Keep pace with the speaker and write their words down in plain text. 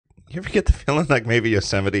You ever get the feeling like maybe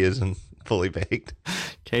Yosemite isn't fully baked?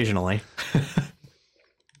 Occasionally.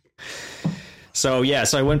 So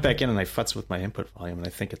I went back in and I futzed with my input volume, and I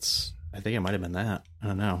think it might have been that. I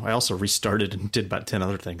don't know. I also restarted and did about 10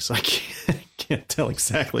 other things, so I can't tell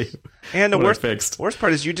exactly. And the fixed. worst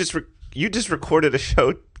part is you just recorded a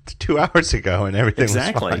show 2 hours ago and everything was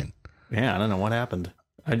fine. Yeah, I don't know what happened.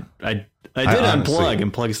 I did unplug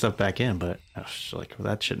and plug stuff back in, but I was like, well,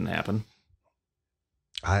 that shouldn't happen.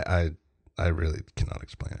 I really cannot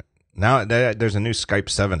explain it. Now there's a new Skype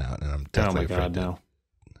 7 out, and I'm definitely afraid. No.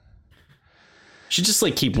 Should just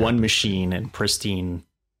like keep one machine in pristine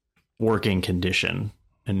working condition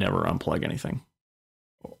and never unplug anything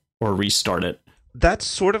or restart it. That's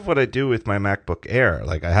sort of what I do with my MacBook Air.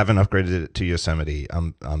 Like, I haven't upgraded it to Yosemite.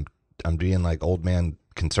 I'm being like old man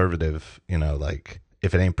conservative, like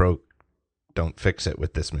if it ain't broke, don't fix it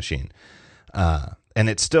with this machine. And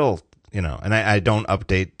it's still, and I don't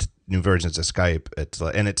update new versions of Skype.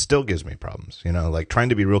 And it still gives me problems, like trying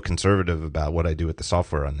to be real conservative about what I do with the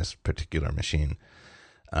software on this particular machine.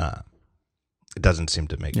 It doesn't seem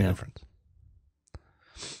to make a difference.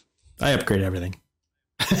 I upgrade everything.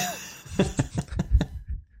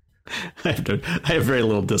 I have very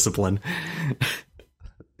little discipline.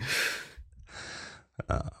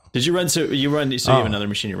 Did you run? So you have another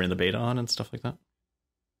machine you ran the beta on and stuff like that?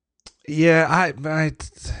 Yeah,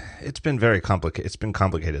 it's been very complicated. It's been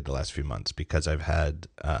complicated the last few months because I've had,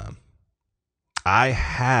 I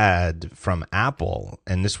had from Apple,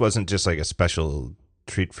 and this wasn't just like a special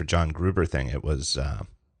treat for John Gruber thing. It was, a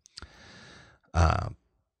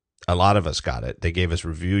lot of us got it. They gave us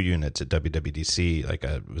review units at WWDC.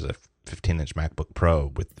 It was a 15-inch MacBook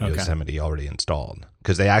Pro with Yosemite already installed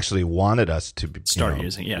because they actually wanted us to start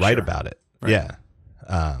using, write about it. Right.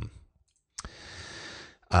 Yeah.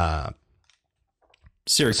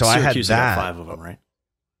 Syracuse I had that. Got 5 of them, right?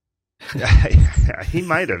 He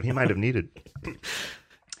might have needed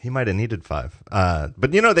 5.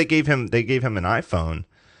 But they gave him an iPhone.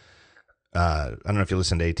 I don't know if you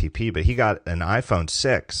listen to ATP, but he got an iPhone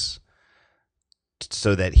 6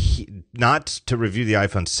 so that he, not to review the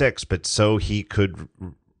iPhone 6, but so he could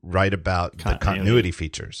write about the continuity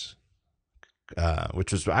features,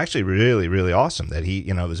 which was actually really, really awesome that he,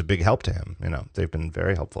 it was a big help to him. They've been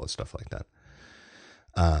very helpful at stuff like that.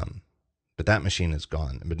 But that machine is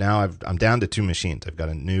gone. But now I'm down to 2 machines. I've got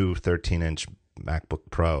a new 13-inch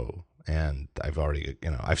MacBook Pro, and I've already,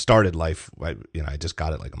 I've started life. I just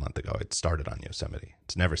got it like a month ago. It started on Yosemite.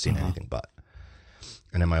 It's never seen anything but.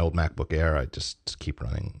 And in my old MacBook Air, I just keep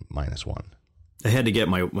running -1. I had to get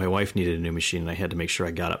my wife needed a new machine, and I had to make sure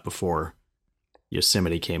I got it before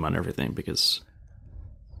Yosemite came on everything because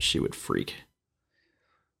she would freak.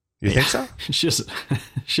 You think so? She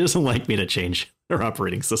doesn't like me to change her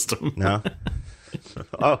operating system. No.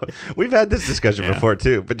 Oh, we've had this discussion before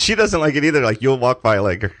too, but she doesn't like it either. Like, you'll walk by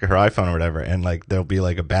like her iPhone or whatever, and like there'll be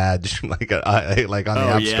like a badge, like on the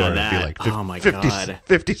App Store, it'll be like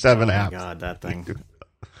 57 apps. Oh my God, that thing.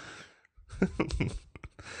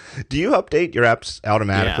 Do you update your apps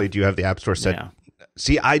automatically? Do you have the App Store set? Yeah.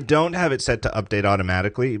 See, I don't have it set to update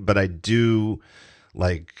automatically, but I do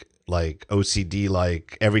like OCD,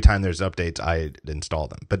 like every time there's updates, I install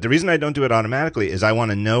them. But the reason I don't do it automatically is I want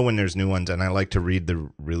to know when there's new ones, and I like to read the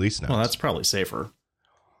release notes. Well, that's probably safer.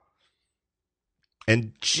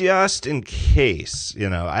 And just in case,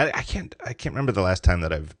 I can't remember the last time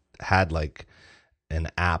that I've had like an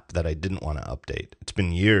app that I didn't want to update. It's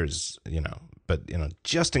been years, but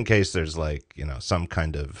just in case there's like, some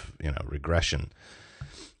kind of, regression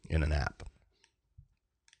in an app.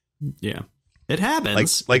 Yeah. It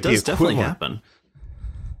happens. Like it does definitely happen.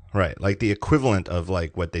 Right. Like the equivalent of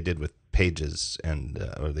like what they did with Pages and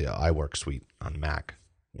or the iWork suite on Mac,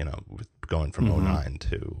 with going from 09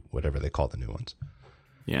 to whatever they call the new ones.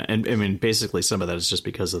 Yeah. And I mean, basically some of that is just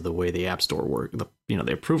because of the way the App Store works,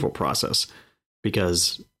 the approval process,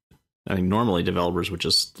 because I mean, normally developers would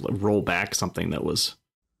just roll back something that was,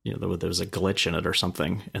 there was a glitch in it or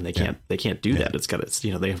something, and they can't do that.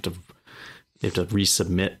 They have to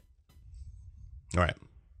resubmit. All right.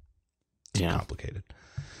 It's complicated.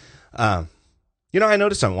 I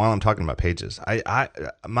noticed while I'm talking about Pages,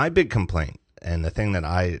 my big complaint, and the thing that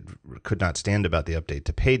I could not stand about the update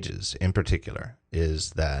to Pages in particular, is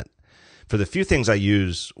that for the few things I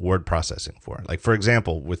use word processing for, like for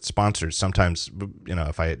example, with sponsors, sometimes,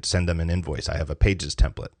 if I send them an invoice, I have a Pages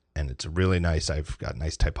template, and it's really nice. I've got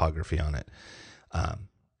nice typography on it.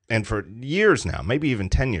 And for years now, maybe even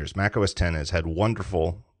 10 years, macOS 10 has had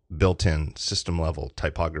wonderful built-in system-level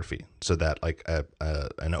typography, so that like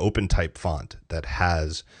an open type font that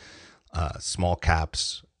has small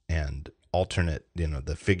caps and alternate,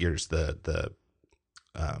 the figures, the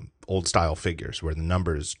old style figures where the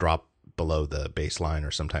numbers drop below the baseline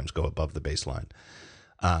or sometimes go above the baseline.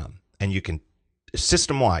 And you can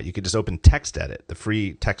system-wide, you could just open text edit, the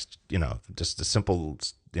free text, just the simple,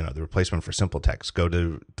 the replacement for simple text. Go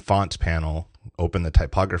to fonts panel, open the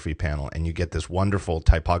typography panel, and you get this wonderful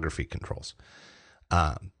typography controls.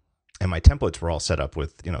 And my templates were all set up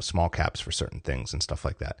with, small caps for certain things and stuff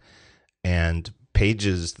like that. And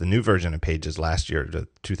Pages, the new version of Pages last year, the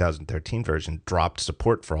 2013 version, dropped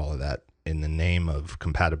support for all of that in the name of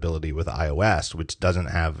compatibility with iOS, which doesn't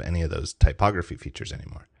have any of those typography features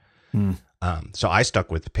anymore. So I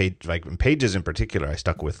stuck with Pages in particular. I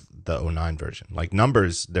stuck with the 09 version. Like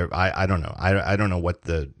numbers, I don't know. I don't know what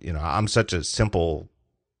I'm such a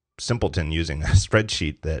simpleton using a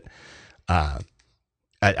spreadsheet that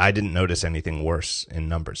I didn't notice anything worse in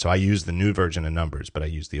numbers. So I used the new version of Numbers, but I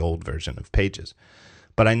used the old version of Pages.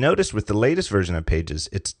 But I noticed with the latest version of Pages,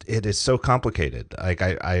 it is so complicated. Like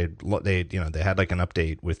they had like an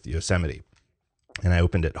update with Yosemite, and I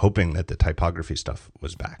opened it hoping that the typography stuff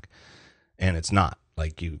was back, and it's not.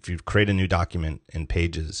 Like if you create a new document in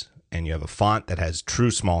Pages and you have a font that has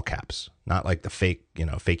true small caps, not like the fake,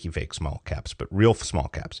 fakey small caps, but real small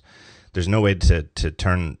caps. There's no way to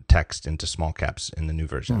turn text into small caps in the new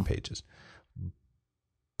version of Pages.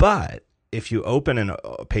 But if you open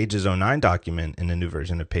a Pages 09 document in the new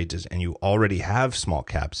version of Pages and you already have small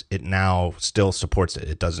caps, it now still supports it.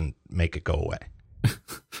 It doesn't make it go away.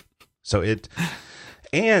 So it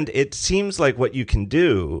seems like what you can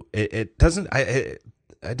do, it doesn't, I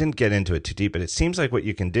didn't get into it too deep, but it seems like what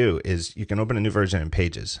you can do is you can open a new version in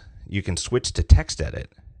Pages. You can switch to text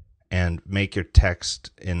edit and make your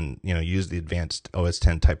text use the advanced OS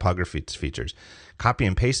X typography features, copy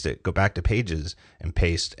and paste it, go back to Pages and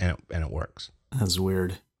paste, and it works. That's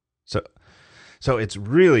weird. So it's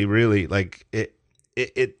really, really like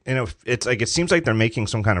it's like, it seems like they're making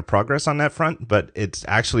some kind of progress on that front, but it's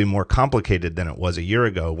actually more complicated than it was a year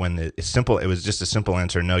ago when it was just a simple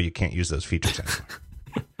answer. No, you can't use those features anymore.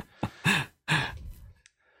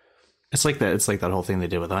 It's like that. It's like that whole thing they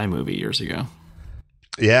did with iMovie years ago.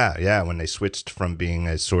 Yeah. When they switched from being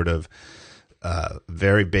a sort of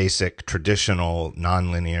very basic, traditional,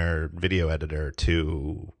 nonlinear video editor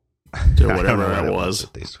to whatever that was.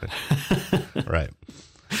 Right.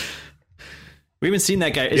 We haven't seen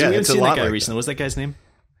that guy. We haven't seen that guy recently. What's that guy's name?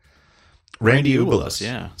 Randy Ubilis.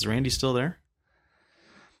 Yeah. Is Randy still there?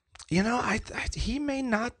 He may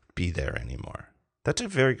not be there anymore. That's a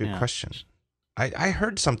very good question. I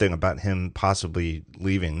heard something about him possibly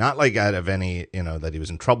leaving, not like out of any, that he was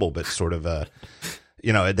in trouble, but sort of that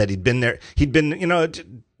he'd been there. He'd been,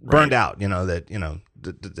 burned out,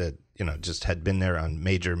 that just had been there on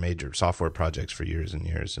major software projects for years and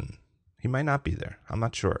years. And he might not be there. I'm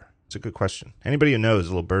not sure. It's a good question. Anybody who knows,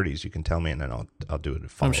 little birdies, you can tell me, and then I'll do it.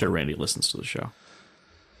 I'm sure Randy listens to the show.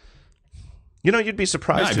 You'd be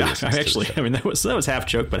surprised. That was half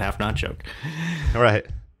joke, but half not joke. All right.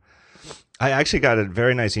 I actually got a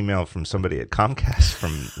very nice email from somebody at Comcast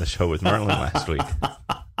from the show with Merlin last week.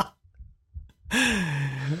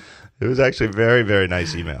 It was actually a very, very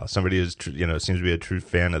nice email. Somebody who's seems to be a true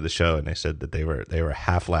fan of the show, and they said that they were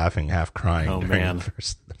half laughing, half crying during the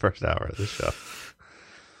first hour of the show.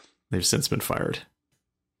 They've since been fired.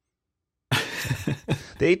 The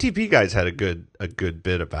ATP guys had a good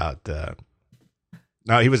bit about.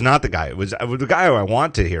 No, he was not the guy. It was the guy who I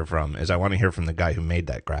want to hear from. I want to hear from the guy who made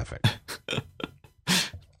that graphic.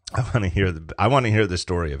 I want to hear the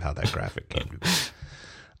story of how that graphic came to be.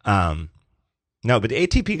 No, but the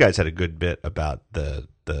ATP guys had a good bit about the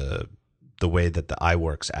way that the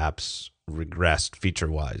iWorks apps regressed feature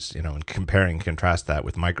wise. And compare and contrast that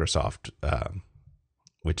with Microsoft,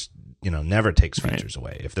 which never takes features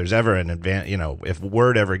away. If there's ever an if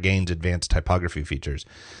Word ever gains advanced typography features,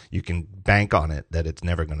 you can bank on it that it's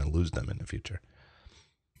never going to lose them in the future.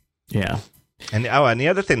 Yeah. And the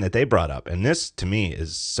other thing that they brought up, and this to me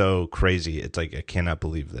is so crazy, it's like I cannot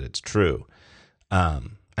believe that it's true.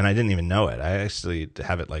 And I didn't even know it. I actually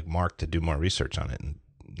have it like marked to do more research on it and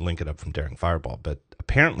link it up from Daring Fireball. But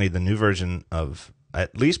apparently the new version of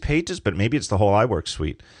at least Pages, but maybe it's the whole iWorks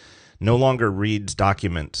suite, no longer reads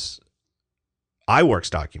iWorks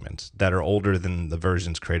documents that are older than the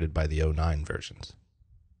versions created by the 09 versions.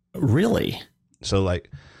 Really? So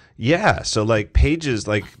Pages,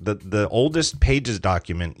 like the oldest Pages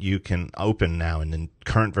document you can open now in the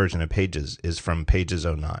current version of Pages is from Pages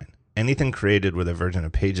 09. Anything created with a version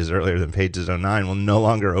of Pages earlier than Pages 09 will no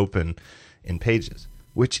longer open in Pages,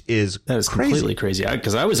 which is completely crazy.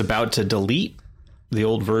 Because I was about to delete the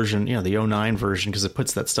old version, the 09 version, because it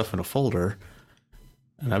puts that stuff in a folder.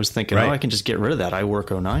 And I was thinking, I can just get rid of that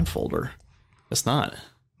iWork09 folder. It's not.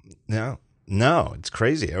 No, it's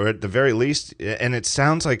crazy. Or at the very least, and it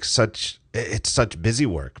sounds like such busy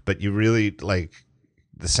work, but you really like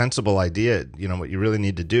the sensible idea. What you really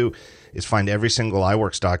need to do is find every single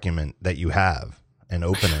iWorks document that you have and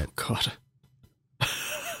open it. God.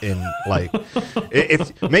 In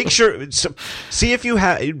make sure, see if you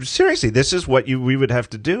have, seriously, this is what we would have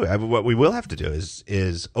to do. What we will have to do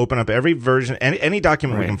is open up every version, any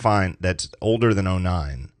document we can find that's older than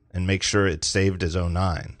 09 and make sure it's saved as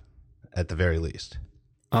 09 at the very least.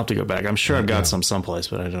 I'll have to go back. I'm sure I've got some someplace,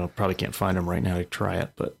 but I probably can't find them right now to try it.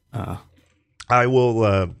 But I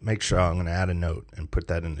will make sure I'm going to add a note and put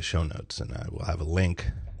that in the show notes, and I will have a link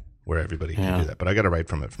where everybody can do that. But I got to write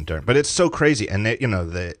from Darren. But it's so crazy. And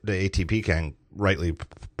the ATP can rightly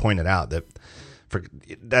pointed out that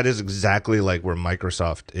that is exactly like where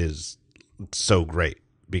Microsoft is so great,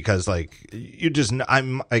 because like you just,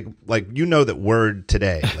 I'm like that Word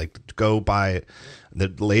today, like go buy the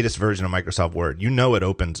latest version of Microsoft Word, it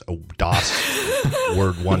opens a DOS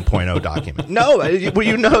Word 1.0 document. No,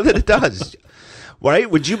 well, that it does. Right?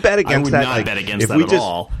 Would you bet against that? I would not bet against that at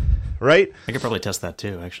all. Right? I could probably test that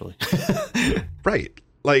too, actually. Right.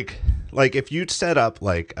 Like if you set up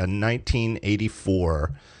like a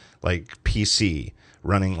 1984 like PC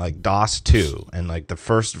running like DOS 2 and like the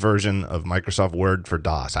first version of Microsoft Word for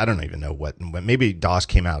DOS. I don't even know what maybe DOS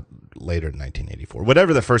came out later than 1984.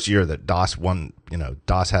 Whatever the first year that DOS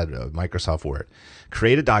DOS had Microsoft Word.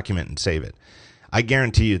 Create a document and save it. I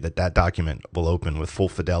guarantee you that document will open with full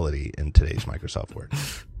fidelity in today's Microsoft Word.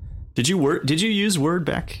 Did you use Word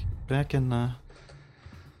back in the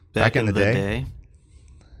day?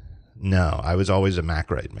 No, I was always a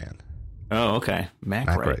MacWrite man. Oh, okay.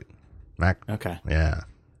 MacWrite. Okay. Yeah.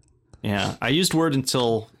 Yeah. I used Word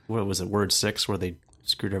until, what was it, Word 6, where they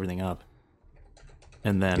screwed everything up.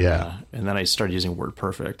 And then I started using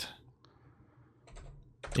WordPerfect.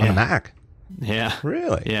 On a Mac? Yeah.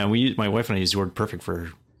 Really? Yeah. My wife and I used WordPerfect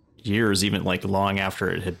for years, even like long after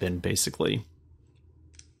it had been basically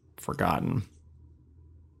forgotten.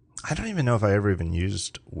 I don't even know if I ever even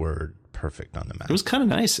used WordPerfect on the Mac. It was kind of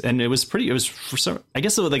nice, and it was for some. I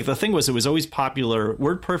guess like the thing was, it was always popular.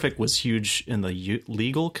 WordPerfect was huge in the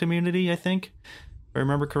legal community, I think, if I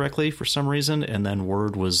remember correctly, for some reason, and then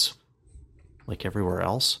Word was like everywhere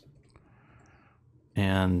else.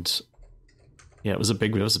 And yeah, it was a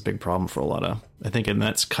big problem for a lot of, I think, and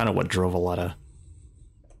that's kind of what drove a lot of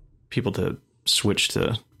people to switch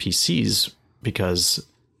to PCs, because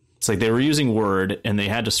it's like they were using Word and they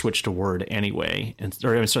had to switch to Word anyway. They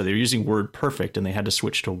were using WordPerfect and they had to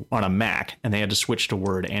switch to on a Mac and they had to switch to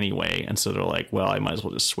Word anyway. And so they're like, well, I might as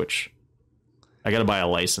well just switch. I got to buy a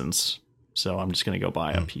license, so I'm just going to go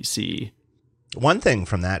buy a PC. One thing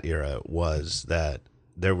from that era was that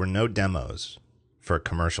there were no demos for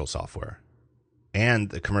commercial software,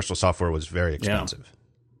 and the commercial software was very expensive. Yeah.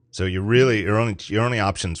 So your only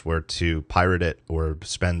options were to pirate it or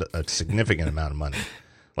spend a significant amount of money.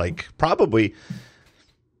 Like probably,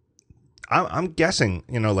 I'm guessing,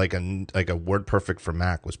 like a WordPerfect for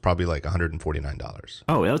Mac was probably like $149.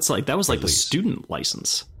 Oh, that was like the student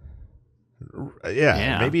license.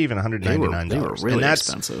 Yeah, maybe even $199. They were really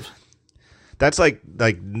expensive. That's like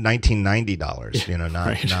 $1990,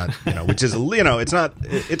 not which is it's not,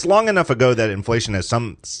 it's long enough ago that inflation has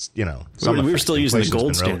some we were still using the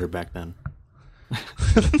gold standard back then.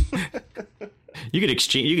 You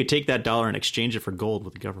could take that dollar and exchange it for gold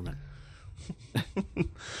with the government.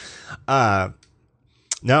 No,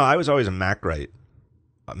 I was always a MacWrite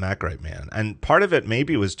man, and part of it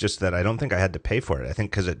maybe was just that I don't think I had to pay for it. I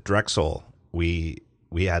think because at Drexel we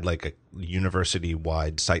had like a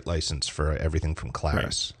university-wide site license for everything from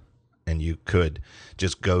Claris, and you could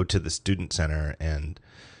just go to the student center and.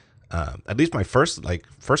 At least my first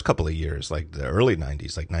couple of years, like the early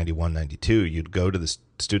 90s, like 91, 92, you'd go to the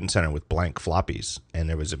student center with blank floppies, and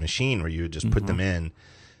there was a machine where you would just put them in,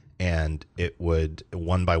 and it would,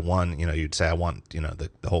 one by one, you'd say, I want, the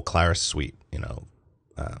whole Claris suite,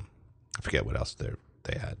 I forget what else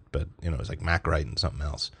they had, but, it was like MacWrite and something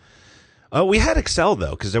else. Oh, we had Excel,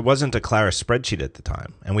 though, because there wasn't a Claris spreadsheet at the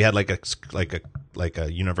time, and we had like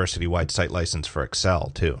a university-wide site license for Excel,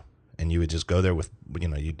 too. And you would just go there with,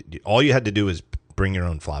 all you had to do is bring your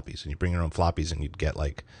own floppies, and you bring your own floppies, and you'd get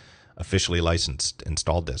like officially licensed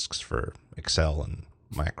install disks for Excel and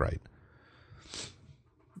MacWrite.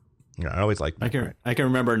 I always liked MacWrite. I can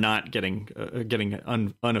remember not getting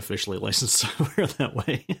unofficially licensed software that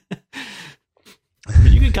way.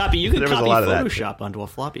 But you could copy Photoshop onto a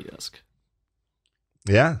floppy disk.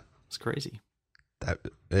 Yeah, it's crazy. That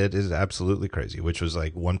it is absolutely crazy, which was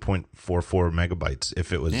like 1.44 megabytes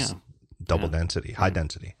if it was double density, high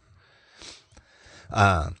density.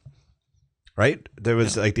 Right? There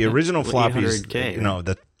was like the original floppies, 800K, you know,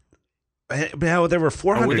 there were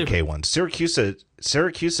 400K ones.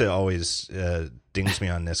 Syracuse always dings me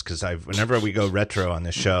on this because whenever we go retro on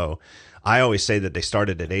this show, I always say that they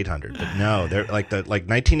started at 800, but no, they're like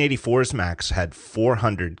 1984's Max had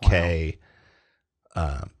 400K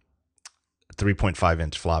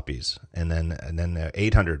 3.5-inch floppies, and then the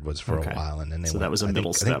 800 was for a while, and then that was a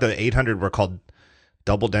middle step. I think the 800 were called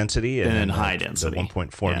double density, and then high density, the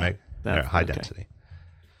 1.4 meg high density.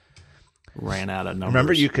 Ran out of numbers.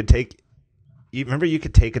 Remember, you could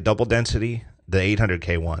take a double density, the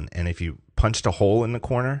 800K one, and if you punched a hole in the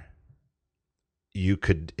corner,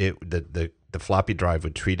 the floppy drive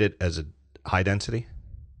would treat it as a high density.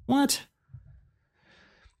 What?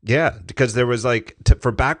 Yeah, because there was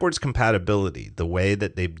for backwards compatibility, the way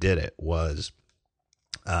that they did it was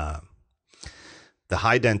the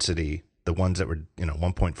high density, the ones that were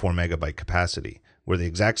 1.4 megabyte capacity, were the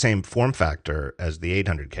exact same form factor as the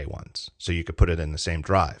 800K ones. So you could put it in the same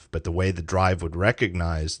drive. But the way the drive would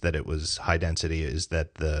recognize that it was high density is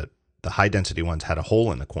that the high density ones had a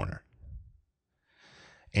hole in the corner.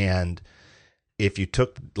 And if you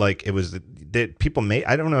took it was that people made,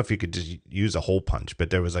 I don't know if you could just use a hole punch, but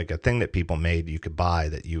there was a thing that people made you could buy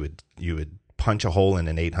that you would punch a hole in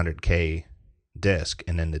an 800K disc,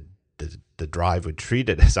 and then the drive would treat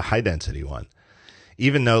it as a high density one,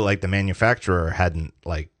 even though the manufacturer hadn't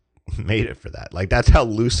made it for that. That's how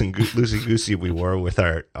loosey goosey we were with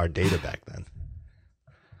our data back then.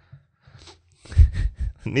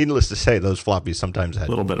 Needless to say, those floppies sometimes had a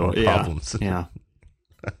little bit of problems. Yeah.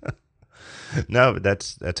 No, but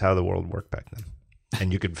that's how the world worked back then.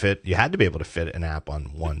 And you had to be able to fit an app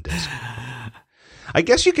on one disk. I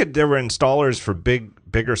guess there were installers for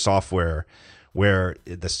bigger software where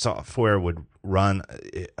the software would run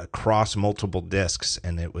across multiple disks,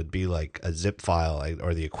 and it would be like a zip file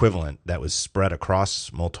or the equivalent that was spread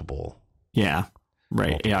across multiple. Yeah.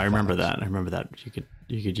 Right. Multiple yeah, I remember files. that. I remember that you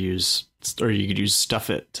could use Stuff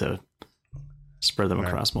It to spread them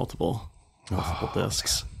across multiple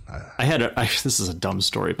disks. Man. This is a dumb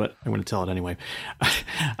story, but I'm going to tell it anyway.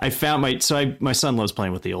 I found my son loves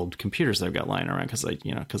playing with the old computers that I've got lying around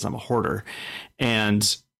because I'm a hoarder, and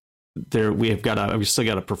we still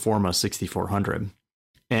got a Performa 6400,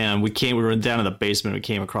 and we were down in the basement. We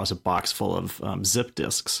came across a box full of zip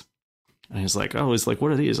disks, and he's like, what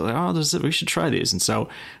are these? I was like, we should try these. And so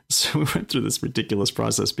we went through this ridiculous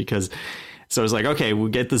process so I was like, okay, we'll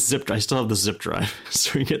get the zip. I still have the zip drive.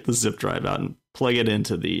 So we get the zip drive out and plug it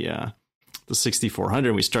into the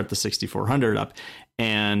 6400. We start the 6400 up,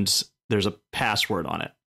 and there's a password on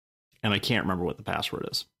it, and I can't remember what the password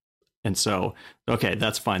is. And so, okay,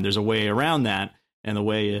 that's fine. There's a way around that, and the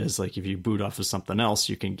way is if you boot off of something else,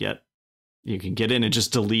 you can get in and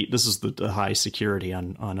just delete. This is the high security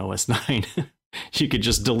on OS 9. You could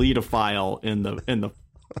just delete a file in the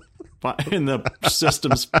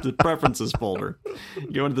system's the preferences folder.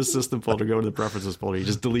 You go into the system folder, go to the preferences folder. You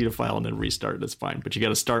just delete a file and then restart it. It's fine, but you got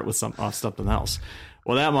to start with something else.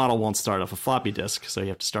 Well, that model won't start off a floppy disk, so you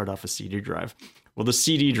have to start off a CD drive. Well, the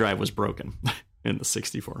CD drive was broken in the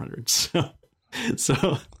 6400.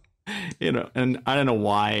 So and I don't know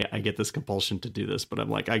why I get this compulsion to do this, but I'm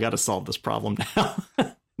like, I got to solve this problem now.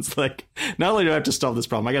 It's like, not only do I have to solve this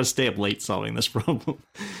problem, I got to stay up late solving this problem.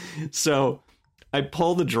 So I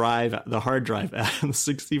pull the hard drive out of the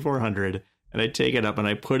 6400, and I take it up and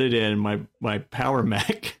I put it in my Power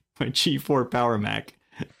Mac, my G4 Power Mac.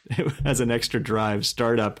 It has an extra drive,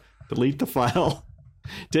 start up, delete the file,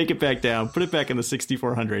 take it back down, put it back in the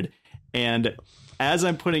 6400. And as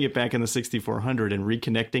I'm putting it back in the 6400 and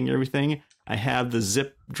reconnecting everything, I have the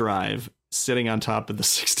zip drive sitting on top of the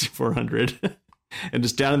 6400 and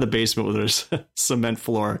just down in the basement where there's a cement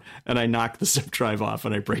floor, and I knock the zip drive off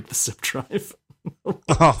and I break the zip drive.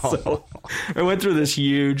 So I went through this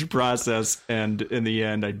huge process, and in the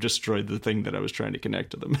end, I destroyed the thing that I was trying to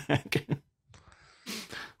connect to the Mac.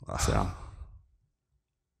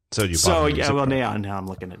 Now I'm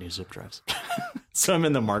looking at new zip drives. So I'm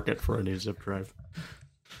in the market for a new zip drive.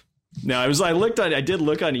 No, I did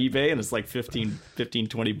look on eBay, and it's like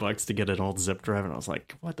 $15-20 to get an old zip drive, and I was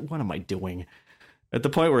like, what am I doing? At the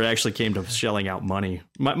point where it actually came to shelling out money.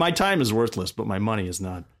 My time is worthless, but my money is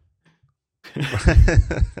not.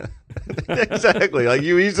 Exactly.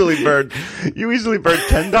 You easily burn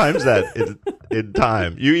 10 times that in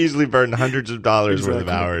time. You easily burn hundreds of dollars worth of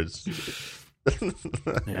hours.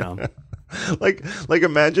 Yeah. Like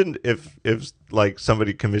imagine if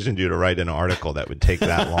somebody commissioned you to write an article that would take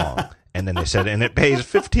that long, And then they said, and it pays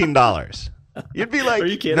 $15. You'd be like, Are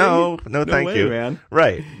you kidding? no, thank way, you. Man.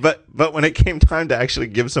 Right. But when it came time to actually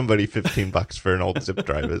give somebody $15 for an old zip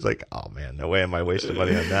drive, it's like, oh man, no way am I wasting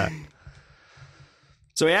money on that.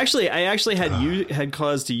 So I actually had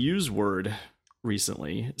cause to use Word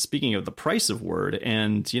recently. Speaking of the price of Word,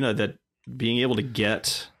 and that being able to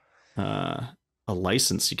get a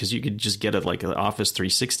license, because you could just get it like an Office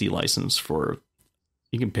 360 license for,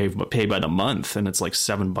 you can pay by the month, and it's like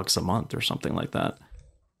 $7 a month or something like that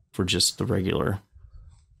for just the regular.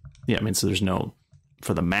 Yeah, I mean, so there's no,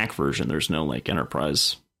 for the Mac version, there's no like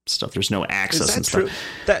enterprise stuff. There's no access and true?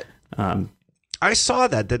 Stuff. That I saw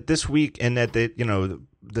that this week, and that the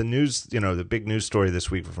news, the big news story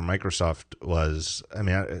this week from Microsoft was, I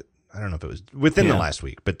mean, I don't know if it was within the last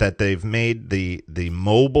week, but that they've made the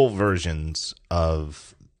mobile versions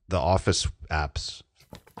of the Office apps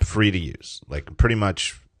free to use, like pretty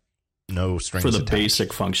much no strings for the attached. Basic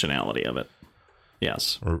functionality of it.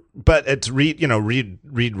 Yes, but it's read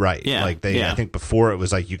write. Yeah, like I think before it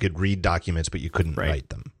was like you could read documents, but you couldn't write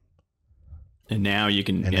them. And now you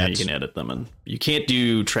can edit them, and you can't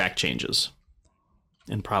do track changes.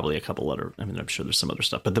 And probably a couple other, I mean, I'm sure there's some other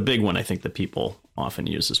stuff, but the big one I think that people often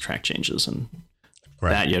use is track changes, and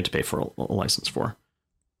that you have to pay for a license for.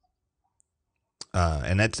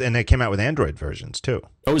 And they came out with Android versions too.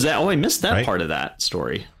 Oh, is that? Oh, I missed that part of that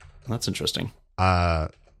story. That's interesting. I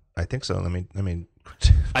think so. Let me.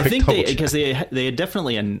 I think because they had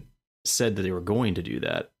definitely said that they were going to do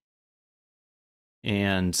that,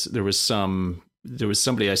 and there was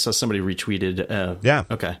somebody, I saw somebody retweeted.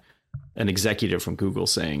 Okay. An executive from Google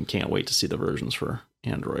saying, can't wait to see the versions for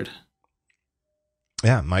Android.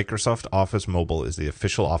 Yeah, Microsoft Office Mobile is the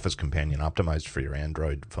official Office companion optimized for your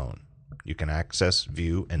Android phone. You can access,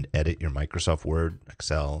 view, and edit your Microsoft Word,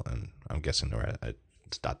 Excel, and I'm guessing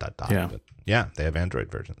it's ... Yeah. But yeah, they have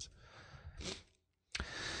Android versions.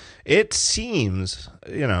 It seems,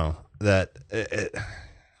 that...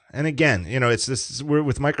 and again, it's this. We're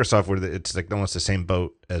with Microsoft, where it's like almost the same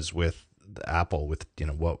boat as with Apple. With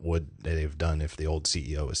what would they have done if the old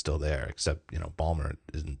CEO is still there? Except Ballmer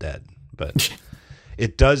isn't dead. But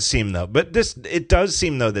it does seem though. But it does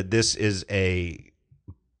seem though that this is a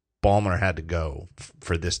Ballmer had to go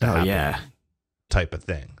for this to happen. Type of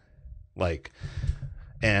thing. Like,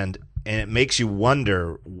 and it makes you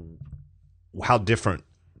wonder how different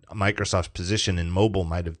Microsoft's position in mobile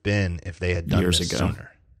might have been if they had done this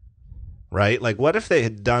sooner. Right? Like, what if they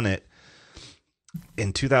had done it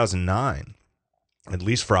in 2009, at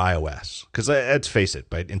least for iOS? Because let's face it,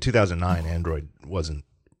 but in 2009, Android wasn't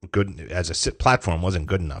good as a platform, wasn't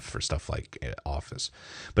good enough for stuff like Office.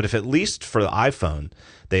 But if at least for the iPhone,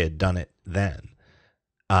 they had done it then.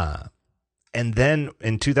 And then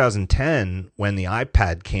in 2010, when the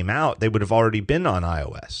iPad came out, they would have already been on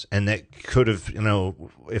iOS. And that could have,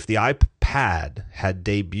 if the iPad had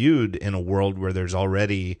debuted in a world where there's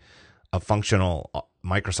already a functional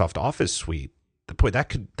Microsoft Office suite, boy, that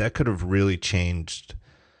could have really changed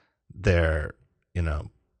their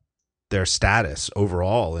status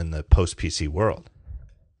overall in the post-PC world.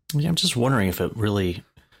 Yeah, I'm just wondering if it really,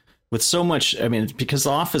 with so much, I mean, because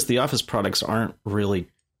the Office products aren't really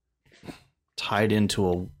tied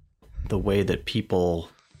into the way that people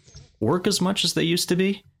work as much as they used to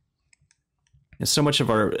be. And so much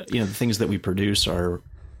of our, the things that we produce are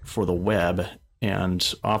for the web,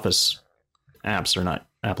 and Office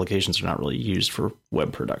applications are not really used for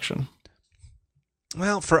web production.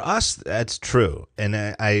 Well, for us, that's true. And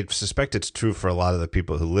I suspect it's true for a lot of the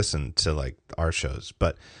people who listen to like our shows.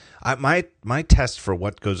 But my test for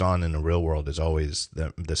what goes on in the real world is always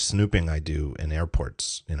the snooping I do in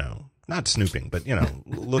airports, not snooping, but,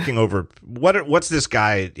 looking over what's this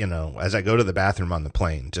guy, as I go to the bathroom on the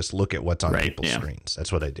plane, just look at what's on people's screens.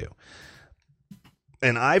 That's what I do.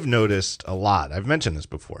 And I've noticed a lot. I've mentioned this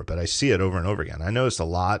before, but I see it over and over again. I noticed a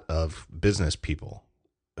lot of business people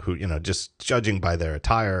who, just judging by their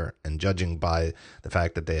attire and judging by the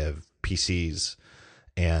fact that they have PCs,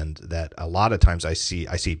 and that a lot of times I see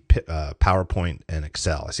PowerPoint and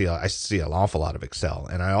Excel. I see an awful lot of Excel,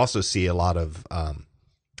 and I also see a lot of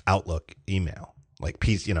Outlook email, like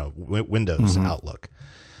Windows Outlook.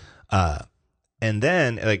 And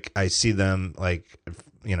then like I see them like,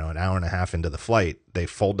 an hour and a half into the flight, they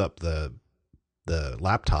fold up the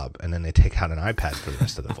laptop and then they take out an iPad for the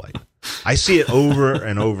rest of the flight. I see it over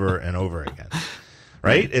and over and over again.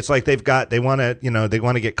 Right? It's like they want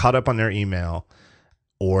to get caught up on their email,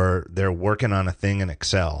 or they're working on a thing in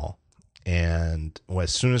Excel. And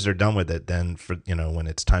as soon as they're done with it, then when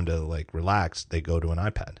it's time to like relax, they go to an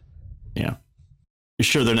iPad. Yeah. You're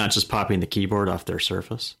sure they're not just popping the keyboard off their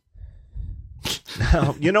Surface?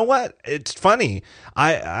 No, you know what? It's funny.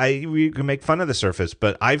 We can make fun of the Surface,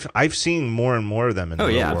 but I've seen more and more of them in the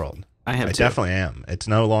real world. I have. I too. definitely am. It's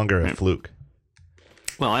no longer a fluke.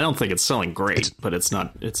 Well, I don't think it's selling great, but it's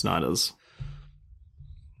not as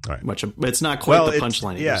much. It's not quite the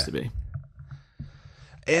punchline it used to be.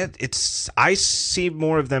 I see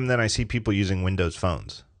more of them than I see people using Windows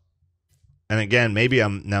phones. And again, maybe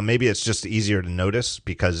it's just easier to notice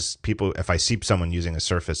because if I see someone using a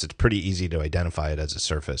Surface, it's pretty easy to identify it as a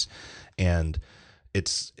Surface, and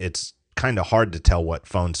it's kind of hard to tell what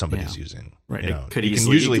phone somebody's using. Right, you can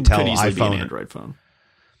usually tell iPhone, be an Android phone.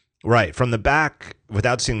 Right, from the back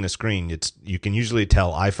without seeing the screen, you can usually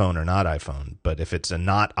tell iPhone or not iPhone. But if it's a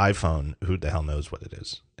not iPhone, who the hell knows what it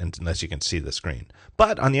is, unless you can see the screen.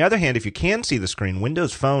 But on the other hand, if you can see the screen,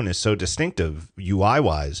 Windows Phone is so distinctive UI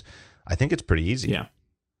wise. I think it's pretty easy. Yeah.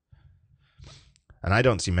 And I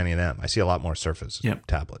don't see many of them. I see a lot more Surface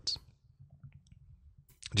tablets.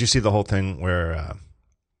 Did you see the whole thing where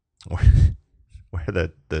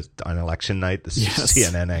the on election night the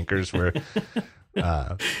CNN anchors were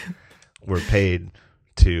paid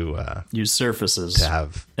to use Surfaces to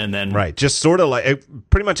have, and then just sort of like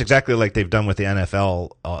pretty much exactly like they've done with the NFL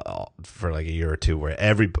for like a year or two, where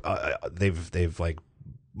they've like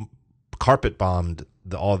carpet bombed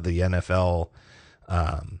all the NFL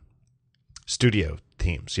studio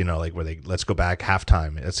teams, like where let's go back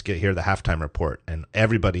halftime, let's hear the halftime report, and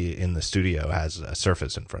everybody in the studio has a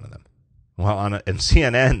Surface in front of them. Well, in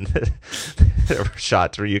CNN, there were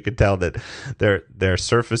shots where you could tell that their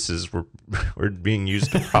Surfaces were being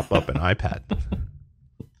used to prop up an iPad.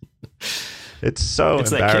 It's that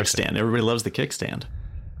embarrassing. kickstand. Everybody loves the kickstand.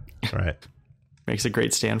 Right. Makes a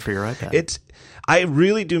great stand for your iPad. I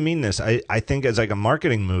really do mean this. I think as like a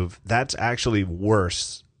marketing move, that's actually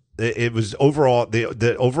worse. It was overall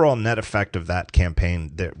the overall net effect of that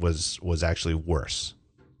campaign that was actually worse,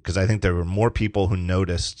 because I think there were more people who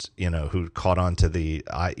noticed, who caught on to they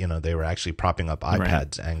were actually propping up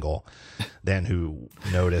iPads angle than who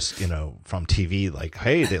noticed, from TV, like,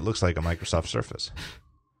 hey, it looks like a Microsoft Surface.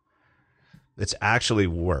 It's actually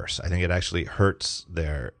worse. I think it actually hurts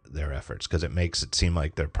their efforts because it makes it seem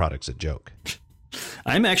like their product's a joke.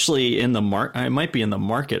 I'm actually I might be in the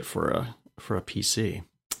market for a PC,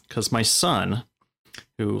 because my son,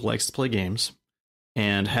 who likes to play games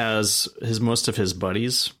and has most of his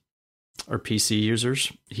buddies are PC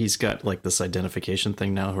users, he's got like this identification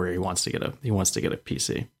thing now where he wants to get a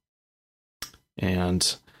PC.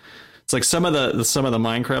 And it's like some of the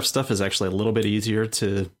Minecraft stuff is actually a little bit easier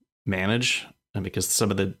to manage, and because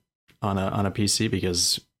some of the on a PC,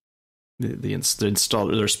 because the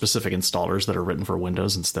installer, there are specific installers that are written for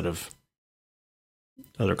Windows instead of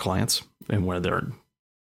other clients, and where they're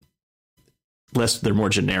more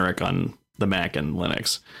generic on the Mac and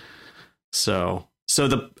Linux. So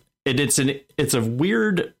it's a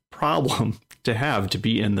weird problem to have, to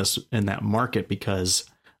be in that market, because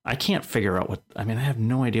I can't figure out I have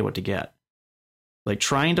no idea what to get. Like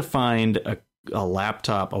trying to find a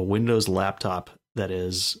laptop, a Windows laptop that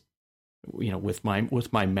is, with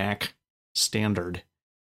my Mac standard,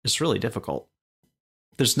 is really difficult.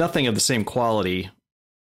 There's nothing of the same quality,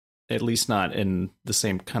 at least not in the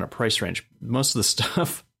same kind of price range. Most of the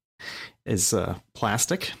stuff is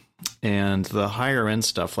plastic, and the higher end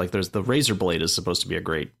stuff, like there's the Razer Blade, is supposed to be a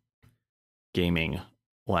great gaming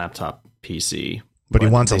laptop PC, but he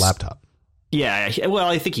wants a laptop. Yeah, well,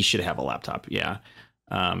 I think he should have a laptop. Yeah,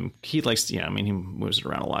 he likes. He moves it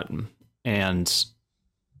around a lot, and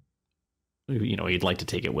he'd like to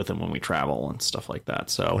take it with him when we travel and stuff like that.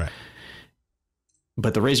 So, right.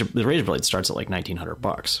 But the Razer Blade starts at like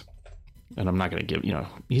 $1,900, and I'm not going to give.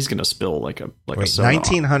 He's going to spill like a soda.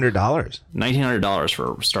 $1,900. $1,900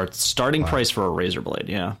 for starting price for a Razer Blade.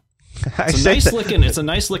 Yeah, it's a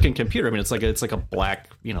nice looking computer. I mean, it's like a black.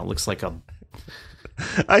 Looks like a.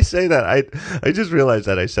 I say that I just realized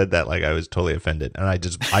that I said that like I was totally offended, and I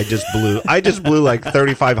just blew like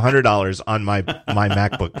 $3,500 on my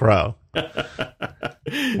MacBook Pro,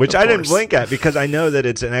 which I didn't blink at, because I know that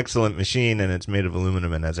it's an excellent machine, and it's made of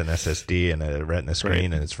aluminum and has an SSD and a Retina screen,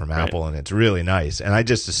 right. And it's from Apple, and it's really nice. And I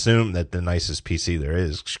just assumed that the nicest PC there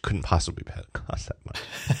is couldn't possibly cost that much.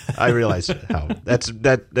 I realized how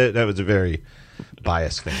that was a very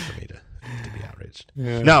biased thing for me to be outraged.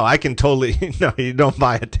 Yeah. No, I can totally. No, you don't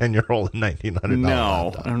buy a 10-year-old $1,900. No,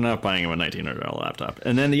 laptop. I'm not buying him a $1,900 laptop.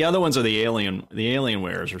 And then the other ones are the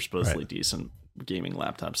Alienwares are supposedly decent gaming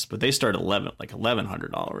laptops, but they start at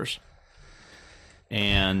 $1,100.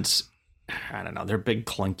 And I don't know, they're big,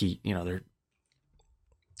 clunky. They're.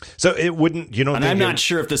 So it wouldn't. And I'm not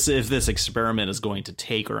sure if this experiment is going to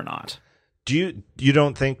take or not. You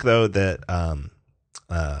don't think though that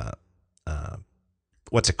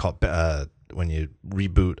what's it called when you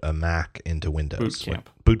reboot a Mac into Windows?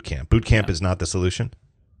 Boot Camp is not the solution.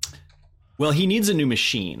 Well, he needs a new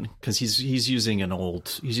machine because he's using my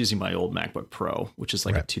old MacBook Pro, which is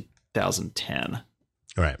like a 2010.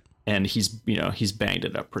 Right. And he's banged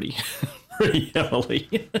it up pretty pretty heavily.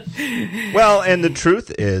 Well, and the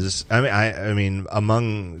truth is, I mean,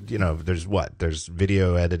 among, there's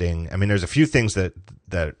video editing. I mean, there's a few things that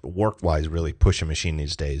work-wise really push a machine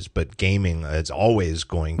these days, but gaming is always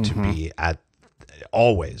going to be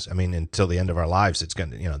always. I mean, until the end of our lives, it's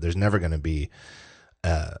going to, there's never going to be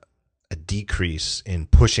a decrease in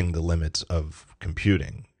pushing the limits of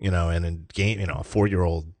computing, and in game, a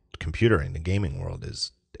 4-year-old computer in the gaming world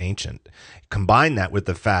is ancient. Combine that with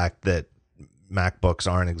the fact that MacBooks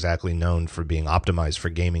aren't exactly known for being optimized for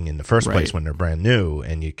gaming in the first place when they're brand new,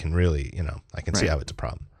 and you can really, I can see how it's a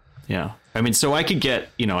problem. Yeah. I mean, so I could get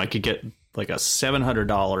like a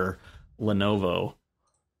 $700 Lenovo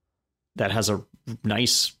that has a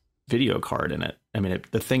nice video card in it. I mean,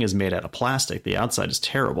 the thing is made out of plastic. The outside is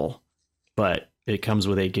terrible, but it comes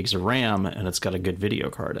with 8 gigs of RAM and it's got a good video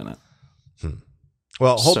card in it.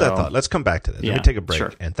 Well, hold that thought. Let's come back to this. Let me take a break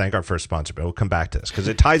and thank our first sponsor, but we'll come back to this because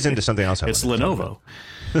it ties into something else. It's Lenovo.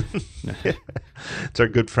 It's our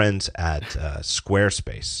good friends at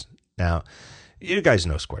Squarespace. Now, you guys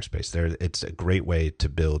know Squarespace. It's a great way to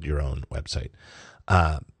build your own website.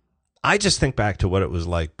 I just think back to what it was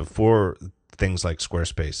like before things like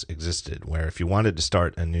Squarespace existed, where if you wanted to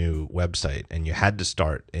start a new website and you had to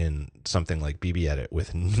start in something like BBEdit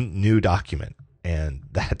with new document, and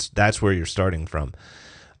that's where you're starting from.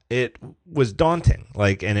 It was daunting.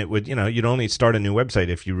 And it would, you'd only start a new website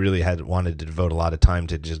if you really had wanted to devote a lot of time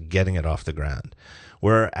to just getting it off the ground.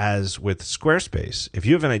 Whereas with Squarespace, if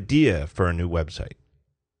you have an idea for a new website,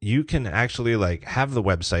 you can actually have the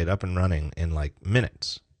website up and running in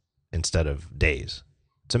minutes instead of days.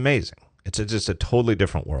 It's amazing. It's just a totally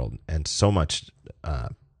different world and so much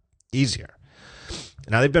easier.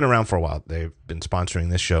 Now, they've been around for a while. They've been sponsoring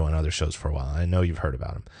this show and other shows for a while. I know you've heard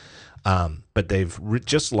about them. But they've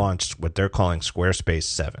just launched what they're calling Squarespace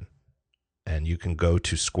 7. And you can go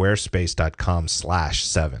to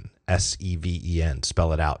squarespace.com/7, SEVEN,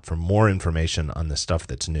 spell it out, for more information on the stuff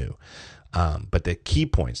that's new. But the key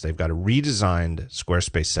points, they've got a redesigned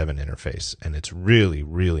Squarespace 7 interface, and it's really,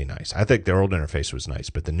 really nice. I think their old interface was nice,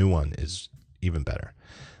 but the new one is even better.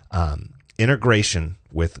 Integration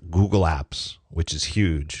with Google Apps, which is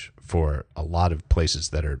huge for a lot of places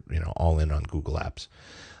that are all in on Google Apps.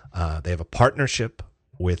 They have a partnership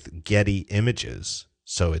with Getty Images,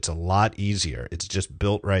 so it's a lot easier. It's just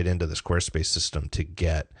built right into the Squarespace system to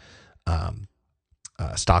get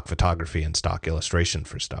stock photography and stock illustration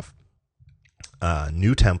for stuff.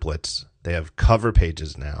 New templates. They have cover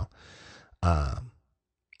pages now, and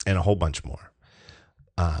a whole bunch more.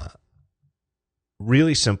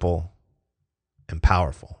 Really simple and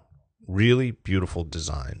powerful. Really beautiful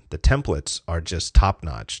design. The templates are just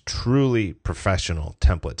top-notch, truly professional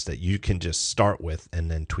templates that you can just start with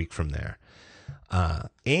and then tweak from there.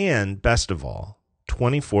 And best of all,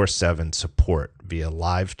 24/7 support via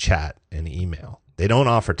live chat and email. They don't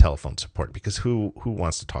offer telephone support because who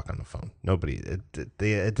wants to talk on the phone? Nobody.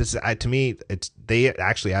 To me, they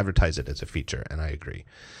actually advertise it as a feature, and I agree.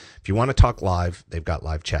 If you want to talk live, they've got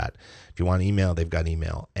live chat. If you want email, they've got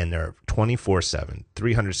email, and they're 24/7,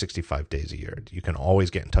 365 days a year. You can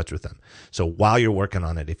always get in touch with them. So while you're working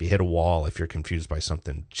on it, if you hit a wall, if you're confused by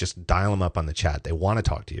something, just dial them up on the chat. They want to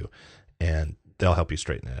talk to you, and they'll help you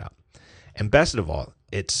straighten it out. And best of all,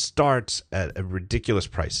 it starts at a ridiculous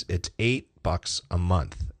price. It's $8 a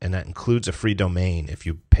month, and that includes a free domain if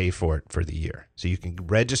you pay for it for the year. So you can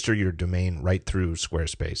register your domain right through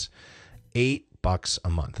Squarespace. $8 a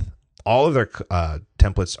month. All of their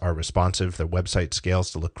templates are responsive. Their website scales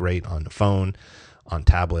to look great on the phone, on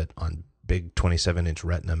tablet, on big 27-inch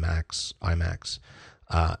Retina Max, iMacs.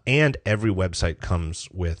 And every website comes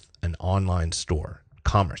with an online store,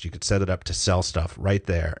 commerce. You could set it up to sell stuff right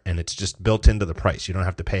there, and it's just built into the price. You don't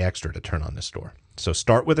have to pay extra to turn on the store. So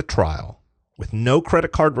start with a trial with no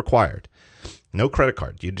credit card required. No credit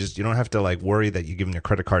card. You don't have to worry that you give them your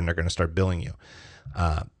credit card and they're going to start billing you.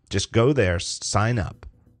 Just go there, sign up,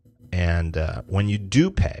 and when you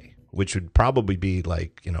do pay, which would probably be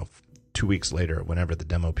 2 weeks later, whenever the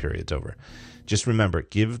demo period's over, just remember,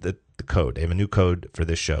 give the code. They have a new code for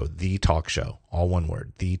this show, The Talk Show, all one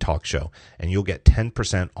word, The Talk Show, and you'll get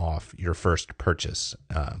 10% off your first purchase.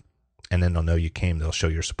 And then they'll know you came. They'll show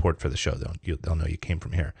your support for the show. They'll know you came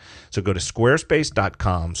from here. So go to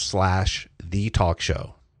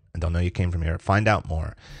squarespace.com/thetalkshow and they'll know you came from here. Find out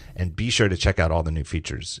more, and be sure to check out all the new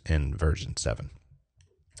features in version 7.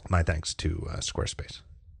 My thanks to Squarespace.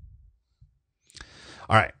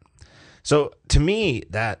 All right. So to me,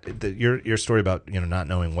 your story about not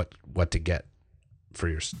knowing what to get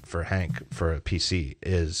for Hank for a PC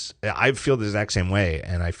is, I feel the exact same way,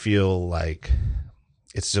 and I feel like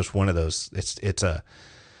it's just one of those. It's a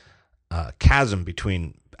chasm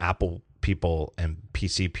between Apple people and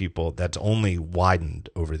PC people that's only widened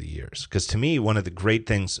over the years. Because to me, one of the great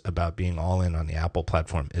things about being all in on the Apple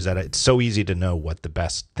platform is that it's so easy to know what the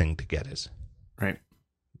best thing to get is. Right.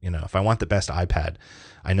 If I want the best iPad,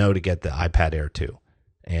 I know to get the iPad Air 2,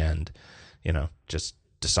 and just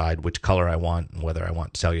decide which color I want and whether I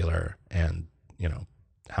want cellular and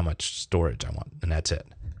how much storage I want, and that's it.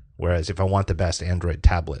 Whereas if I want the best Android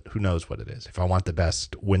tablet, who knows what it is? If I want the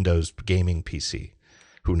best Windows gaming PC,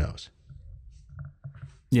 who knows?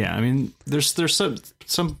 Yeah, I mean, there's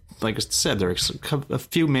some like I said, there's a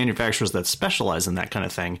few manufacturers that specialize in that kind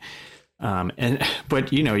of thing.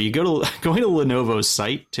 But you going to Lenovo's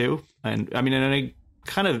site too, and I mean, and I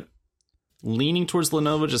kind of leaning towards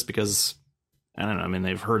Lenovo just because I don't know. I mean,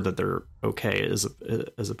 they've heard that they're okay as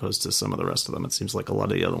opposed to some of the rest of them. It seems like a lot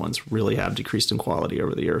of the other ones really have decreased in quality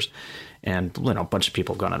over the years, and a bunch of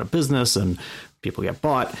people have gone out of business and people get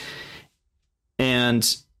bought,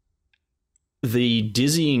 and the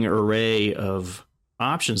dizzying array of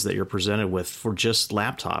options that you're presented with for just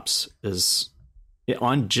laptops is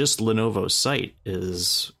on just Lenovo's site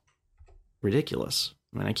is ridiculous.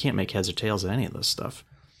 I mean, I can't make heads or tails of any of this stuff.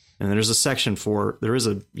 And there's a section there's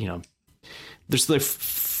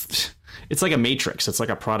it's like a matrix. It's like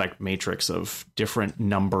a product matrix of different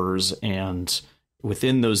numbers, and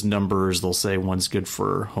within those numbers, they'll say one's good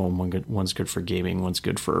for home, one's good for gaming, one's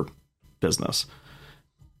good for business.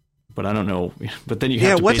 But I don't know. But then you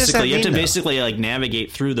have to basically like navigate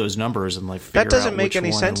through those numbers and like figure that doesn't out make which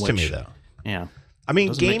any one sense and to which, me though. Yeah. I mean,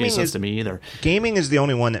 doesn't make any sense to me either. Gaming is the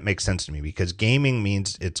only one that makes sense to me, because gaming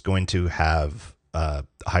means it's going to have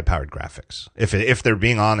high-powered graphics. If they're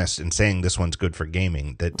being honest and saying this one's good for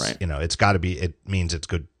gaming, that's right. It's got to be. It means it's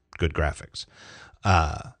good graphics,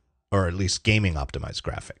 or at least gaming optimized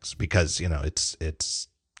graphics, because it's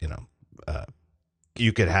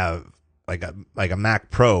you could have like a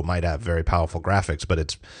Mac Pro might have very powerful graphics, but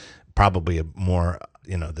it's probably a more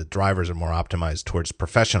the drivers are more optimized towards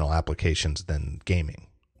professional applications than gaming.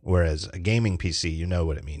 Whereas a gaming PC,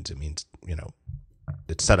 what it means. It means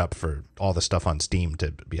it's set up for all the stuff on Steam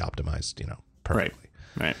to be optimized, perfectly.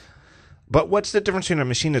 Right. But what's the difference between a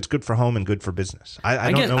machine that's good for home and good for business?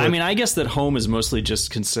 I don't know. I guess that home is mostly just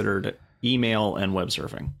considered email and web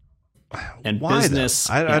surfing. And why, business,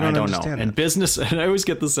 I don't know. That. And business, and I always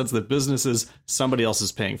get the sense that business is somebody else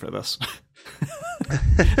is paying for this.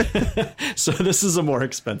 So this is a more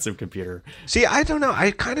expensive computer. See, I don't know.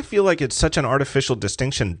 I kind of feel like it's such an artificial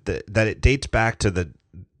distinction that it dates back to the,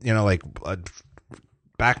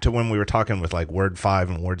 back to when we were talking with like Word 5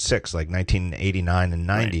 and Word 6, like 1989 and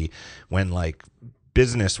 90, right, when like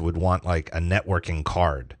business would want like a networking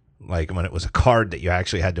card. Like when it was a card that you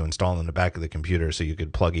actually had to install in the back of the computer so you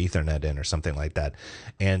could plug Ethernet in or something like that.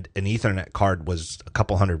 And an Ethernet card was a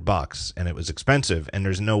couple $100 and it was expensive. And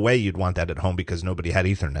there's no way you'd want that at home because nobody had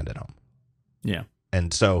Ethernet at home. Yeah.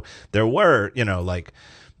 And so there were, like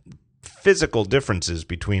physical differences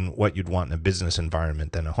between what you'd want in a business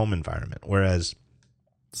environment and a home environment. Whereas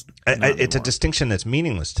it's a distinction that's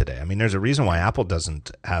meaningless today. I mean, there's a reason why Apple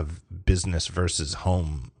doesn't have business versus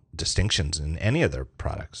home distinctions in any of their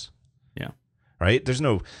products. Yeah. Right? There's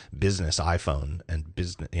no business iPhone and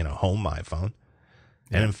business, home iPhone.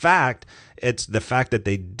 Yeah. And in fact, it's the fact that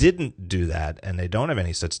they didn't do that and they don't have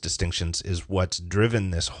any such distinctions is what's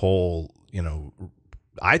driven this whole,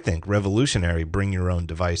 I think revolutionary bring your own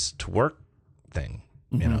device to work thing.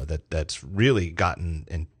 Mm-hmm. That's really gotten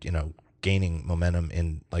in, gaining momentum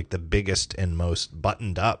in like the biggest and most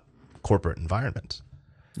buttoned up corporate environments.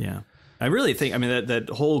 Yeah. I really think, that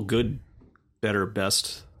whole good, better,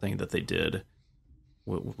 best thing that they did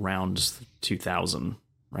around 2000,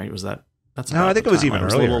 right? Was that? That's no, I think it was even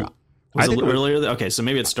earlier. Was it earlier? Okay, so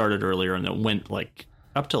maybe it started earlier and it went like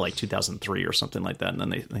up to like 2003 or something like that, and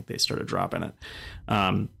then they started dropping it.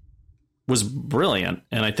 Was brilliant,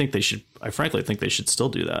 and I frankly think they should still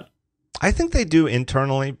do that. I think they do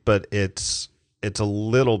internally, but it's a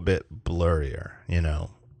little bit blurrier,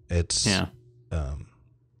 It's yeah.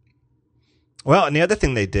 Well, and the other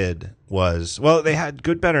thing they did was, they had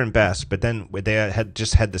good, better, and best, but then they had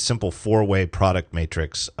the simple 4-way product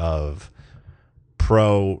matrix of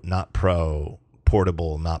pro, not pro,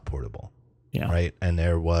 portable, not portable. Yeah. Right. And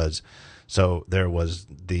there was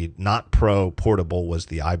the not Pro portable was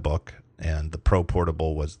the iBook, and the Pro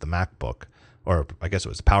portable was the MacBook, or I guess it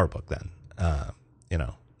was the PowerBook then.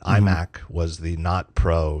 iMac was the not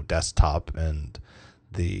Pro desktop, and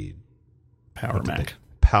the Power Mac.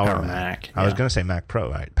 Power Mac. Yeah. I was going to say Mac Pro,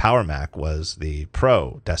 right? Power Mac was the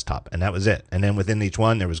Pro desktop, and that was it. And then within each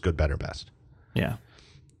one, there was good, better, best. Yeah.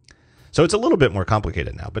 So it's a little bit more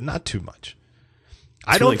complicated now, but not too much.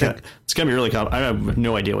 It's going to be really complicated. I have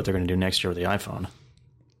no idea what they're going to do next year with the iPhone.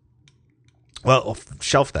 Well,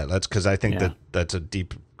 shelf that. That's because I think that's a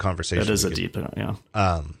deep conversation. That is a deep, yeah.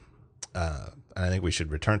 And I think we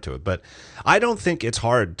should return to it. But I don't think it's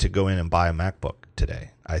hard to go in and buy a MacBook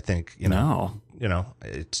today. I think,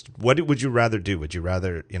 it's what would you rather do? Would you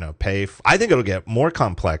rather, pay? I think it'll get more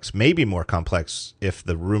complex, maybe more complex if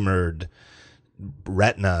the rumored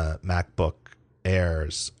Retina MacBook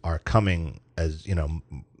Airs are coming as,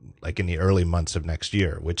 like in the early months of next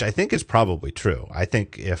year, which I think is probably true. I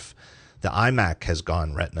think if the iMac has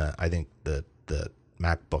gone Retina, I think the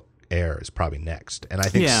MacBook Air is probably next. And I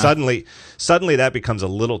think suddenly that becomes a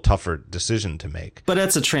little tougher decision to make. But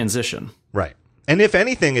that's a transition. Right. And if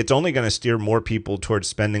anything, it's only going to steer more people towards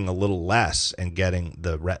spending a little less and getting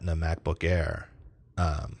the Retina MacBook Air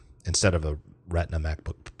instead of a Retina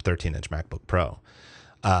MacBook 13-inch MacBook Pro,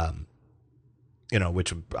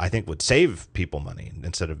 which I think would save people money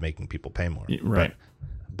instead of making people pay more. Right.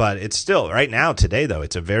 But it's still, right now, today, though,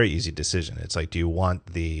 it's a very easy decision. It's like, do you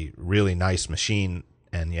want the really nice machine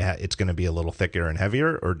and it's going to be a little thicker and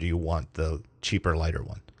heavier, or do you want the cheaper, lighter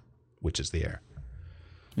one, which is the Air?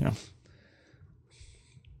 Yeah.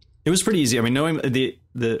 It was pretty easy. I mean, knowing the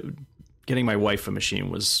getting my wife a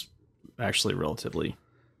machine was actually relatively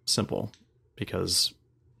simple because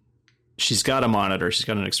she's got a monitor. She's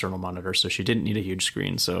got an external monitor, so she didn't need a huge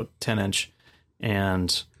screen. So 10-inch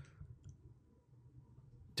and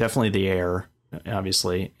definitely the Air,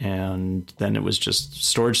 obviously. And then it was just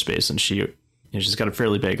storage space. And she's got a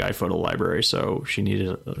fairly big iPhoto library, so she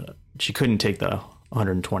couldn't take the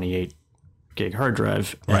 128 gig hard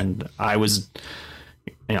drive. Right. And I was,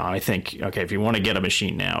 I think, okay, if you want to get a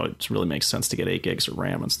machine now, it really makes sense to get 8 gigs of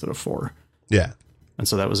RAM instead of 4. Yeah. And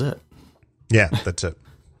so that was it. Yeah, that's it.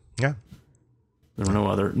 Yeah. There were no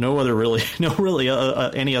other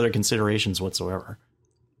any other considerations whatsoever.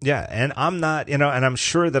 Yeah, and I'm not, and I'm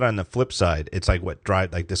sure that on the flip side, it's like what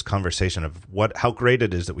drives like this conversation of how great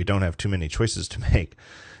it is that we don't have too many choices to make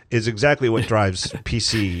is exactly what drives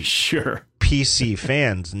PC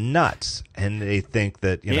fans nuts, and they think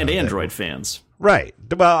that and Android fans, right?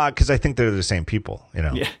 Well, because I think they're the same people.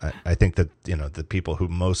 Yeah. I think that the people who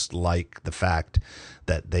most like the fact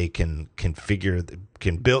that they can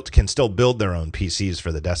still build their own PCs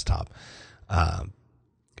for the desktop.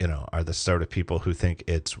 Are the sort of people who think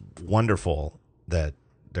it's wonderful that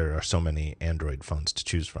there are so many Android phones to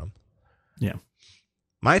choose from. Yeah.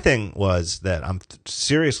 My thing was that I'm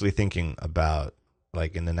seriously thinking about,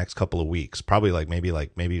 like, in the next couple of weeks, probably maybe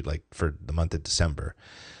for the month of December,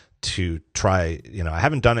 to try, I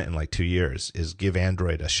haven't done it in like 2 years, is give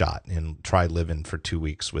Android a shot and try living for 2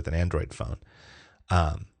 weeks with an Android phone.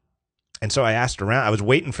 And so I asked around. I was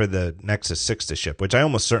waiting for the Nexus 6 to ship, which I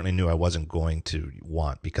almost certainly knew I wasn't going to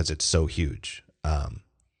want because it's so huge.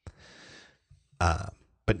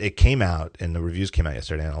 But it came out, and the reviews came out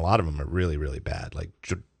yesterday, and a lot of them are really, really bad. Like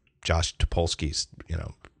Josh Topolsky's,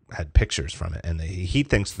 had pictures from it, and he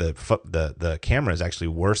thinks the camera is actually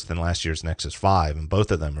worse than last year's Nexus 5, and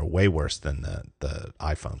both of them are way worse than the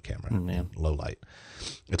iPhone camera in low light.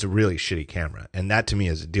 It's a really shitty camera, and that to me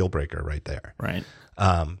is a deal breaker right there. Right.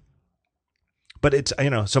 But it's,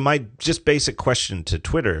 so my just basic question to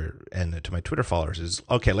Twitter and to my Twitter followers is,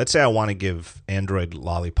 okay, let's say I want to give Android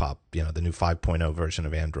Lollipop, the new 5.0 version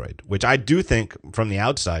of Android, which I do think from the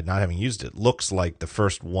outside, not having used it, looks like the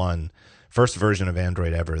first version of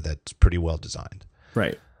Android ever that's pretty well designed.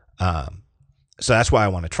 Right. So that's why I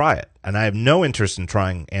want to try it. And I have no interest in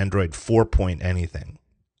trying Android 4 point anything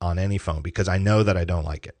on any phone because I know that I don't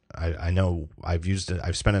like it. I know I've used it.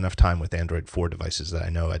 I've spent enough time with Android 4 devices that I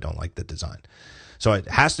know I don't like the design. So it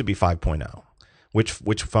has to be 5.0.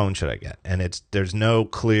 Which phone should I get? And there's no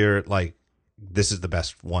clear, like, this is the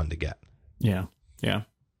best one to get. Yeah. Yeah.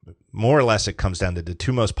 More or less, it comes down to the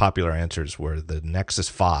two most popular answers were the Nexus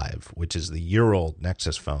 5, which is the year-old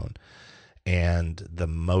Nexus phone, and the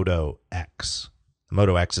Moto X. The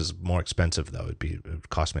Moto X is more expensive, though. It would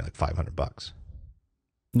cost me like $500.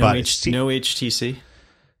 No HTC?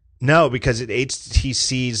 No, because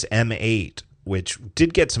HTC's M8, which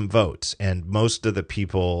did get some votes, and most of the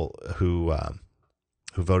people who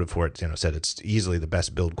who voted for it, said it's easily the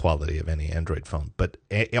best build quality of any Android phone. But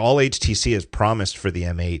all HTC has promised for the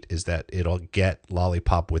M8 is that it'll get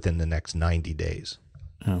Lollipop within the next 90 days,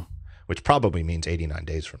 which probably means 89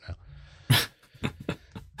 days from now.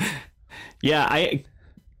 Yeah,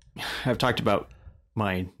 I've talked about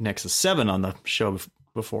my Nexus 7 on the show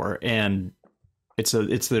before, and it's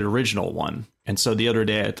the original one. And so the other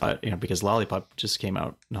day I thought, because Lollipop just came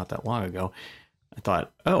out not that long ago, I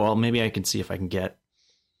thought, oh, well, maybe I can see if I can get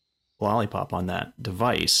Lollipop on that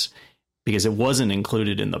device, because it wasn't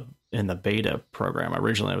included in the beta program.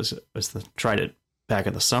 Originally, I tried it back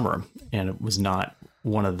in the summer, and it was not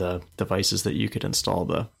one of the devices that you could install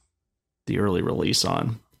the early release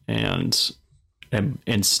on.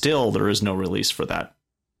 And still there is no release for that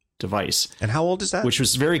device. And how old is that? Which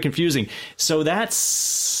was very confusing. So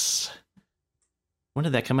when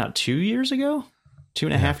did that come out? 2 years ago?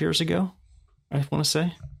 2.5 years ago, I want to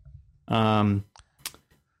say.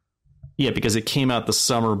 Yeah, because it came out the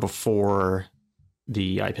summer before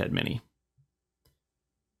the iPad mini.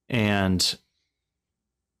 And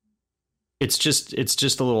it's just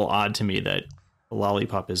a little odd to me that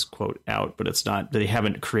Lollipop is, quote, out, but it's not. They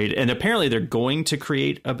haven't created, and apparently they're going to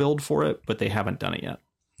create a build for it, but they haven't done it yet.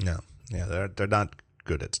 No, yeah, they're not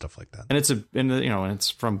good at stuff like that. And it's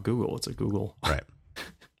from Google. It's a Google, right?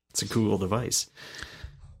 It's a Google device.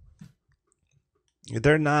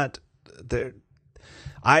 They're not.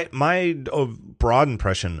 My broad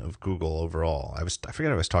impression of Google overall. I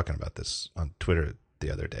forget I was talking about this on Twitter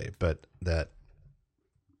the other day, but that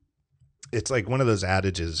it's like one of those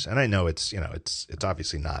adages, and I know it's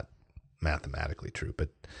obviously not mathematically true, but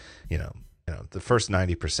the first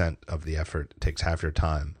 90% of the effort takes half your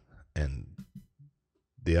time, and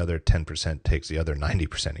the other 10% takes the other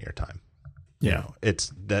 90% of your time. Yeah,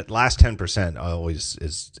 it's that last 10% always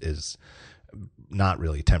is not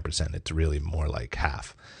really 10%. It's really more like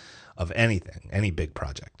half of anything, any big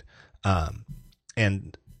project.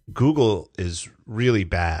 And Google is really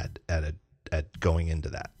bad at going into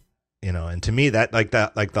that. And to me that like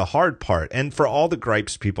the hard part, and for all the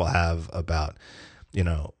gripes people have about,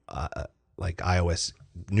 like iOS,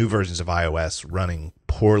 new versions of iOS running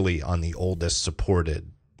poorly on the oldest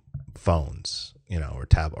supported phones, or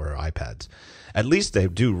tab or iPads, at least they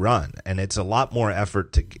do run. And it's a lot more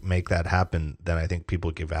effort to make that happen than I think people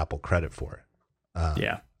give Apple credit for.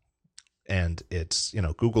 Yeah. And it's,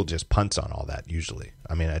 Google just punts on all that usually.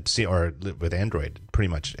 I mean, or with Android pretty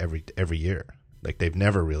much every year. Like they've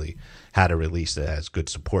never really had a release that has good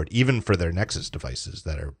support, even for their Nexus devices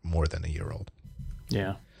that are more than a year old.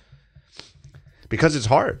 Yeah. Because it's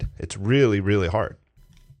hard. It's really, really hard.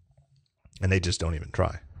 And they just don't even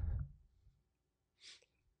try.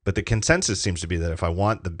 But the consensus seems to be that if I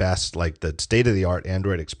want the best, like the state-of-the-art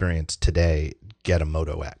Android experience today, get a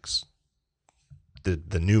Moto X.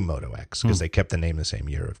 The new Moto X, because they kept the name the same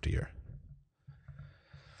year after year.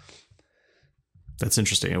 That's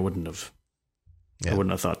interesting. I wouldn't have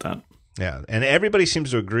thought that. Yeah, and everybody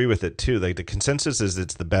seems to agree with it too. Like the consensus is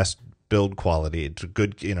it's the best build quality. It's a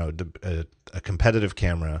good, a competitive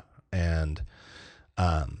camera, and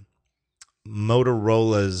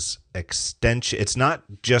Motorola's extension. It's not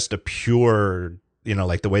just a pure,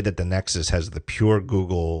 like the way that the Nexus has the pure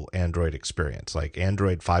Google Android experience, like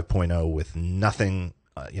Android 5.0 with nothing,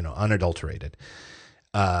 unadulterated.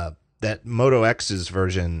 That Moto X's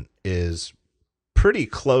version is pretty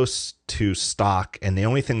close to stock, and the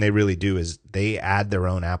only thing they really do is they add their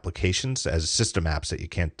own applications as system apps that you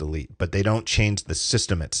can't delete, but they don't change the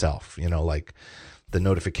system itself. Like the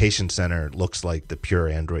notification center looks like the pure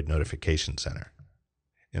Android notification center,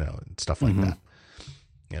 and stuff like that.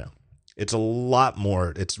 It's a lot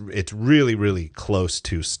more. It's really, really close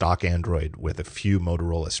to stock Android with a few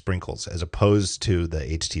Motorola sprinkles, as opposed to the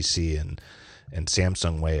HTC and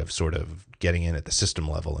Samsung way of sort of getting in at the system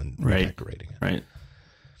level and decorating it. Right.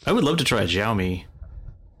 I would love to try a Xiaomi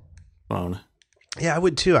phone. Yeah, I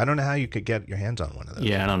would too. I don't know how you could get your hands on one of those.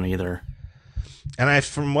 Yeah, I don't either. And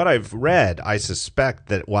from what I've read, I suspect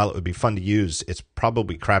that while it would be fun to use, it's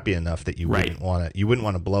probably crappy enough that you wouldn't want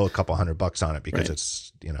to blow a couple $100 on it because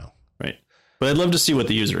it's, Right. But I'd love to see what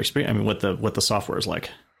the user experience, what the software is like.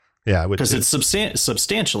 Yeah, I would, because it's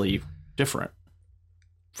substantially different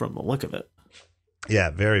from the look of it. Yeah,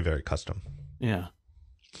 very, very custom. Yeah.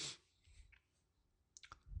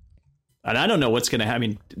 And I don't know what's going to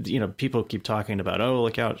happen. People keep talking about,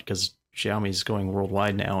 look out, because Xiaomi's going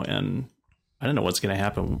worldwide now. And I don't know what's going to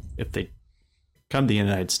happen if they come to the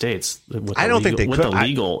United States. I don't think they could.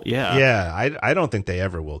 Yeah, I don't think they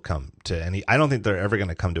ever will come to any. I don't think they're ever going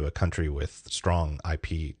to come to a country with strong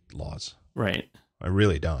IP laws. Right. I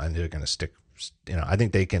really don't. And they're going to I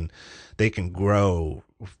think they can grow.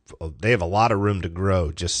 They have a lot of room to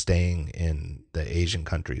grow just staying in the Asian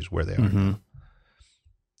countries where they are now.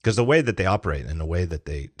 Because the way that they operate and the way that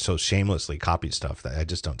they so shamelessly copy stuff, that I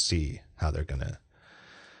just don't see how they're gonna.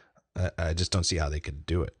 I just don't see how they could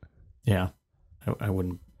do it. Yeah, I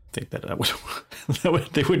wouldn't think that would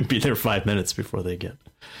they wouldn't be there 5 minutes before they get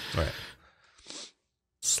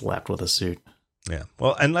slapped with a suit. Yeah.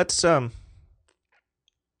 Well, and let's come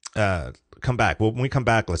back. When we come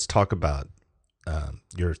back, let's talk about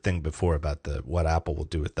your thing before about what Apple will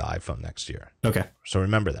do with the iPhone next year. Okay. So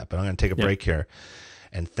remember that. But I'm going to take a break here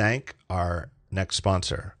and thank our next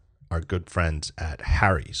sponsor, our good friends at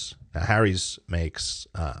Harry's. Now, Harry's makes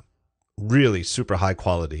really super high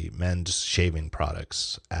quality men's shaving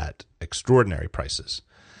products at extraordinary prices.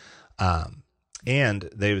 And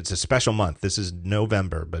it's a special month. This is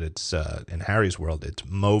November, but it's in Harry's world, it's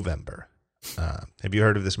Movember. Have you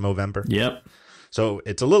heard of this Movember? Yep. So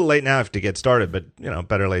it's a little late now to get started, but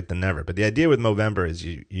better late than never. But the idea with Movember is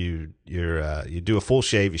you do a full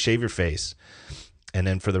shave, you shave your face, and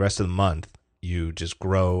then for the rest of the month you just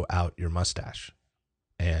grow out your mustache.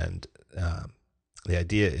 And the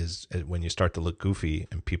idea is when you start to look goofy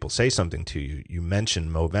and people say something to you, you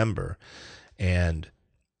mention Movember, and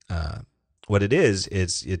what it is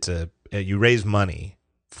you raise money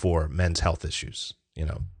for men's health issues.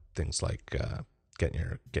 Things like getting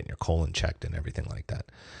your colon checked and everything like that.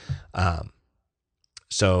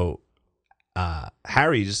 So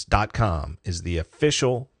Harrys.com is the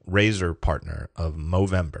official razor partner of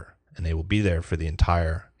Movember, and they will be there for the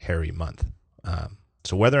entire hairy month.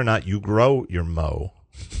 So whether or not you grow your mo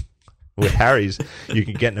with Harry's, you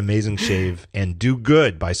can get an amazing shave and do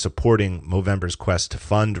good by supporting Movember's quest to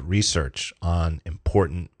fund research on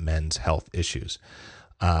important men's health issues.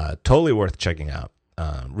 Totally worth checking out.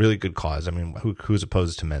 Really good cause. I mean, who's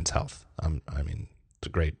opposed to men's health? It's a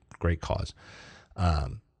great cause.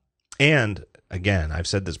 And again, I've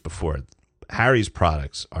said this before, Harry's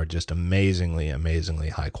products are just amazingly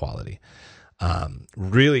high quality.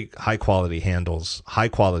 Really high quality handles, high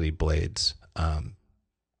quality blades. To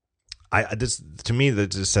me,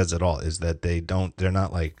 that just says it all, is that they're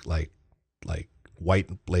not like white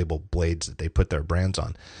label blades that they put their brands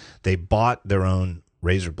on. They bought their own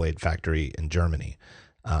razor blade factory in Germany,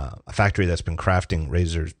 a factory that's been crafting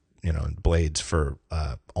razors, and blades for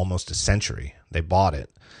almost a century. They bought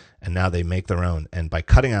it, and now they make their own. And by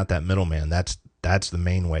cutting out that middleman, that's the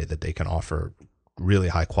main way that they can offer really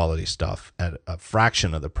high quality stuff at a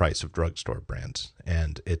fraction of the price of drugstore brands.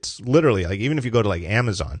 And it's literally like, even if you go to like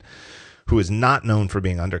Amazon, who is not known for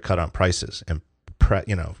being undercut on prices, and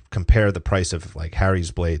compare the price of like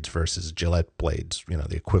Harry's blades versus Gillette blades,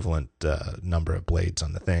 the equivalent number of blades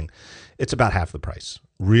on the thing, it's about half the price.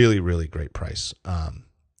 Really, really great price.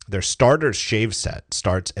 Their starter shave set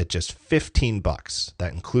starts at just $15.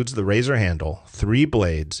 That includes the razor handle, 3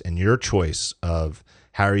 blades, and your choice of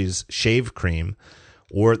Harry's shave cream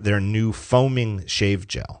or their new foaming shave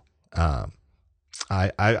gel.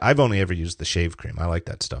 I've only ever used the shave cream. I like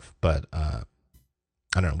that stuff, but I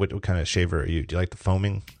don't know. What kind of shaver are you? Do you like the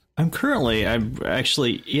foaming? I'm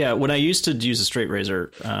actually, when I used to use a straight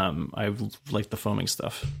razor, I like the foaming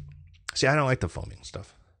stuff. See, I don't like the foaming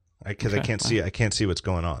stuff because I can't see what's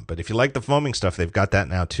going on. But if you like the foaming stuff, they've got that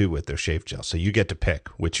now too with their shave gel. So you get to pick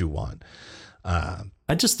which you want.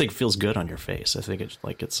 I just think it feels good on your face. I think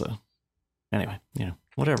anyway,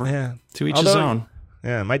 whatever. Yeah. To each his own.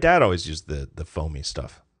 Yeah. My dad always used the foamy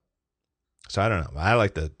stuff. So I don't know. I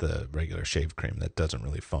like the regular shave cream that doesn't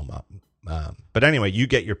really foam up. But anyway, you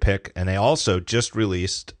get your pick. And they also just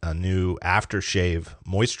released a new aftershave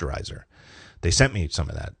moisturizer. They sent me some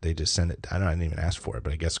of that. They just sent it. I didn't even ask for it,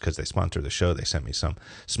 but I guess because they sponsor the show, they sent me some.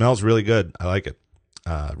 Smells really good. I like it.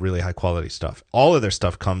 Really high quality stuff. All of their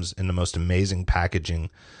stuff comes in the most amazing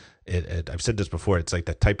packaging. I've said this before. It's like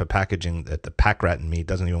the type of packaging that the pack rat in me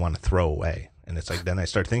doesn't even want to throw away. And it's like, then I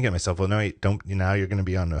start thinking to myself, well, no, you don't. Now you're going to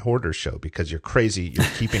be on the hoarder show because you're crazy. You're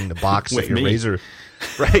keeping the box that your razor,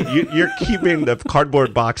 right? You're keeping the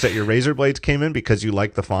cardboard box that your razor blades came in because you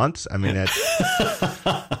like the fonts. I mean,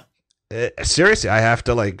 seriously, I have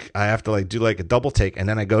to do like a double take, and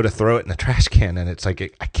then I go to throw it in the trash can, and it's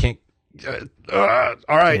like I can't. All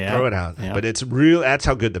right, throw it out. Yeah. But it's real. That's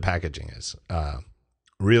how good the packaging is.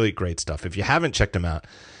 Really great stuff. If you haven't checked them out,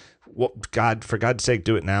 for God's sake,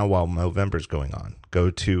 do it now while Movember's going on. Go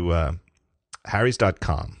to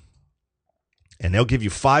Harrys.com, and they'll give you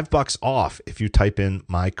 $5 off if you type in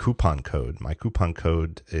my coupon code. My coupon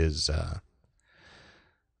code is, I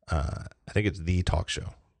think it's The Talk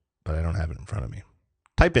Show, but I don't have it in front of me.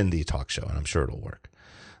 Type in The Talk Show, and I'm sure it'll work.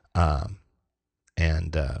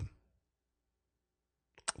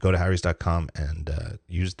 Go to harrys.com and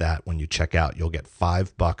use that when you check out. You'll get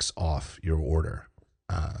 $5 off your order,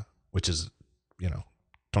 which is, it's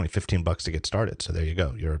only $15 to get started. So there you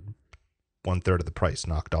go. You're 1/3 of the price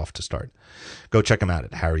knocked off to start. Go check them out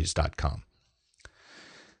at harrys.com.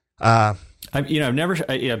 I've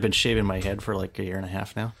been shaving my head for like a year and a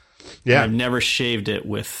half now. Yeah. I've never shaved it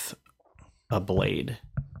with a blade.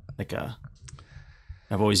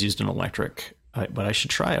 I've always used an electric, but I should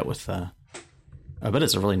try it with, I bet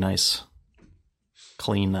it's a really nice,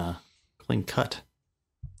 clean cut.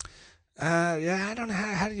 Yeah, I don't know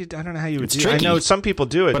I don't know how you would It's do it. tricky. I know some people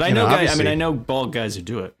do it, but I know guys, I know bald guys who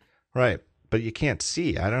do it. Right. But you can't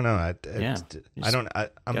see. I don't know. I'm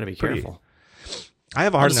gotta be careful. I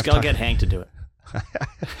have a hard enough time. I'll get Hank to do it.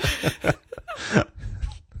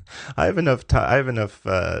 I have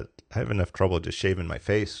enough trouble just shaving my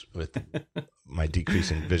face with my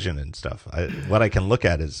decreasing vision and stuff. What I can look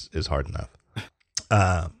at is hard enough.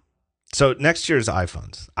 So next year's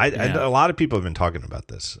iPhones, a lot of people have been talking about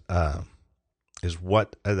this. Is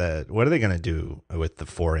what are they going to do with the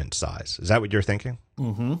 4-inch size? Is that what you're thinking?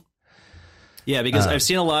 Mm-hmm. Yeah, because I've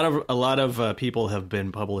seen a lot of people have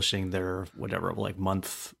been publishing their a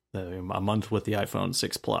month with the iPhone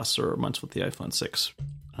 6 Plus or a month with the iPhone 6,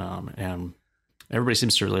 and everybody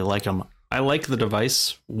seems to really like them. I like the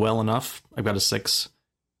device well enough. I've got a 6,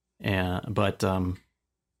 but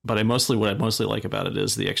what I mostly like about it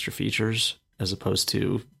is the extra features as opposed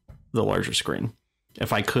to the larger screen.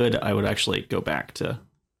 If I could, I would actually go back to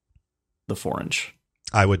the 4-inch.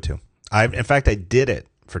 I would too. In fact, I did it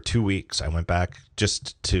for 2 weeks. I went back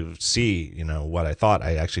just to see, what I thought.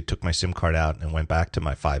 I actually took my SIM card out and went back to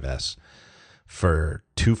my 5S for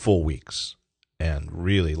 2 full weeks and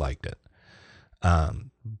really liked it.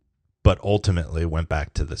 But ultimately went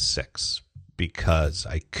back to the 6 because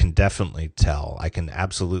I can definitely tell. I can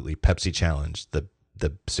absolutely Pepsi challenge the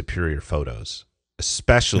superior photos,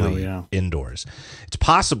 especially indoors. It's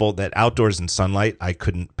possible that outdoors in sunlight, I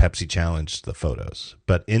couldn't Pepsi challenge the photos,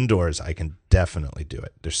 but indoors I can definitely do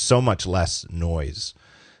it. There's so much less noise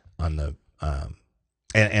on the,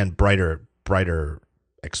 and brighter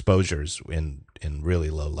exposures in really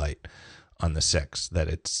low light on the 6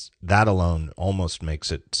 that alone almost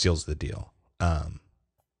seals the deal.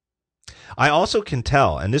 I also can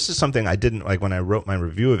tell, and this is something I didn't like when I wrote my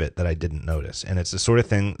review of it that I didn't notice. And it's the sort of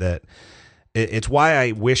thing that it's why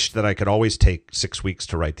I wish that I could always take 6 weeks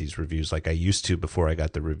to write these reviews like I used to before I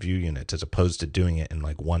got the review units, as opposed to doing it in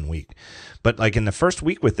like 1 week. But like in the first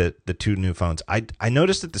week with the 2 new phones, I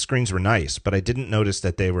noticed that the screens were nice, but I didn't notice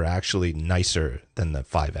that they were actually nicer than the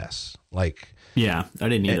 5S. Yeah, I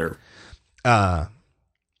didn't either.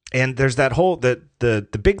 And there's that whole the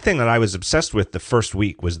big thing that I was obsessed with the first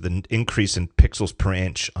week was the increase in pixels per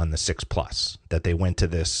inch on the 6 Plus, that they went to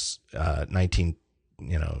this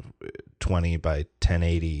 1920 by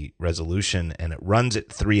 1080 resolution, and it runs at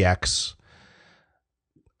 3x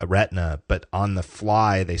Retina, but on the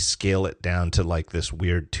fly they scale it down to like this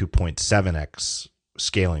weird 2.7x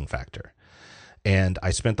scaling factor. And I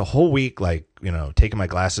spent the whole week taking my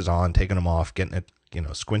glasses on, taking them off, getting it,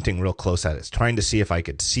 squinting real close at it, trying to see if I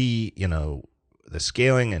could see, the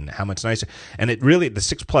scaling and how much nicer. And the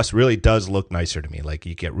 6 Plus really does look nicer to me. Like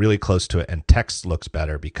you get really close to it and text looks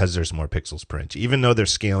better because there's more pixels per inch. Even though they're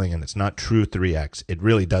scaling and it's not true 3x, it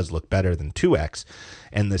really does look better than 2x.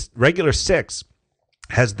 And this regular 6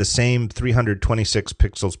 has the same 326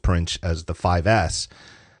 pixels per inch as the 5S.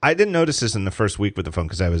 I didn't notice this in the first week with the phone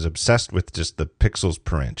because I was obsessed with just the pixels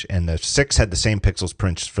per inch. And the 6 had the same pixels per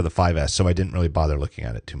inch for the 5S, so I didn't really bother looking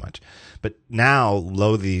at it too much. But now,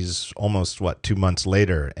 these almost, 2 months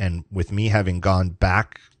later, and with me having gone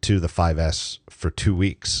back to the 5S for 2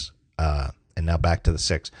 weeks and now back to the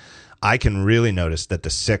 6, I can really notice that the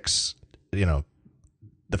 6, the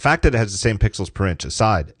fact that it has the same pixels per inch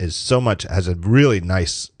aside has a really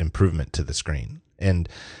nice improvement to the screen. And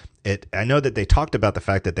I know that they talked about the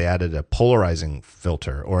fact that they added a polarizing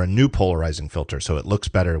filter or a new polarizing filter, so it looks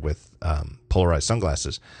better with polarized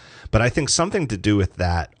sunglasses. But I think something to do with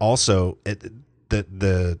that also,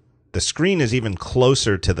 the screen is even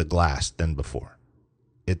closer to the glass than before.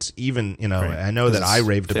 It's even, right. I know that I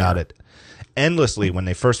raved about it endlessly when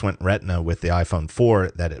they first went Retina with the iPhone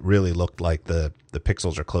 4, that it really looked like the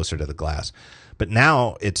pixels are closer to the glass. But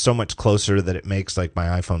now it's so much closer that it makes like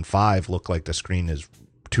my iPhone 5 look like the screen is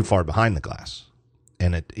too far behind the glass.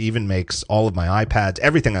 And it even makes all of my iPads,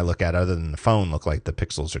 everything I look at other than the phone, look like the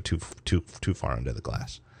pixels are too far under the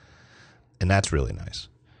glass. And that's really nice.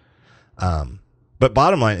 But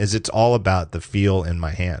bottom line is it's all about the feel in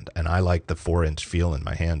my hand. And I like the 4-inch feel in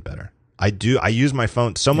my hand better. I use my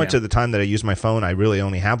phone so much of the time that I use my phone, I really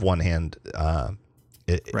only have one hand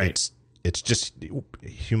It's just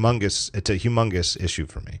humongous. It's a humongous issue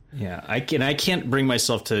for me. Yeah, I can't bring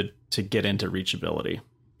myself to get into reachability.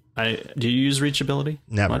 Do you use reachability?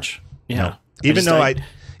 Never. Much? Yeah. No.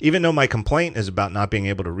 Even though my complaint is about not being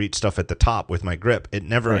able to reach stuff at the top with my grip, it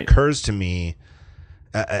never occurs to me.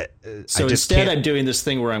 So instead, I'm doing this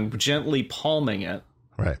thing where I'm gently palming it.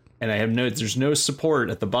 Right. And there's no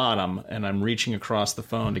support at the bottom, and I'm reaching across the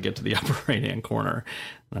phone to get to the upper right hand corner.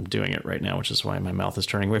 And I'm doing it right now, which is why my mouth is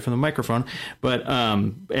turning away from the microphone. But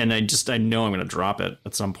and I know I'm going to drop it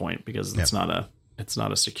at some point because it's not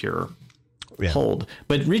a secure hold.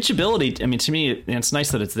 But reachability, I mean, to me, it's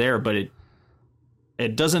nice that it's there, but it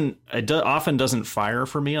often doesn't fire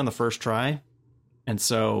for me on the first try, and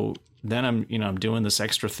so then I'm doing this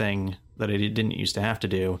extra thing that I didn't used to have to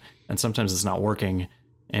do, and sometimes it's not working.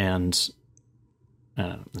 And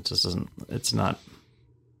it just doesn't. It's not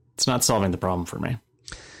solving the problem for me.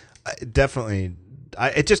 Definitely,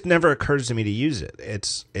 it just never occurs to me to use it.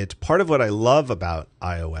 It's part of what I love about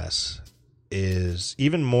iOS is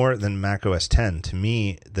even more than Mac OS X. To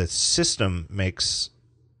me, the system makes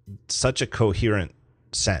such a coherent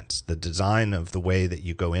sense. The design of the way that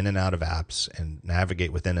you go in and out of apps and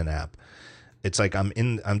navigate within an app. It's like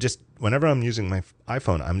whenever I'm using my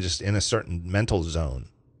iPhone, I'm just in a certain mental zone.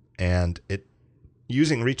 And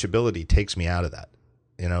using reachability takes me out of that,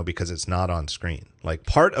 because it's not on screen. Like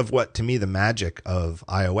part of what, to me, the magic of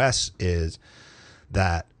iOS is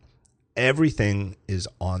that everything is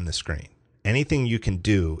on the screen. Anything you can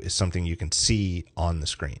do is something you can see on the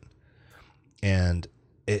screen. And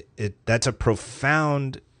that's a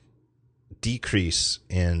profound decrease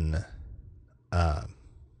in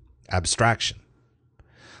abstraction.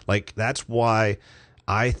 Like that's why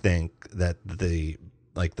I think that the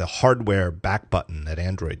hardware back button that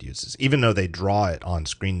Android uses, even though they draw it on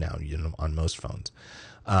screen now, on most phones.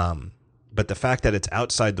 But the fact that it's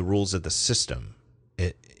outside the rules of the system,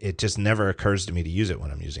 it just never occurs to me to use it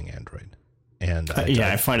when I'm using Android. And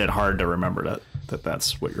I find it hard to remember that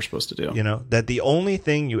that's what you're supposed to do. That the only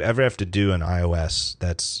thing you ever have to do in iOS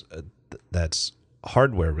that's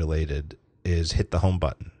hardware related is hit the home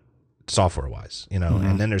button. Software wise, mm-hmm.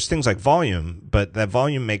 And then there's things like volume, but that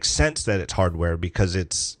volume makes sense that it's hardware because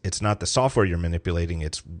it's not the software you're manipulating.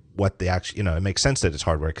 It's what the actual, it makes sense that it's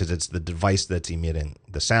hardware because it's the device that's emitting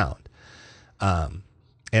the sound.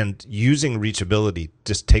 And using reachability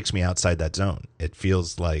just takes me outside that zone. It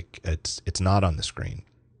feels like it's not on the screen.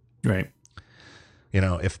 Right.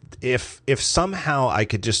 If somehow I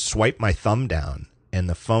could just swipe my thumb down and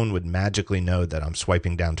the phone would magically know that I'm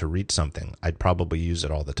swiping down to reach something, I'd probably use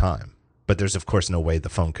it all the time. But there's, of course, no way the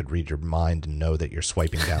phone could read your mind and know that you're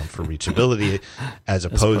swiping down for reachability as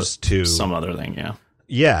opposed to some other thing, yeah.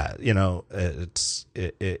 Yeah,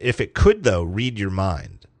 if it could, though, read your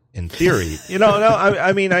mind, in theory.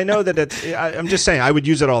 I mean, I know that I'm just saying I would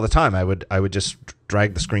use it all the time. I would just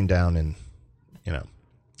drag the screen down and,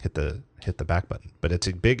 hit the back button. But it's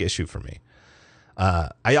a big issue for me.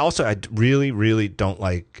 I really, really don't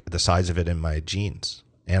like the size of it in my jeans,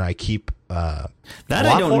 and I keep that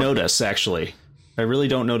I don't notice. Actually, I really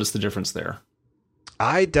don't notice the difference there.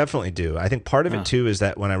 I definitely do. I think part of it too is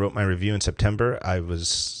that when I wrote my review in September, it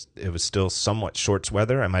was still somewhat shorts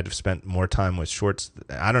weather. I might have spent more time with shorts.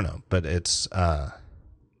 I don't know, but it's I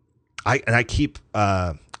keep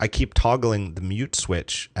toggling the mute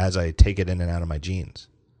switch as I take it in and out of my jeans.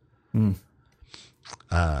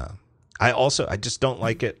 I just don't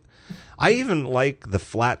like it. I even like the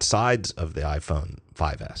flat sides of the iPhone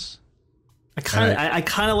 5S. I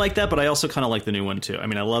kind of like that, but I also kind of like the new one too. I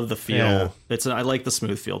mean, I love the feel. Yeah. I like the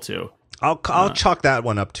smooth feel too. I'll chalk that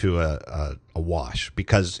one up to a wash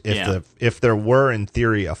because if there were in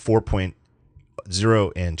theory a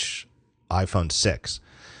 4.0 inch iPhone 6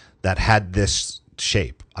 that had this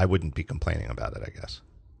shape, I wouldn't be complaining about it, I guess.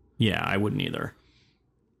 Yeah, I wouldn't either.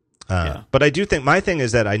 But I do think my thing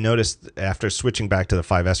is that I noticed after switching back to the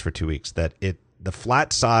 5S for 2 weeks that the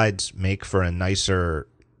flat sides make for a nicer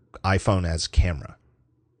iPhone as camera.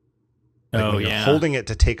 Like when you're holding it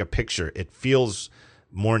to take a picture, it feels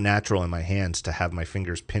more natural in my hands to have my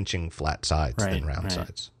fingers pinching flat sides than round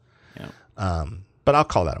sides. Yeah. But I'll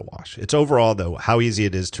call that a wash. It's overall, though, how easy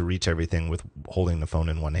it is to reach everything with holding the phone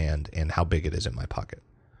in one hand and how big it is in my pocket.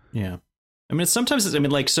 Yeah. I mean,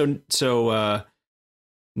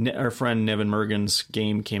 our friend Nevin Mergen's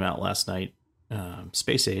game came out last night,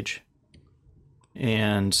 Space Age,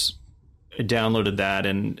 and I downloaded that,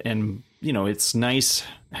 and it's nice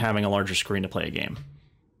having a larger screen to play a game,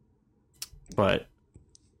 but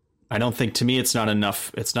I don't think, to me, it's not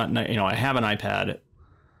enough. It's not, I have an iPad.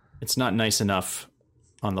 It's not nice enough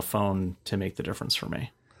on the phone to make the difference for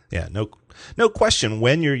me. Yeah, no question.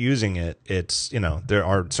 When you're using it, it's, there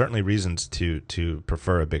are certainly reasons to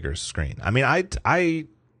prefer a bigger screen. I mean,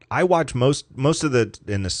 I watch most of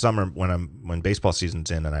in the summer when baseball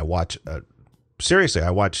season's in, and I watch seriously.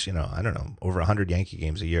 I watch I don't know, over 100 Yankee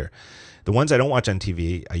games a year. The ones I don't watch on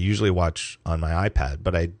TV, I usually watch on my iPad,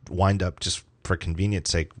 but I wind up, just for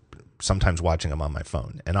convenience sake, sometimes watching them on my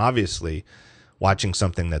phone. And obviously, watching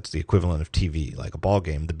something that's the equivalent of TV, like a ball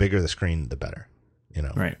game, the bigger the screen, the better.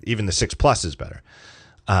 Right. Even the 6 Plus is better.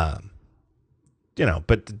 But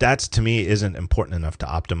that's, to me, isn't important enough to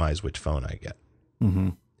optimize which phone I get. Mm-hmm.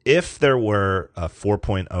 If there were a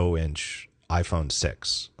 4.0 inch iPhone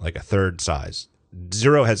 6, like a third size,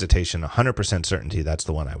 zero hesitation, 100% certainty, that's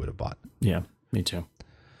the one I would have bought. Yeah, me too.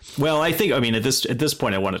 Well, at this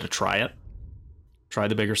point, I wanted to try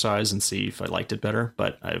the bigger size and see if I liked it better,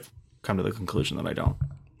 but I've come to the conclusion that I don't.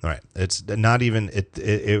 All right. It's not even,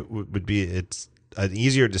 it's an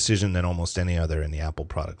easier decision than almost any other in the Apple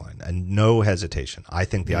product line, and no hesitation. I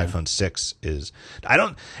think the iPhone 6 is,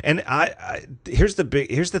 here's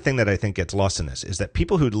the thing that I think gets lost in this, is that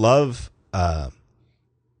people who love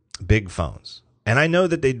big phones, and I know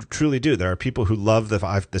that they truly do. There are people who love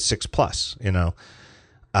the 6 Plus,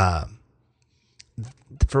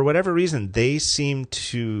 for whatever reason, they seem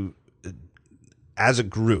to, as a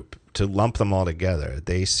group, to lump them all together,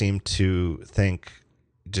 they seem to think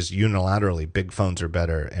just unilaterally big phones are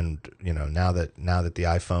better. And, now that the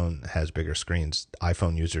iPhone has bigger screens,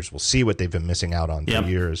 iPhone users will see what they've been missing out on for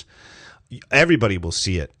years. Everybody will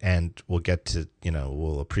see it and will get to,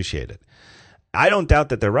 will appreciate it. I don't doubt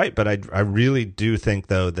that they're right, but I really do think,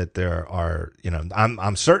 though, that there are,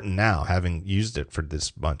 I'm certain now, having used it for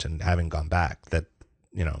this bunch and having gone back, that,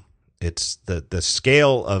 it's the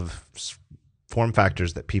scale of form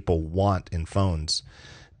factors that people want in phones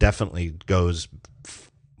definitely goes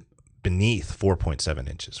beneath 4.7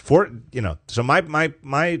 inches. So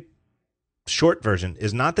my short version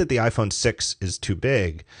is not that the iPhone 6 is too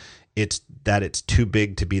big, it's that it's too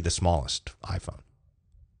big to be the smallest iPhone.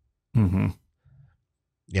 Mm-hmm.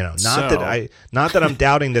 Not that I'm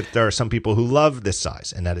doubting that there are some people who love this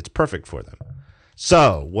size and that it's perfect for them.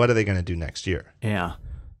 So, what are they going to do next year? Yeah.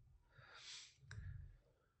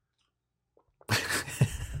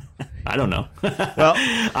 I don't know. Well,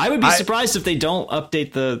 I would be surprised if they don't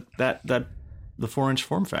update the 4-inch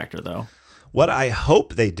form factor, though. What I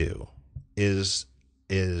hope they do is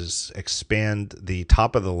expand the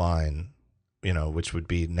top of the line, which would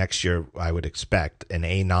be next year. I would expect an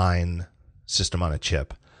A9 system on a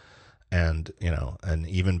chip, and an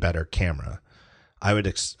even better camera.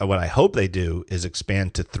 What I hope they do is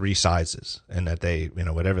expand to 3 sizes, and that they,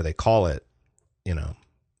 whatever they call it,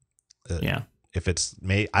 if it's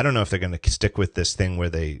made, I don't know if they're going to stick with this thing where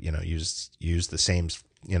they, use the same,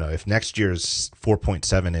 if next year's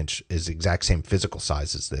 4.7 inch is the exact same physical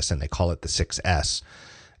size as this, and they call it the 6S,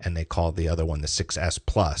 and they call the other one the 6S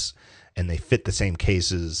Plus, and they fit the same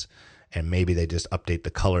cases, and maybe they just update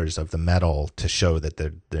the colors of the metal to show that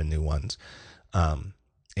they're new ones, and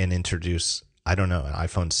introduce, I don't know, an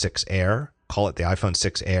iPhone 6 Air, call it the iPhone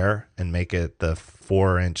 6 Air, and make it the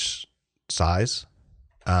 4-inch size.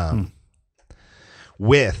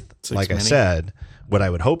 With, like I said, what I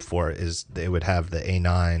would hope for is they would have the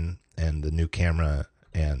A9 and the new camera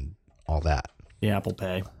and all that. The Apple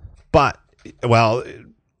Pay. But, well,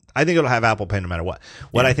 I think it'll have Apple Pay no matter what.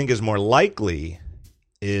 What I think is more likely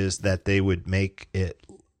is that they would make it,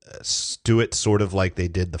 do it sort of like they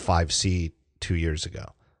did the 5C 2 years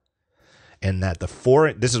ago. And that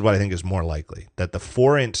this is what I think is more likely, that the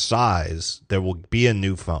 4-inch size, there will be a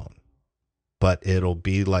new phone, but it'll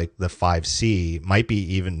be like the 5C, might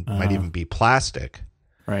even be plastic.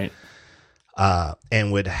 Right.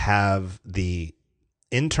 And would have the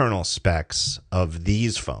internal specs of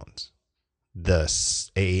these phones, the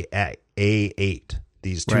A8,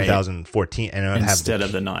 these 2014, and it would instead have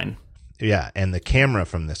of the 9. Yeah, and the camera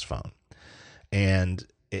from this phone. And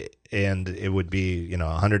it would be,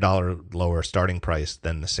 $100 lower starting price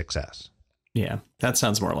than the 6S. Yeah, that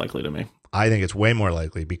sounds more likely to me. I think it's way more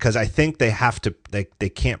likely, because I think they have to. They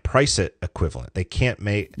can't price it equivalent. They can't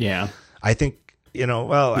make. Yeah, I think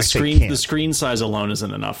the screen size alone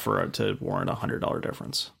isn't enough for it to warrant $100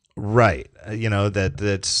 difference. Right.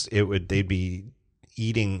 They'd be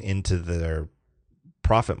eating into their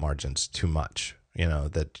profit margins too much.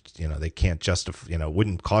 They can't justify.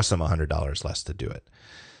 Wouldn't cost them $100 less to do it.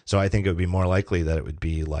 So I think it would be more likely that it would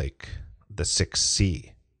be like the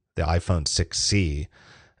 6C, the iPhone 6C,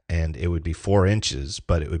 and it would be 4 inches,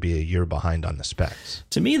 but it would be a year behind on the specs.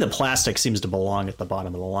 To me, the plastic seems to belong at the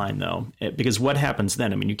bottom of the line, though, because what happens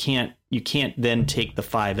then? I mean, you can't then take the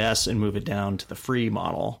 5S and move it down to the free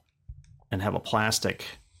model and have a plastic.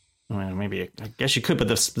 Well, maybe I guess you could, but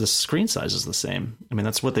the screen size is the same. I mean,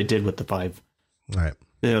 that's what they did with the 5. Right.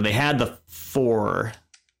 You know, they had the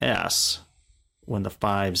 4S when the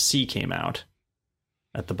 5C came out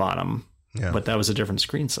at the bottom, but that was a different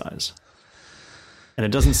screen size. And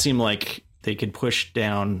it doesn't seem like they could push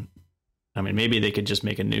down. I mean, maybe they could just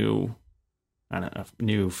make a new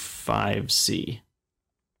 5C.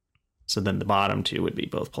 So then the bottom two would be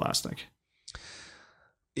both plastic.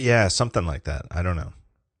 Yeah, something like that. I don't know.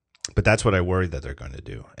 But that's what I worry that they're going to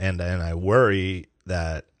do. And I worry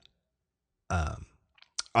that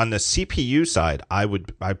on the CPU side, I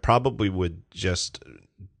probably would just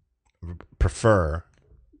prefer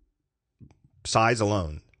size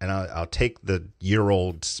alone. And I'll take the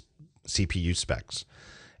year-old CPU specs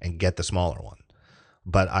and get the smaller one.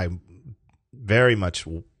 But I'm very much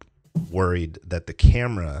worried that the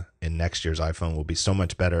camera in next year's iPhone will be so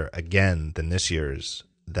much better again than this year's,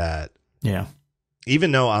 that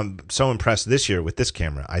even though I'm so impressed this year with this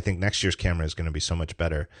camera, I think next year's camera is going to be so much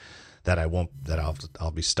better that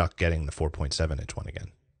I'll be stuck getting the 4.7 inch one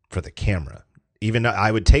again for the camera. Even though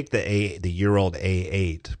I would take the year-old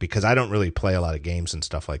A8 because I don't really play a lot of games and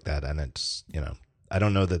stuff like that, and it's, I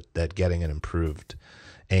don't know that getting an improved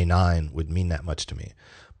A9 would mean that much to me,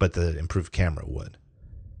 but the improved camera would.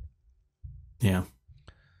 Yeah.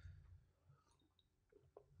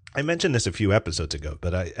 I mentioned this a few episodes ago,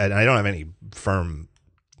 but I don't have any firm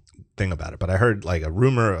thing about it, but I heard like a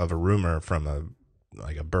rumor from a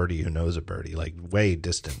birdie who knows a birdie, like way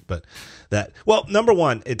distant, but that, well, number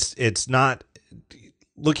one, it's not,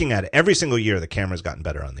 looking at it, every single year the camera's gotten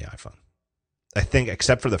better on the iPhone. I think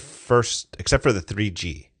except for the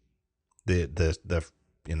 3G,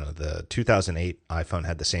 the 2008 iPhone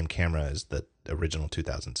had the same camera as the original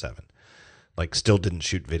 2007. Like, still didn't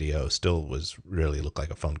shoot video, still looked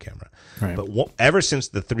like a phone camera. Right. But ever since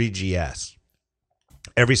the 3GS,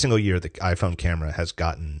 every single year the iPhone camera has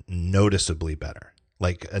gotten noticeably better.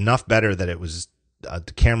 Like, enough better that it was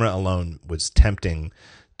the camera alone was tempting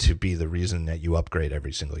to be the reason that you upgrade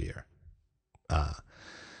every single year.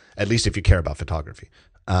 At least if you care about photography.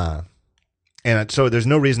 And so there's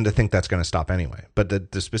no reason to think that's going to stop anyway.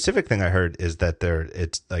 But the specific thing I heard is that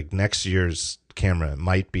it's like next year's camera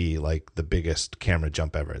might be like the biggest camera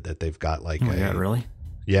jump ever, that they've got like really?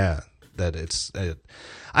 Yeah, that it's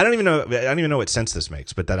I don't even know what sense this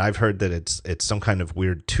makes, but that I've heard that it's some kind of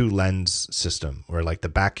weird 2 lens system where like the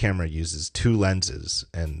back camera uses 2 lenses,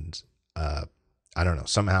 and I don't know,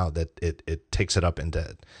 somehow that it takes it up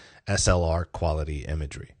into SLR quality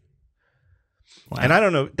imagery. Wow. And I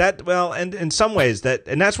don't know that, well, and in some ways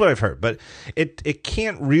and that's what I've heard, but it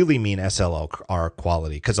can't really mean SLR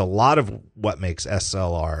quality, because a lot of what makes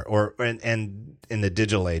SLR and in the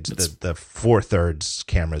digital age, the 4/3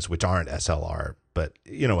 cameras, which aren't SLR, but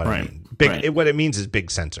you know what I mean. What it means is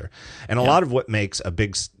big sensor, and a lot of what makes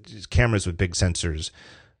cameras with big sensors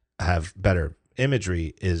have better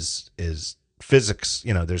imagery is physics.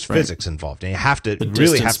 There's physics involved, and you have to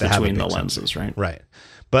really have to have a big the lenses, sensor. Right.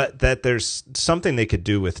 But that there's something they could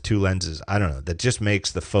do with 2 lenses, I don't know, that just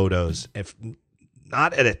makes the photos, if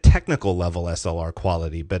not at a technical level SLR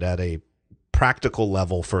quality, but at a practical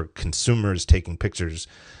level for consumers taking pictures,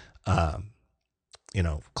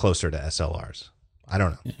 closer to SLRs. I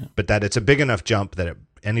don't know. Yeah. But that it's a big enough jump that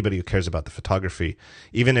anybody who cares about the photography,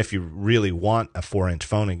 even if you really want a 4-inch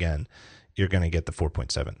phone again, you're going to get the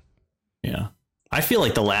 4.7. Yeah. I feel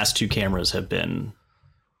like the last 2 cameras have been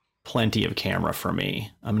plenty of camera for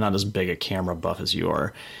me. I'm not as big a camera buff as you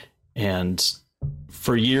are. And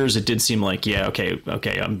for years it did seem like, okay,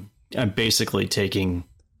 I'm basically taking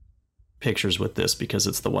pictures with this because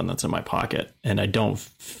it's the one that's in my pocket. And I don't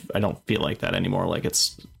feel like that anymore. Like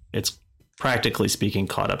it's practically speaking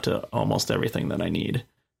caught up to almost everything that I need.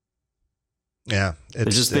 Yeah.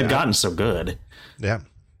 They've gotten so good. Yeah.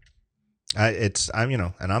 And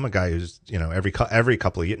I'm a guy who's, every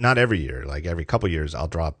couple of years, not every year, like every couple of years, I'll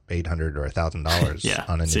drop $800 or $1,000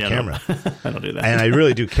 on a new camera. I don't do that. And I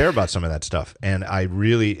really do care about some of that stuff. And I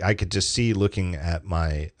could just see looking at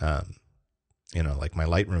my, like my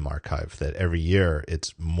Lightroom archive, that every year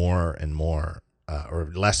it's more and more,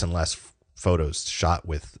 or less and less photos shot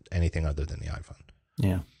with anything other than the iPhone.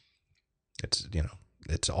 Yeah. It's,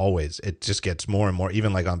 it's always, it just gets more and more,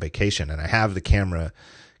 even like on vacation. And I have the camera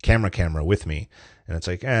with me, and it's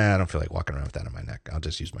like, I don't feel like walking around with that on my neck. I'll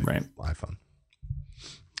just use my iPhone.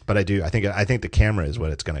 But I think the camera is what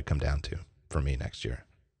it's going to come down to for me next year,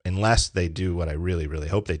 unless they do what I really, really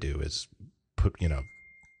hope they do is put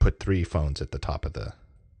 3 phones at the top of the.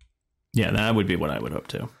 Yeah, that would be what I would hope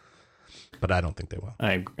too. But I don't think they will.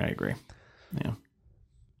 I agree. Yeah.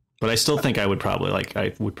 But I still think I would probably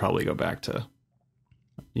go back to,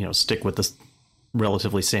 stick with the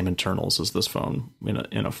relatively same internals as this phone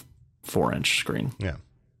in a 4-inch screen. Yeah.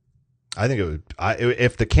 I think it would,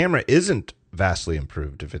 if the camera isn't vastly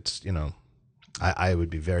improved, if it's, I would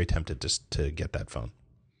be very tempted to get that phone.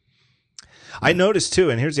 I noticed too,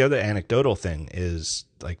 and here's the other anecdotal thing is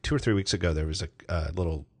like 2 or 3 weeks ago, there was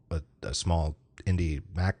a small indie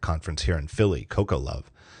Mac conference here in Philly, Coco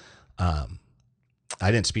Love. I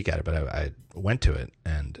didn't speak at it, but I went to it,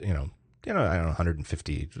 and I don't know,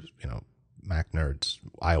 150 Mac nerds,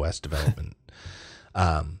 iOS development.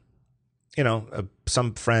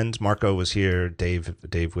 Some friends, Marco was here, Dave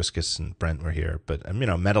Wiskus and Brent were here, but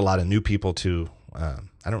met a lot of new people too. I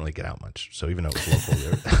don't really get out much, so even though it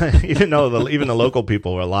was local, even the local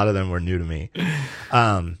people, a lot of them were new to me.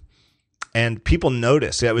 And people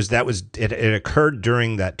noticed it occurred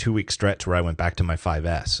during that 2-week stretch where I went back to my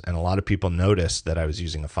 5S, and a lot of people noticed that I was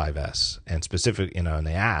using a 5S, and specific, and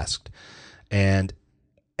they asked, and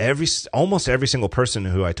almost every single person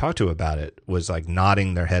who I talked to about it was like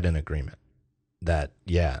nodding their head in agreement that,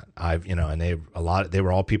 yeah, and they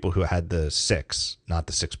were all people who had the 6, not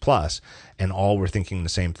the 6 Plus, and all were thinking the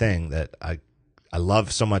same thing, that I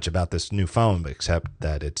love so much about this new phone, except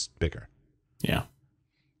that it's bigger. Yeah.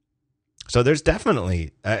 So there's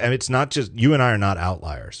definitely, and it's not just, you and I are not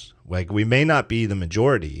outliers. Like, we may not be the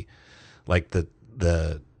majority, like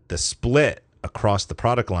the split across the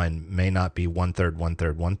product line may not be 1/3,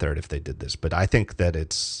 1/3, 1/3 if they did this, but I think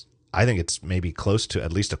it's maybe close to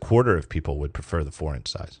at least a quarter of people would prefer the 4-inch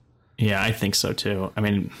size. Yeah, I think so too. I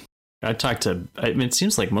mean, it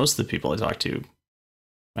seems like most of the people I talk to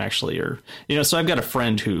actually are, so I've got a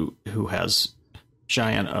friend who has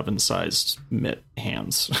giant oven-sized mitt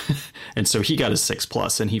hands, and so he got a 6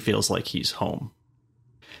 Plus, and he feels like he's home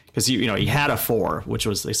because he had a 4, which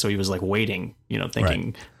was, so he was like waiting, thinking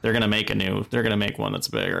right, they're gonna make one that's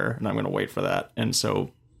bigger, and I'm gonna wait for that, and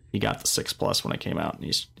so he got the 6 Plus when it came out, and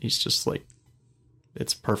he's just like,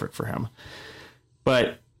 it's perfect for him.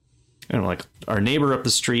 But like our neighbor up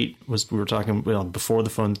the street we were talking before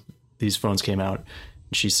these phones came out,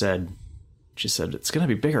 and she said it's gonna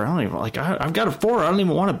be bigger. I don't even like. I've got a 4. I don't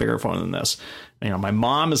even want a bigger phone than this. My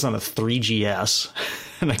mom is on a 3GS,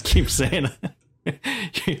 and I keep saying,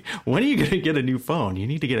 when are you gonna get a new phone? You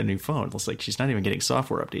need to get a new phone. It's like she's not even getting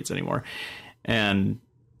software updates anymore. And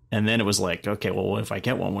then it was like, okay, well, if I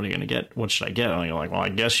get one, what are you gonna get? What should I get? And you're like, well, I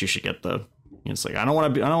guess you should get the. It's like I don't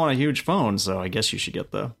want a huge phone, so I guess you should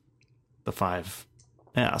get the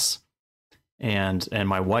 5S. And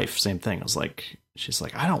my wife, same thing. I was like, she's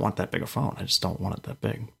like, I don't want that big a phone. I just don't want it that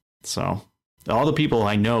big. So all the people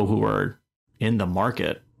I know who are in the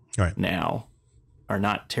market right now are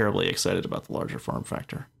not terribly excited about the larger form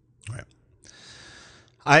factor. Right.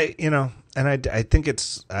 I think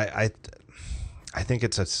it's I think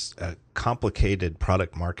it's a complicated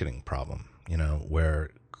product marketing problem,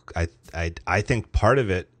 where I think part of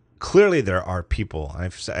it, clearly there are people, I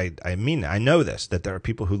know this, that there are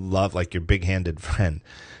people who love, like your big-handed friend,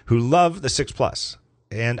 who love the 6 Plus.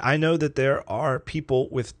 And I know that there are people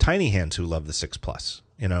with tiny hands who love the 6 Plus.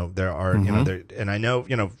 There are, mm-hmm. And I know,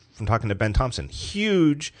 from talking to Ben Thompson,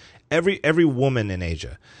 huge, every woman in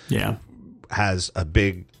Asia has a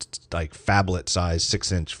big, like, phablet-sized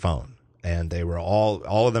 6-inch phone. And they were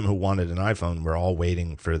all of them who wanted an iPhone were all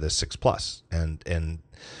waiting for the 6 Plus. And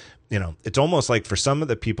it's almost like for some of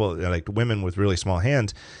the people, like women with really small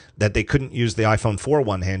hands, that they couldn't use the iPhone 4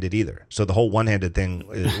 one-handed either. So the whole one-handed thing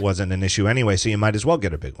wasn't an issue anyway, so you might as well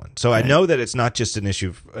get a big one. So right. I know that it's not just an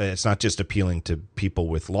issue. It's not just appealing to people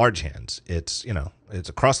with large hands. It's, it's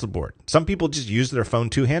across the board. Some people just use their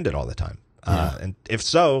phone two-handed all the time. Yeah. And if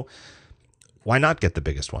so, why not get the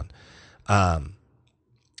biggest one?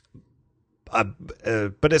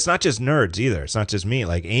 But it's not just nerds either. It's not just me.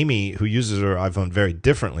 Like Amy, who uses her iPhone very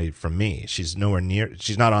differently from me. She's not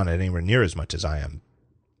on it anywhere near as much as I am.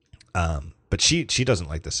 But she doesn't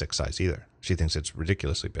like the 6 size either. She thinks it's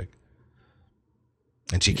ridiculously big.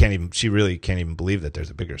 And she really can't even believe that there's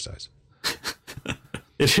a bigger size.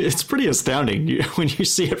 It's pretty astounding when you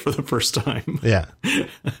see it for the first time. Yeah.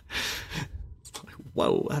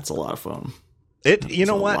 Whoa, that's a lot of phone. You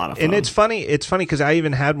know what? And it's funny because I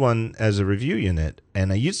even had one as a review unit,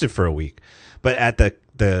 and I used it for a week. But at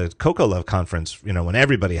the Coco Love conference, when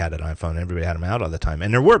everybody had an iPhone, everybody had them out all the time.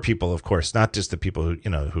 And there were people, of course, not just the people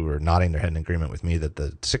who were nodding their head in agreement with me that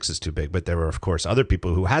the 6 is too big, but there were, of course, other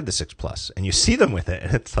people who had the 6 Plus. And you see them with it,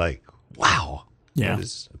 and it's like, wow, Yeah. It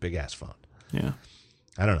is a big ass phone. Yeah.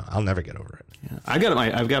 I don't know. I'll never get over it. Yeah.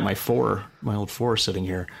 I've got my old 4 sitting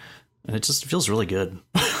here, and it just feels really good.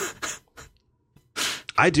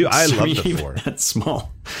 I do. I love the 4. That's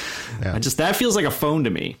small. Yeah. That feels like a phone to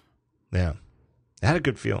me. Yeah. It had a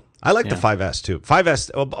good feel. I like the 5S too.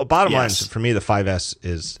 5S, bottom line is, for me, the 5S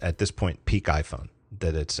is at this point peak iPhone.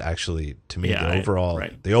 That it's actually, to me,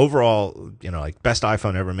 the overall, like best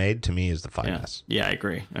iPhone ever made to me is the 5S. Yeah, I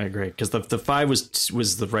agree. Because the 5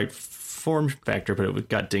 was the right form factor, but it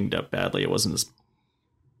got dinged up badly. It wasn't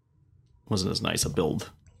as nice a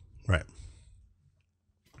build. Right.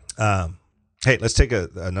 Hey, let's take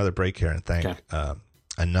another break here and thank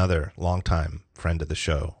another longtime friend of the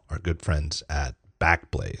show, our good friends at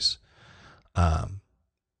Backblaze.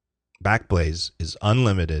 Backblaze is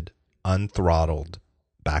unlimited, unthrottled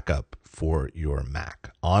backup for your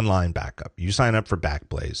Mac. Online backup. You sign up for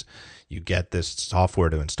Backblaze, you get this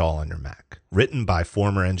software to install on your Mac. Written by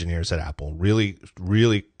former engineers at Apple. Really,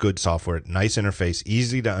 really good software. Nice interface,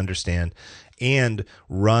 easy to understand, and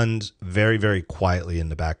runs very, very quietly in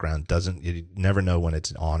the background. You never know when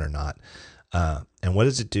it's on or not. And what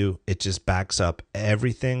does it do? It just backs up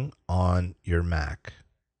everything on your Mac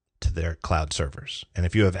to their cloud servers. And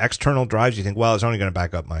if you have external drives, you think, well, it's only going to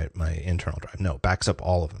back up my internal drive. No, it backs up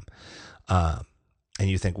all of them. And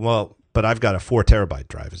you think, well, but I've got a 4 terabyte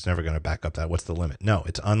drive. It's never going to back up that. What's the limit? No,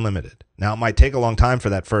 it's unlimited. Now, it might take a long time for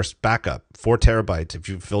that first backup. 4 terabytes, if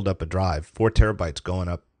you've filled up a drive, 4 terabytes going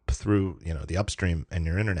up through the upstream and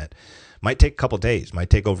your internet, might take a couple days,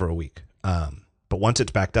 might take over a week. But once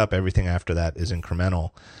it's backed up, everything after that is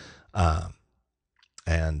incremental,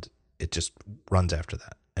 and it just runs after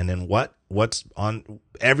that. And then what's on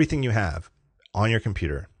everything you have on your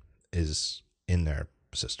computer is in their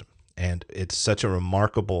system. And it's such a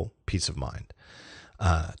remarkable peace of mind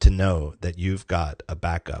to know that you've got a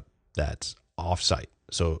backup that's off-site.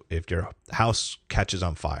 So if your house catches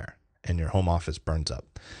on fire and your home office burns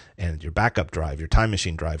up and your backup drive, your Time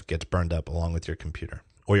Machine drive gets burned up along with your computer,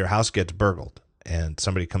 or your house gets burgled and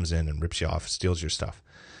somebody comes in and rips you off, steals your stuff,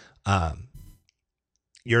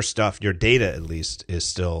 your data at least is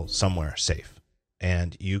still somewhere safe.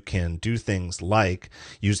 And you can do things like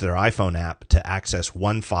use their iPhone app to access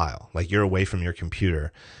one file. Like you're away from your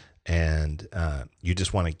computer and you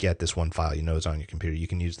just want to get this one file you know is on your computer. You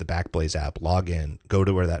can use the Backblaze app, log in, go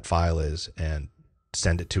to where that file is, and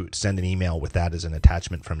send an email with that as an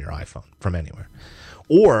attachment from your iPhone from anywhere.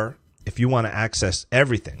 Or if you want to access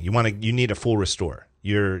everything, you need a full restore.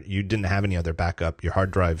 You didn't have any other backup. Your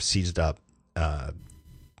hard drive seized up. The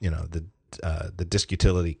disk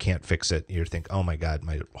utility can't fix it. You think, oh my God,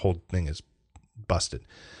 my whole thing is busted.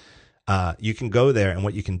 You can go there, and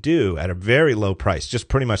what you can do at a very low price, just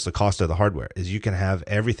pretty much the cost of the hardware, is you can have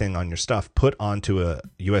everything on your stuff put onto a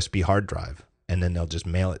USB hard drive, and then they'll just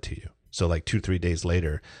mail it to you. So like 2-3 days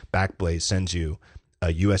later, Backblaze sends you a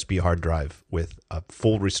USB hard drive with a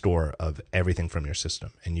full restore of everything from your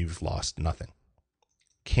system, and you've lost nothing.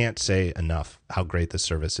 Can't say enough how great this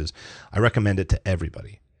service is. I recommend it to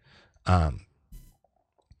everybody.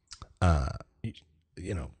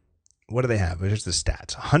 What do they have? Here's the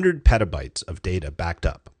stats: 100 petabytes of data backed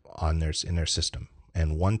up in their system,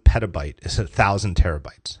 and 1 petabyte is 1,000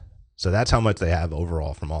 terabytes. So that's how much they have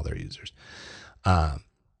overall from all their users.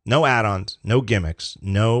 No add-ons, no gimmicks,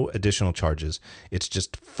 no additional charges. It's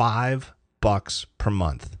just $5 per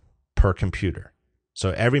month per computer. So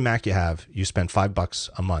every Mac you have, you spend $5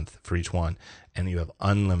 a month for each one, and you have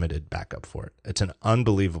unlimited backup for it. It's an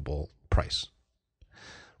unbelievable price.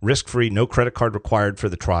 Risk-free, no credit card required for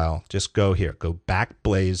the trial. Just go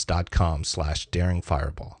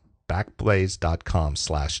backblaze.com/daringfireball.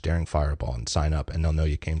 Backblaze.com/daringfireball and sign up, and they'll know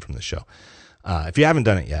you came from the show. If you haven't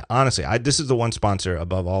done it yet, honestly, this is the one sponsor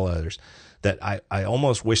above all others that I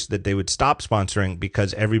almost wish that they would stop sponsoring,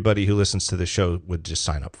 because everybody who listens to the show would just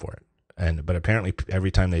sign up for it. But apparently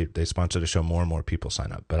every time they sponsor the show, more and more people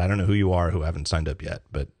sign up. But I don't know who you are who haven't signed up yet,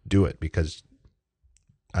 but do it, because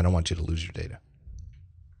I don't want you to lose your data.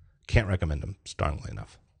 Can't recommend them strongly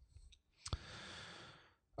enough.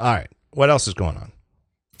 All right. What else is going on?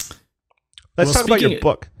 Let's talk about your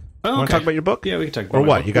book. Oh, want to talk about your book? Yeah, we can talk about Or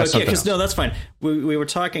what? Book. You got something else? No, that's fine. We were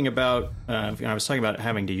talking about, I was talking about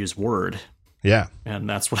having to use Word. Yeah. And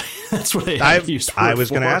that's what I used Word I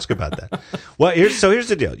was going to ask about that. Well, here's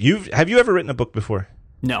the deal. Have you ever written a book before?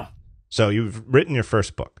 No. So you've written your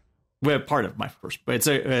first book. Well, part of my first, but it's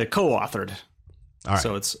a co-authored. All right.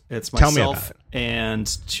 So it's Tell me myself about it. and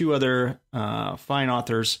 2 other fine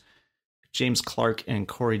authors, James Clark and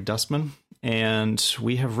Corey Dussman, and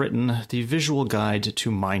we have written the visual guide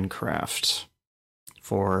to Minecraft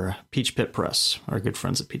for Peach Pit Press, our good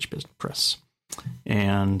friends at Peach Pit Press.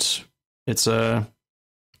 And it's a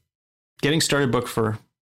getting started book for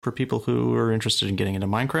people who are interested in getting into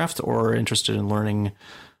Minecraft or interested in learning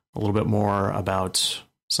a little bit more about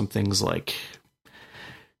some things like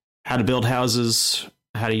how to build houses,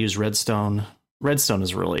 how to use redstone. Redstone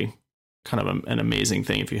is really kind of an amazing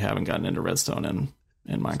thing if you haven't gotten into redstone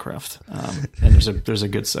in Minecraft. And there's a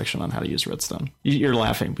good section on how to use redstone. You're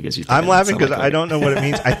laughing because I'm laughing because I don't know what it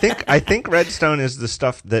means. I think redstone is the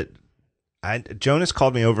stuff that Jonas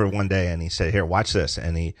called me over one day and he said, "Here, watch this."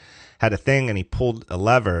 And he had a thing and he pulled a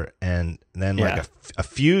lever and then like a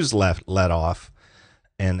fuse let off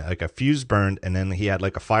and like a fuse burned and then he had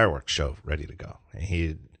like a fireworks show ready to go. And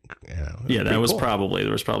he, that was cool.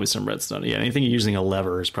 There was probably some redstone. Yeah, anything using a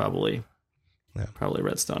lever is probably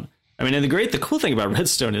redstone. I mean, and the cool thing about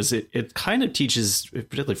redstone is it kind of teaches,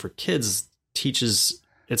 particularly for kids,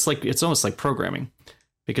 it's almost like programming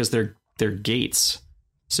because they're gates.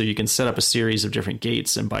 So you can set up a series of different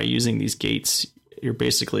gates, and by using these gates, you're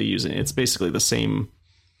basically it's basically the same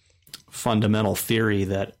fundamental theory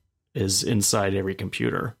that is inside every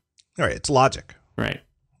computer. All right, it's logic. Right.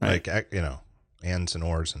 Like, ands and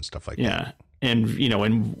ors and stuff like that. Yeah. And,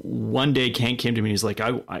 and one day Hank came to me, he's like,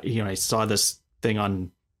 I saw this thing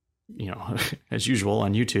on, as usual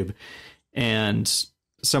on YouTube, and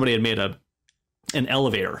somebody had made an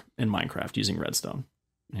elevator in Minecraft using redstone.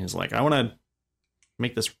 And he's like, I want to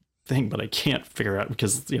make this thing, but I can't figure out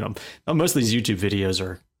because, most of these YouTube videos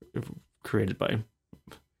are created by,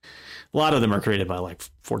 a lot of them are created by like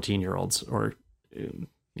 14-year-olds or,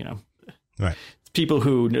 right. people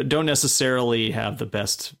who don't necessarily have the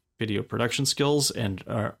best video production skills and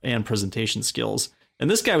presentation skills. And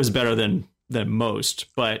this guy was better than most,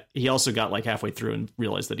 but he also got like halfway through and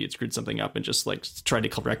realized that he had screwed something up and just like tried to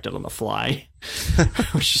correct it on the fly.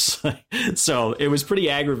 Which is like, so it was pretty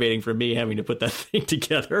aggravating for me having to put that thing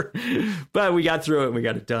together, but we got through it and we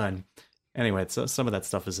got it done. Anyway, so some of that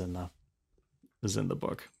stuff is in the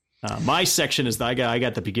book. My section is I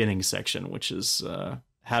got the beginning section, which is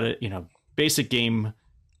how to, basic game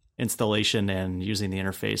installation and using the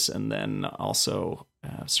interface, and then also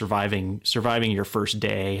surviving your first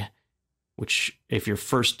day, which if you're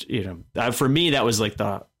first, for me, that was like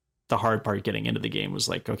the hard part getting into the game was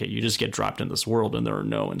like, okay, you just get dropped in this world and there are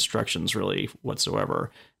no instructions really whatsoever.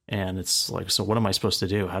 And it's like, so what am I supposed to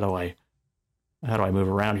do? How do I move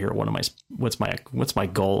around here? What's my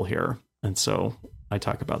goal here? And so I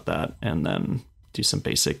talk about that and then do some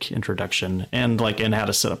basic introduction and how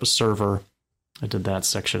to set up a server. I did that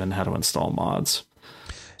section and how to install mods.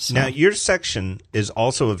 So, now your section is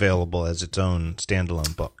also available as its own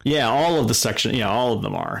standalone book. Yeah, all of the section. Yeah, all of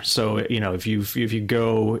them are. So, if you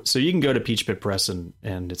go, so you can go to Peach Pit Press and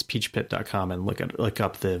it's peachpit.com and look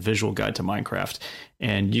up the visual guide to Minecraft,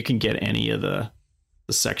 and you can get any of the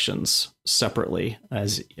sections separately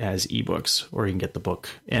as ebooks, or you can get the book.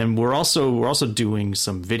 And we're also doing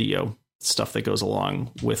some video stuff that goes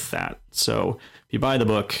along with that. So if you buy the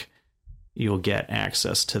book, you'll get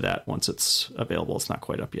access to that once it's available. It's not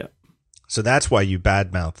quite up yet. So that's why you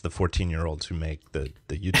badmouth the 14-year-olds who make the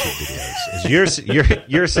YouTube videos. Is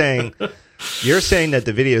you're saying that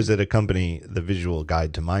the videos that accompany the visual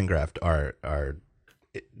guide to Minecraft are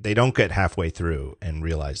they don't get halfway through and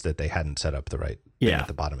realize that they hadn't set up the right thing at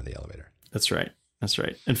the bottom of the elevator. That's right.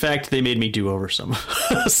 In fact, they made me do over some of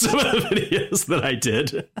the videos that I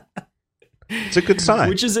did. It's a good sign.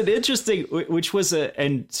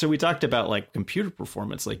 And so we talked about like computer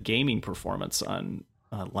performance, like gaming performance on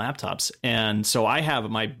laptops. And so I have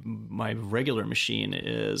my regular machine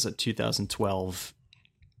is a 2012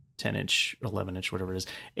 10-inch, 11-inch, whatever it is,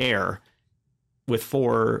 Air with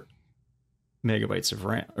 4 megabytes of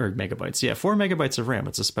RAM, or megabytes. Yeah, 4 megabytes of RAM.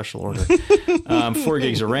 It's a special order. 4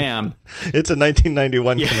 gigs of RAM. It's a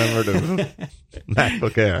 1991 commemorative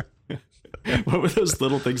MacBook Air. What were those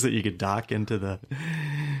little things that you could dock into the...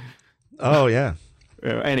 Oh, yeah.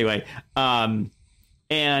 Anyway, and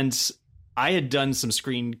I had done some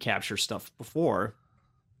screen capture stuff before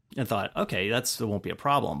and thought, okay, that won't be a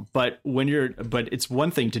problem. But it's one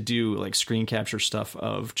thing to do like screen capture stuff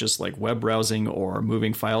of just like web browsing or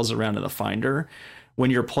moving files around in the Finder. When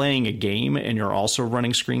you're playing a game and you're also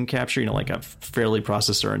running screen capture, like a fairly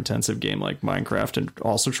processor intensive game like Minecraft, and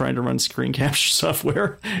also trying to run screen capture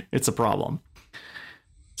software, it's a problem.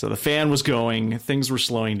 So the fan was going, things were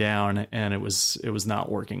slowing down, and it was not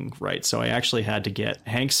working right. So I actually had to get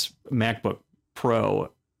Hank's MacBook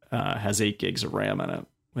Pro has 8 gigs of RAM in it.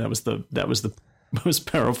 That was the most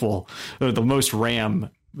powerful, the most RAM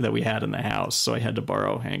that we had in the house. So I had to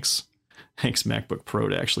borrow Hank's MacBook Pro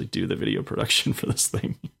to actually do the video production for this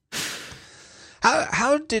thing.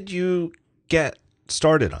 How did you get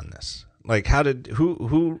started on this? Like,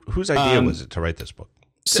 whose idea was it to write this book?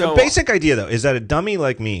 So the basic idea, though, is that a dummy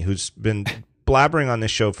like me who's been blabbering on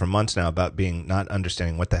this show for months now about not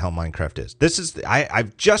understanding what the hell Minecraft is.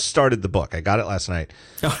 I've just started the book. I got it last night.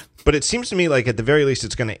 But it seems to me like at the very least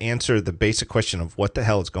it's going to answer the basic question of what the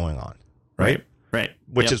hell is going on. Right.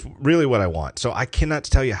 Which is really what I want. So I cannot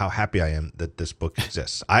tell you how happy I am that this book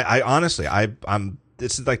exists. I honestly,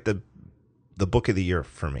 this is like the book of the year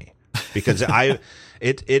for me, because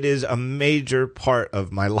it is a major part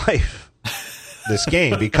of my life, this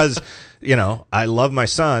game, because I love my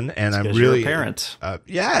son, and I'm really you're a parent.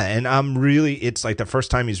 And I'm really, it's like the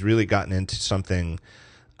first time he's really gotten into something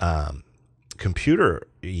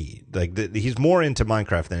computer-y. Like he's more into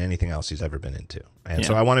Minecraft than anything else he's ever been into. And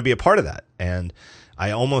so I want to be a part of that. And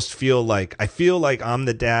I almost feel like I'm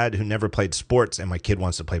the dad who never played sports and my kid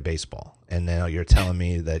wants to play baseball. And now you're telling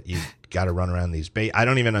me that you got to run around these I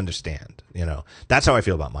don't even understand, That's how I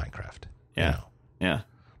feel about Minecraft. Yeah.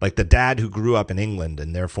 Like the dad who grew up in England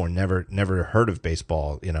and therefore never heard of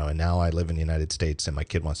baseball, and now I live in the United States and my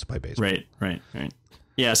kid wants to play baseball. Right.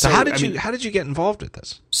 Yeah. So how did you get involved with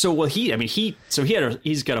this? So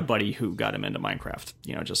he's got a buddy who got him into Minecraft.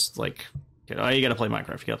 Just like, you got to play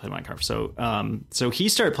Minecraft. You got to play Minecraft. So he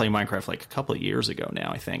started playing Minecraft like a couple of years ago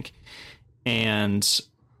now, I think. And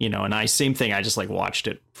and same thing. I just like watched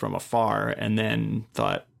it from afar and then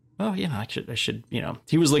thought, oh yeah, I should.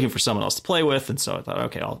 He was looking for someone else to play with, and so I thought,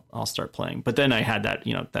 okay, I'll start playing. But then I had that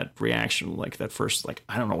that reaction, like that first, like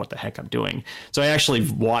I don't know what the heck I'm doing. So I actually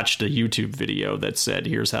watched a YouTube video that said,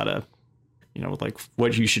 here's how to, like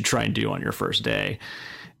what you should try and do on your first day,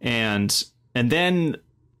 and then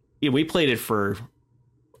we played it for.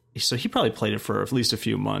 So he probably played it for at least a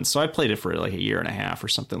few months. So I played it for like a year and a half or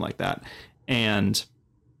something like that. And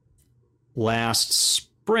last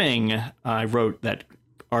spring, I wrote that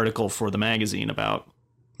article for the magazine about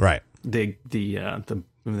the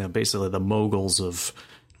basically the moguls of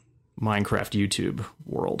Minecraft YouTube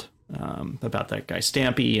world, about that guy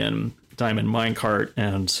Stampy and Diamond Minecart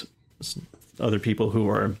and other people who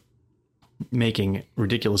are making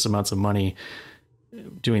ridiculous amounts of money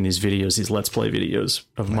doing these videos, these Let's Play videos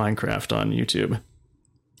of Minecraft on YouTube.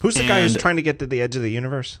 Who's the guy who's trying to get to the edge of the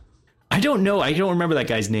universe? I don't know. I don't remember that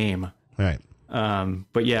guy's name. Right.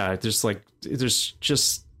 But yeah, there's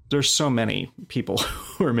so many people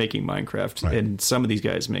who are making Minecraft, and some of these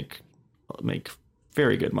guys make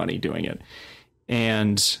very good money doing it.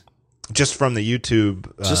 And just from the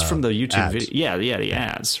YouTube, ads. Video. Yeah, the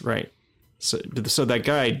ads. Right. So that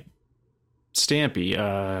guy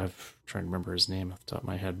Stampy, trying to remember his name off the top of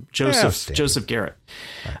my head, Joseph Garrett.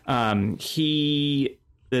 Right.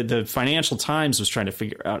 The Financial Times was trying to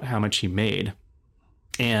figure out how much he made,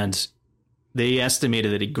 and they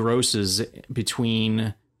estimated that he grosses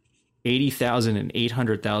between $80,000 and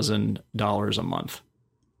 $800,000 a month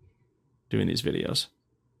doing these videos.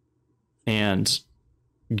 And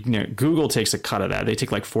Google takes a cut of that. They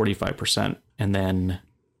take like 45%, and then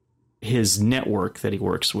his network that he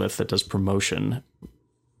works with that does promotion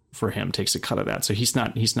for him takes a cut of that. So he's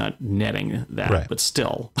not netting that, but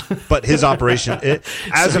still. But his operation,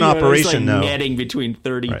 operation, like netting between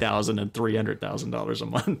 $30,000 and $300,000 a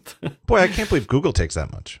month. Boy, I can't believe Google takes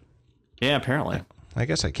that much. Yeah, apparently. I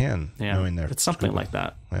guess I can. Yeah, knowing it's something Google. Like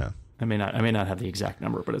that. Yeah, I may not have the exact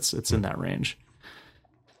number, but it's in that range.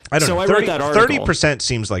 I don't know. I wrote that article. 30%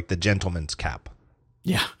 seems like the gentleman's cap.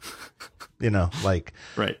 Yeah. Like,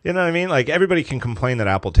 right. You know what I mean? Like everybody can complain that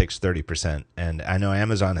Apple takes 30%. And I know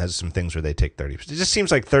Amazon has some things where they take 30%. It just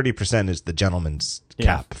seems like 30% is the gentleman's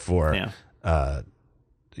cap for,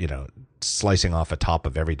 slicing off a top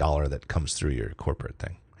of every dollar that comes through your corporate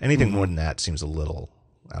thing. Anything more than that seems a little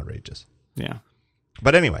outrageous. Yeah.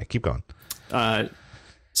 But anyway, keep going.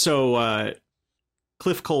 So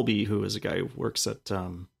Cliff Colby, who is a guy who works at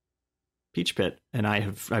Peach Pit, and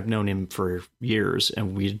I've known him for years,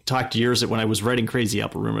 and we talked years when I was writing Crazy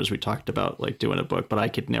Apple Rumors. We talked about like doing a book, but I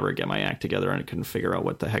could never get my act together, and I couldn't figure out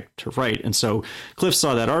what the heck to write. And so Cliff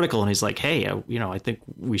saw that article, and he's like, "Hey, I think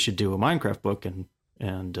we should do a Minecraft book and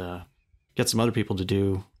get some other people to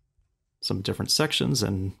do some different sections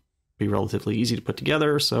and be relatively easy to put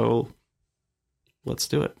together. So let's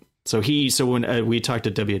do it." So when we talked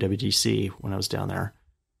at WWDC when I was down there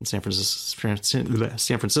in San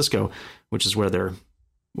Francisco, which is where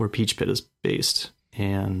Peach Pit is based,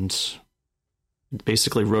 and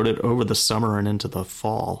basically wrote it over the summer and into the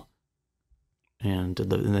fall, and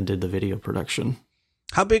then did the video production.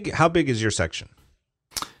 How big is your section?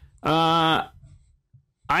 I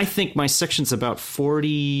think my section's about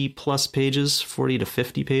 40 plus pages, 40 to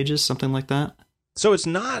 50 pages, something like that. So it's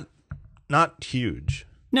not huge.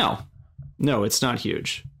 No, it's not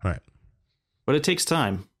huge. Right. but it takes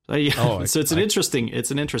time. So it's an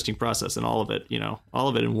interesting process, and all of it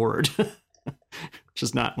in Word, which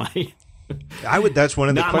is not my. That's one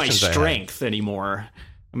of the questions not my strength anymore.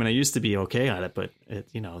 I mean, I used to be okay at it, but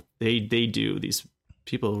they do, these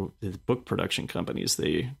people, the book production companies,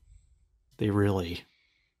 they're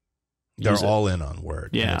all in on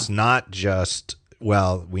Word. Yeah. And it's not just,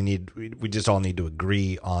 well, we just all need to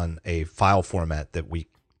agree on a file format that we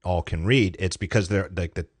all can read. It's because they're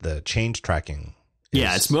like the change tracking.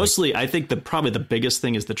 It's mostly, I think probably the biggest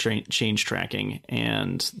thing is the change tracking.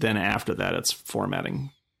 And then after that, it's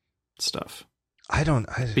formatting stuff.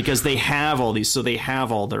 Because they have all these, so they have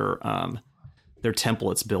all their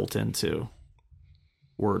templates built into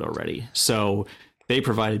Word already. So they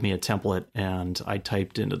provided me a template, and I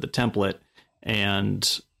typed into the template,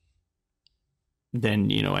 and then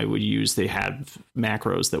they had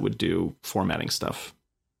macros that would do formatting stuff.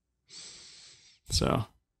 So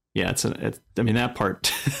yeah, that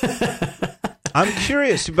part. I'm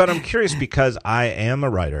curious because I am a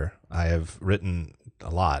writer. I have written a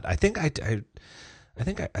lot. I think I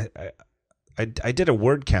did a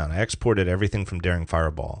word count. I exported everything from Daring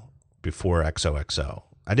Fireball before XOXO.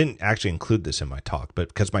 I didn't actually include this in my talk, but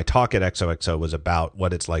because my talk at XOXO was about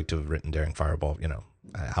what it's like to have written Daring Fireball,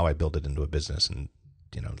 how I built it into a business in,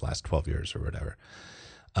 the last 12 years or whatever.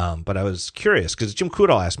 But I was curious because Jim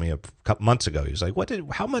Coudal asked me a couple months ago. He was like,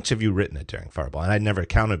 how much have you written at Daring Fireball? And I'd never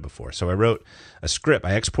counted before. So I wrote a script.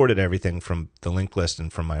 I exported everything from the link list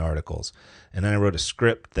and from my articles. And then I wrote a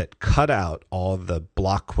script that cut out all the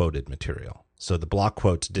block quoted material. So the block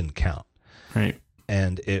quotes didn't count. Right.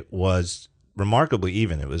 And it was remarkably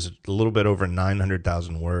even. It was a little bit over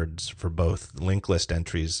 900,000 words for both link list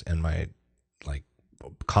entries and my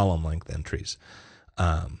column length entries.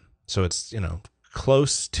 So it's,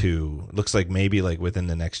 close to, looks like maybe within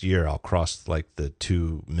the next year I'll cross the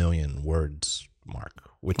 2 million words mark,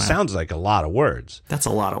 which sounds like a lot of words. That is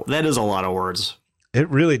a lot of words. It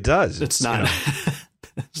really does. It's not.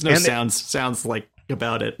 There's no sounds like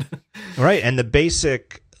about it. Right. And the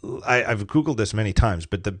basic, I've Googled this many times,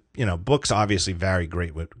 but the, books obviously vary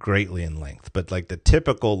greatly in length, but the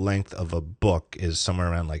typical length of a book is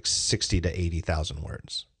somewhere around 60 to 80,000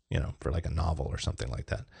 words, for a novel or something like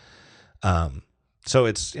that. So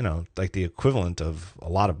it's, the equivalent of a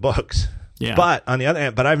lot of books. Yeah. But on the other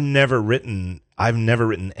hand, I've never written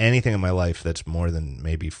anything in my life that's more than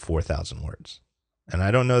maybe 4,000 words. And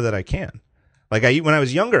I don't know that I can. When I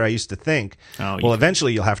was younger, I used to think,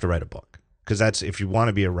 eventually you'll have to write a book, because that's, if you want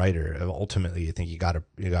to be a writer, ultimately you think you got to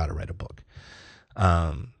write a book.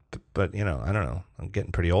 But I don't know. I'm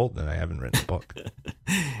getting pretty old and I haven't written a book.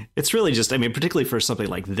 It's really just, particularly for something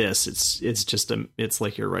like this, it's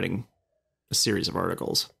like you're writing a series of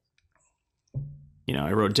articles.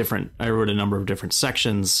 I wrote a number of different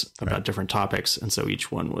sections about different topics, and so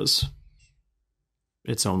each one was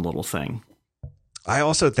its own little thing. I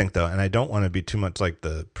also think, though, and I don't want to be too much like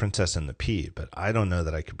the Princess and the Pea, but I don't know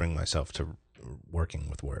that I could bring myself to working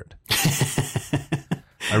with Word.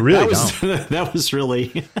 I really don't. That was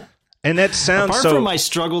really... And that sounds apart from my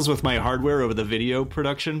struggles with my hardware over the video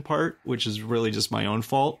production part, which is really just my own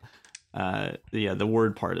fault, the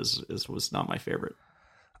Word part was not my favorite.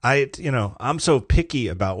 I'm so picky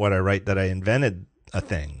about what I write that I invented a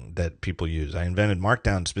thing that people use. I invented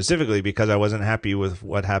Markdown specifically because I wasn't happy with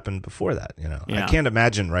what happened before that. Yeah. I can't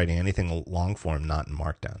imagine writing anything long form not in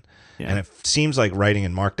Markdown. Yeah. And it seems like writing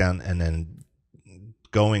in Markdown and then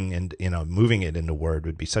going and moving it into Word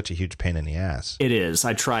would be such a huge pain in the ass. It is.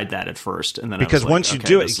 I tried that at first, and then because once you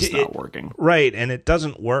do it's not working. Right, and it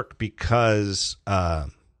doesn't work because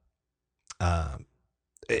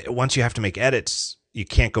once you have to make edits, you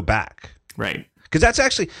can't go back. Right. Because that's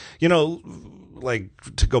actually,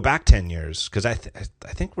 to go back 10 years, because I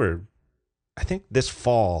think this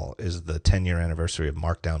fall is the 10-year anniversary of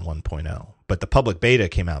Markdown 1.0, but the public beta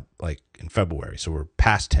came out in February, so we're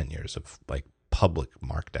past 10 years of public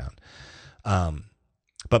Markdown.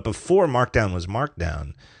 But before Markdown was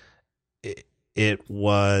Markdown, it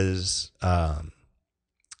was a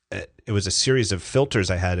series of filters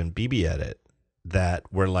I had in BBEdit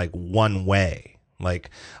that were one way.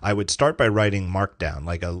 I would start by writing Markdown,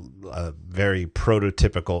 a very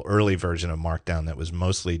prototypical early version of Markdown that was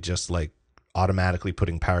mostly just automatically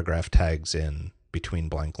putting paragraph tags in between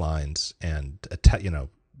blank lines and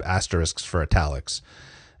asterisks for italics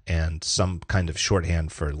and some kind of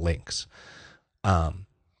shorthand for links.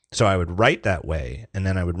 So I would write that way, and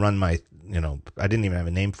then I would run my, I didn't even have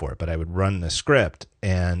a name for it, but I would run the script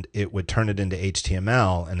and it would turn it into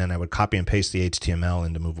HTML, and then I would copy and paste the HTML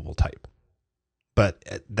into movable type. But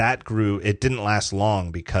that grew, it didn't last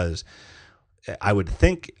long because I would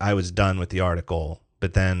think I was done with the article,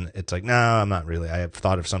 but then it's like, no, I'm not really. I have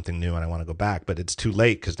thought of something new and I want to go back, but it's too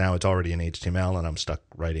late because now it's already in HTML and I'm stuck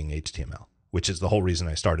writing HTML, which is the whole reason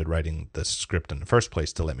I started writing the script in the first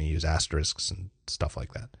place, to let me use asterisks and stuff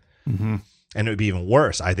like that. Mm-hmm. And it would be even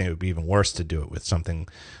worse. I think it would be even worse to do it with something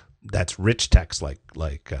that's rich text like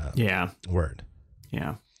Word.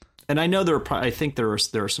 Yeah. And I know I think there are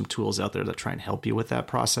some tools out there that try and help you with that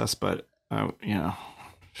process, but I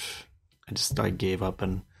gave up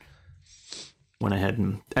and went ahead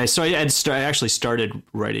and I actually started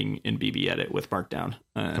writing in BB Edit with Markdown.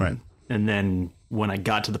 Right. And then when I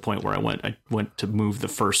got to the point where I went to move the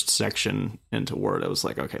first section into Word, I was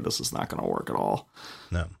like, okay, this is not going to work at all.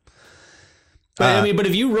 No. But but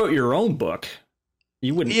if you wrote your own book,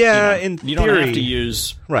 you wouldn't. Yeah, in theory, you don't have to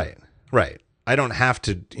use. Right. I don't have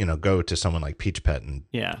to, go to someone like PeachPet and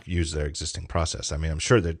use their existing process. I mean, I'm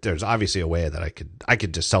sure that there's obviously a way that I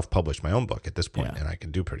could just self-publish my own book at this point, and I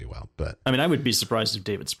can do pretty well. But I mean, I would be surprised if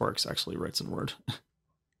David Sparks actually writes in Word.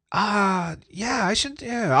 Yeah, I should.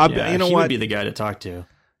 Yeah, you know he what? Would be the guy to talk to.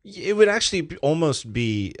 It would actually almost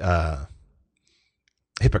be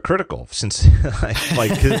hypocritical, since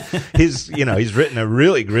like he's written a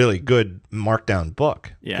really, really good Markdown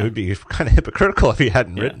book. Yeah. It would be kind of hypocritical if he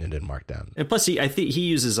hadn't written it in Markdown. And plus, I think he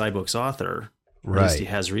uses iBooks Author, or at least he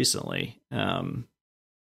has recently.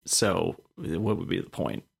 So what would be the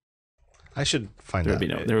point? I should find out.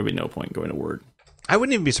 There would be no point going to Word. I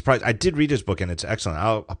wouldn't even be surprised. I did read his book, and it's excellent.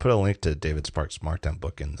 I'll put a link to David Sparks' Markdown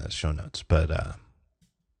book in the show notes. But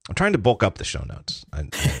I'm trying to bulk up the show notes.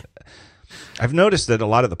 I've noticed that a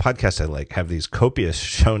lot of the podcasts I like have these copious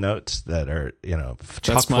show notes that are,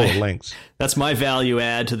 chock full of links. That's my value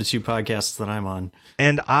add to the two podcasts that I'm on.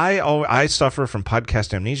 And I suffer from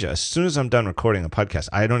podcast amnesia. As soon as I'm done recording a podcast,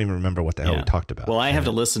 I don't even remember what the hell we talked about. Well, I have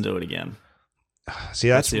to listen to it again. See,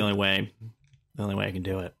 that's the only way. The only way I can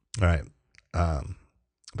do it. All right.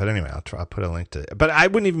 But anyway, I'll put a link to it. But I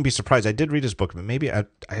wouldn't even be surprised. I did read his book, but maybe I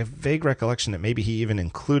have vague recollection that maybe he even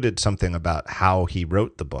included something about how he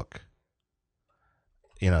wrote the book.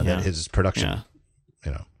 That his production,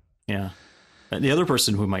 Yeah. The other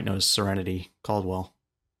person who might know is Serenity Caldwell.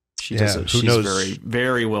 She's very,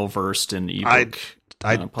 very well versed in ebook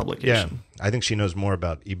publication. Yeah, I think she knows more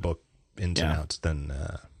about ebook ins and outs than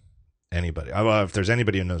anybody. Well, if there's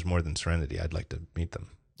anybody who knows more than Serenity, I'd like to meet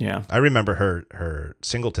them. Yeah, I remember her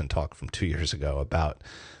Singleton talk from 2 years ago about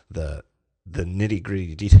the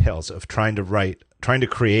nitty-gritty details of trying to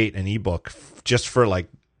create an ebook just for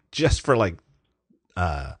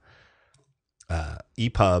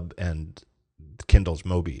EPUB and Kindle's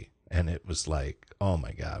Mobi, and it was like, oh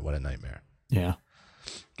my god, what a nightmare. Yeah,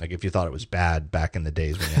 like if you thought it was bad back in the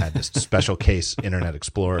days when you had this special case Internet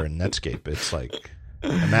Explorer and Netscape, it's like,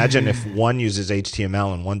 imagine if one uses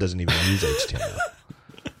HTML and one doesn't even use HTML.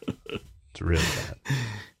 It's really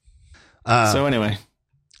bad. So anyway,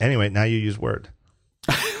 now you use Word,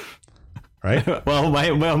 right?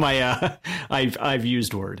 I've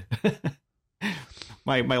used Word.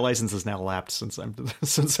 My license is now lapsed since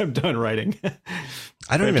I'm done writing.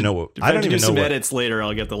 I don't even know what. I don't even know some edits later.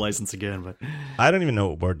 I'll get the license again, but I don't even know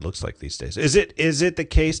what Word looks like these days. Is it the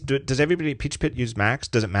case? Does everybody at PeachPit use Macs?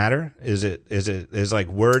 Does it matter? Is like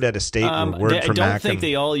Word at a state or Word for Mac? I don't think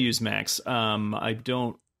they all use Macs. I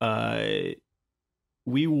don't.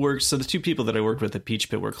 We worked. So the two people that I worked with at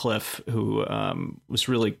PeachPit were Cliff, who was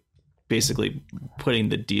really basically putting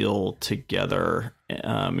the deal together,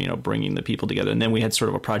 bringing the people together. And then we had sort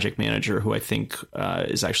of a project manager who I think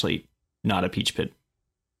is actually not a PeachPit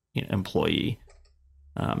employee,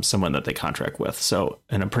 someone that they contract with. So,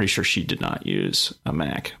 and I'm pretty sure she did not use a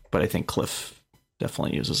Mac, but I think Cliff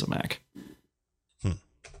definitely uses a Mac.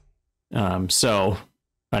 So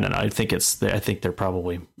I don't know. I think they're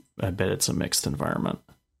probably, I bet it's a mixed environment.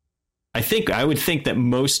 I would think that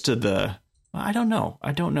most of the, I don't know,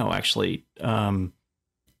 actually.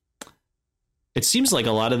 It seems like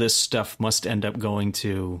a lot of this stuff must end up going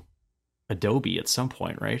to Adobe at some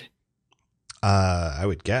point, right? I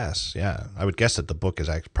would guess, yeah. I would guess that the book is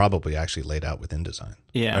probably actually laid out with InDesign.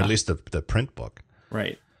 Yeah. Or at least the print book.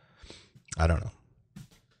 Right. I don't know.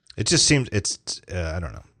 It just seems I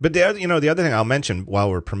don't know. But the other thing I'll mention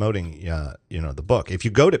while we're promoting the book, if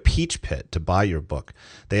you go to PeachPit to buy your book,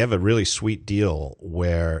 they have a really sweet deal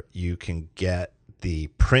where you can get the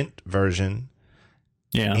print version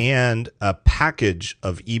and a package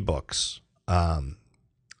of ebooks,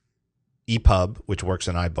 EPUB, which works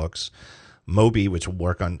in iBooks, Mobi, which will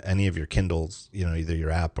work on any of your Kindles, either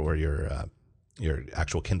your app or your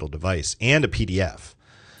actual Kindle device, and a PDF.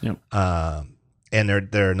 Yep. And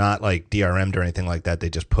they're not like DRM'd or anything like that. They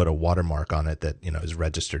just put a watermark on it that, is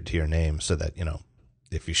registered to your name so that,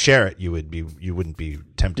 if you share it, you wouldn't be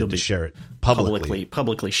tempted to share it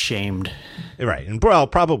publicly shamed. Right. And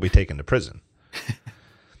probably taken to prison.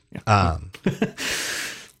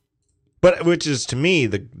 But which is to me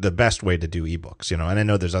the best way to do ebooks, and I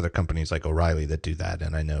know there's other companies like O'Reilly that do that,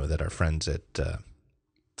 and I know that our friends at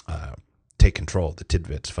Take Control, the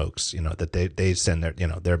Tidbits folks, that they send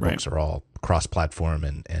their books are all cross-platform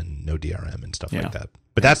and no DRM and stuff like that.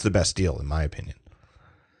 But that's the best deal in my opinion.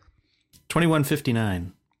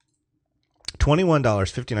 $21.59.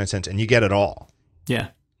 $21.59, and you get it all. Yeah.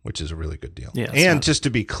 Which is a really good deal. Yeah, and just to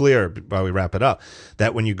be clear, while we wrap it up,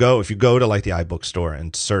 that if you go to like the iBook store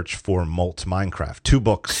and search for Moltz Minecraft, 2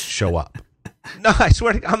 books show up. No, I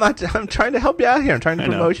swear to God, I'm trying to help you out here. I'm trying to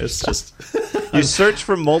promote you. It's just you search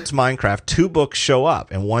for Moltz Minecraft, 2 books show up,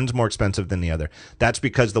 and one's more expensive than the other. That's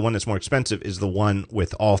because the one that's more expensive is the one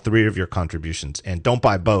with all 3 of your contributions. And don't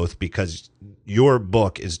buy both because your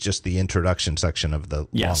book is just the introduction section of the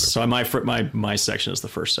longer so my section is the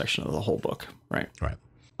first section of the whole book. Right.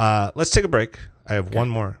 Let's take a break. I have one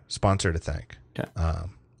more sponsor to thank,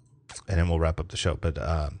 and then we'll wrap up the show. But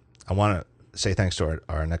I want to say thanks to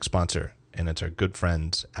our next sponsor, and it's our good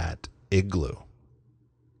friends at Igloo.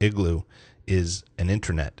 Igloo is an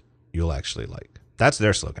intranet you'll actually like. That's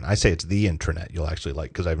their slogan. I say it's the intranet you'll actually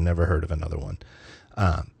like because I've never heard of another one.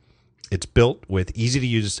 It's built with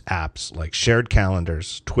easy-to-use apps like shared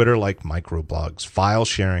calendars, Twitter-like microblogs, file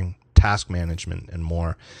sharing, task management, and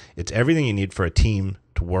more. It's everything you need for a team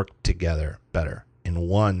to work together better in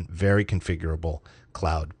one very configurable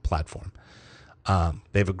cloud platform.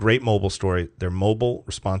 They have a great mobile story. Their mobile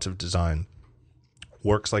responsive design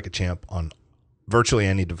works like a champ on virtually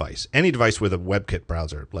any device with a WebKit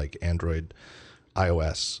browser like Android,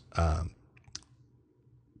 iOS,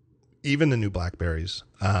 even the new Blackberries.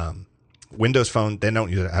 Windows Phone, they don't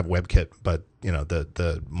have WebKit, but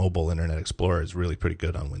the mobile Internet Explorer is really pretty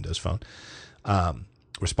good on Windows Phone.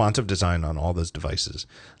 Responsive design on all those devices.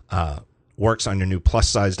 Works on your new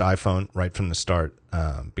plus-sized iPhone right from the start.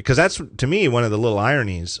 Because that's, to me, one of the little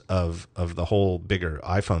ironies of the whole bigger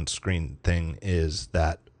iPhone screen thing is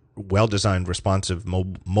that well-designed responsive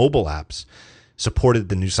mobile apps supported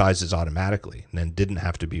the new sizes automatically and then didn't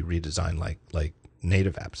have to be redesigned like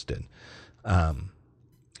native apps did.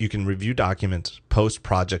 You can review documents, post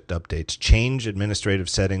project updates, change administrative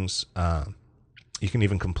settings. You can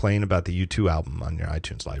even complain about the U2 album on your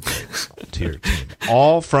iTunes library to your team.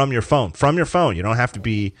 All from your phone. From your phone. You don't have to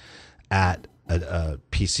be at a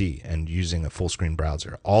PC and using a full screen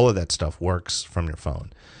browser. All of that stuff works from your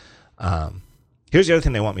phone. Here's the other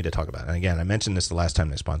thing they want me to talk about. And again, I mentioned this the last time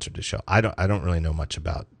they sponsored the show. I don't really know much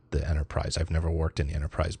about the enterprise. I've never worked in the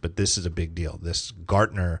enterprise, but this is a big deal. This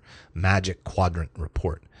Gartner Magic Quadrant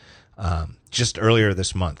report. Just earlier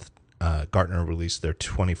this month, Gartner released their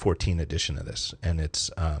 2014 edition of this, and it's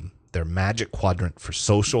their Magic Quadrant for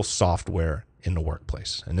social software in the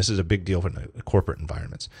workplace. And this is a big deal for the corporate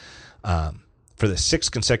environments. For the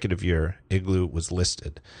 6th consecutive year, Igloo was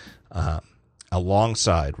listed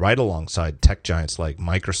right alongside tech giants like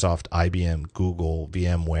Microsoft, IBM, Google,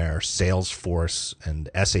 VMware, Salesforce, and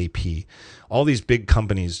SAP. All these big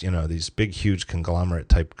companies, these big, huge conglomerate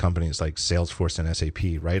type companies like Salesforce and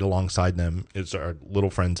SAP, right alongside them is our little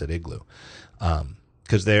friends at Igloo.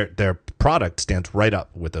 Because their product stands right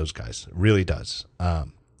up with those guys. It really does.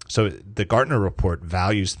 So the Gartner report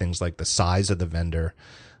values things like the size of the vendor.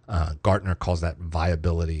 Gartner calls that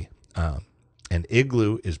viability. And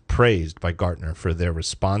Igloo is praised by Gartner for their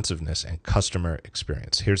responsiveness and customer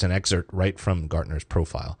experience. Here's an excerpt right from Gartner's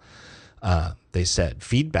profile. They said,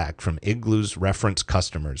 feedback from Igloo's reference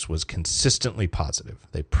customers was consistently positive.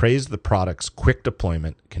 They praised the product's quick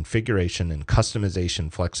deployment, configuration, and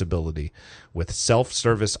customization flexibility with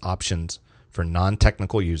self-service options for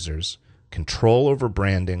non-technical users, control over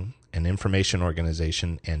branding and information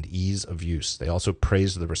organization, and ease of use. They also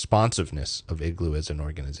praised the responsiveness of Igloo as an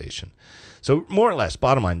organization. So more or less,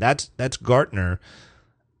 bottom line, that's Gartner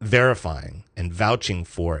verifying and vouching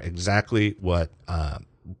for exactly what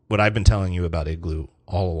I've been telling you about Igloo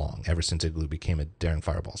all along, ever since Igloo became a Daring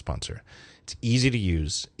Fireball sponsor. It's easy to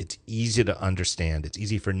use. It's easy to understand. It's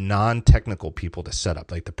easy for non-technical people to set up.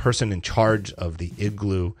 Like the person in charge of the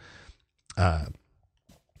Igloo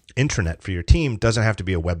intranet for your team doesn't have to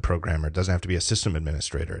be a web programmer, doesn't have to be a system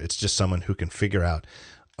administrator. It's just someone who can figure out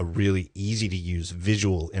a really easy to use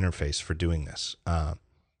visual interface for doing this.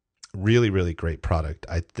 Really, really great product.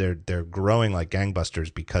 They're growing like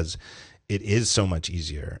gangbusters because it is so much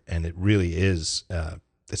easier, and it really is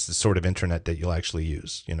it's the sort of internet that you'll actually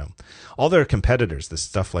use. All their competitors, this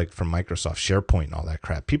stuff like from Microsoft, SharePoint, and all that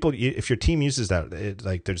crap. People, if your team uses that,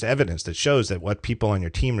 like there's evidence that shows that what people on your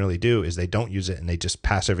team really do is they don't use it and they just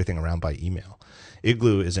pass everything around by email.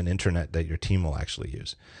 Igloo is an internet that your team will actually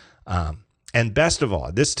use. And best of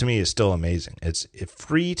all, this to me is still amazing. It's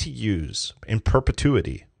free to use in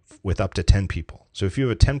perpetuity with up to 10 people. So if you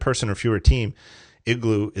have a 10-person or fewer team,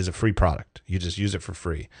 Igloo is a free product. You just use it for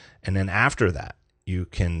free. And then after that, you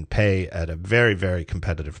can pay at a very, very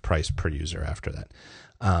competitive price per user after that.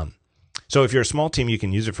 So if you're a small team, you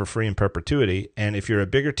can use it for free in perpetuity. And if you're a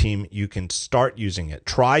bigger team, you can start using it,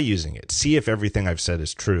 try using it, see if everything I've said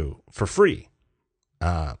is true for free,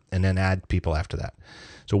 and then add people after that.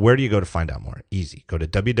 So where do you go to find out more? Easy. Go to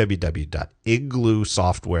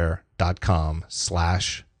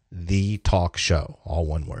www.igloosoftware.com/thetalkshow, all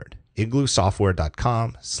one word.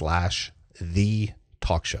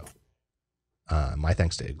 igloosoftware.com/thetalkshow. My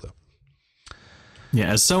thanks to Igloo. Yeah,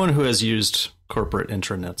 as someone who has used corporate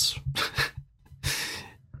intranets,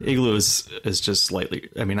 Igloo is just slightly.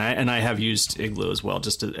 I mean, I have used Igloo as well,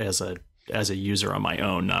 just as a user on my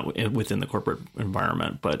own, not within the corporate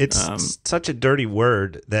environment. But it's such a dirty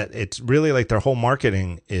word that it's really like their whole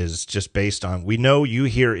marketing is just based on. We know you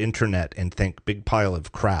hear internet and think big pile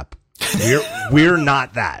of crap. We're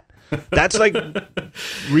not that. That's like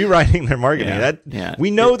rewriting their marketing. We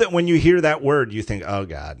know that when you hear that word, you think, "Oh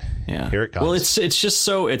God, here it comes." Well, it's just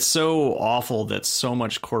so awful that so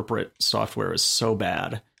much corporate software is so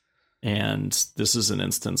bad, and this is an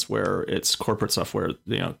instance where it's corporate software,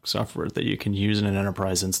 software that you can use in an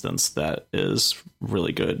enterprise instance that is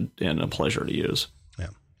really good and a pleasure to use.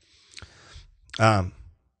 Yeah.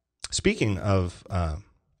 Speaking of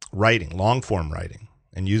writing, long form writing,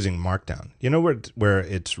 and using Markdown, where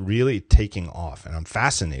it's really taking off, and I'm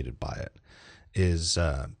fascinated by it, is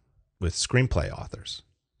with screenplay authors,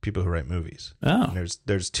 people who write movies. Oh, and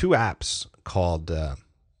there's two apps called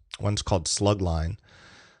one's called Slugline.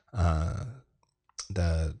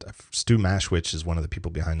 Stu Mashwich is one of the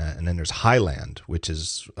people behind that, and then there's Highland, which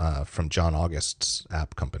is from John August's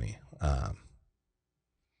app company.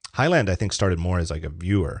 Highland, I think, started more as like a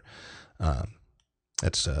viewer.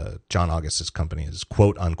 That's John August's company, is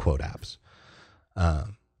quote unquote apps.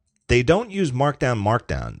 They don't use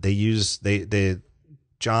Markdown. They use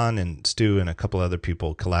John and Stu and a couple other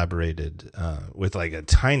people collaborated with like a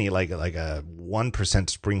tiny, like a 1%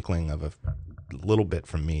 sprinkling of a little bit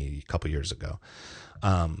from me a couple years ago.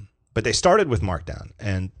 But they started with Markdown,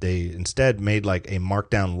 and they instead made like a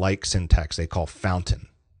Markdown-like syntax they call Fountain,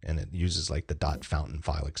 and it uses like the .fountain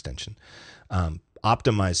file extension.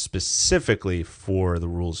 Optimized specifically for the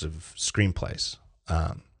rules of screenplays.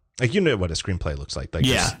 Like, what a screenplay looks like. Like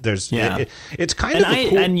it's kind of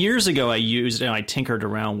cool. And years ago I used, and I tinkered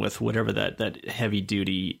around with whatever that heavy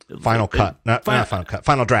duty Final Draft.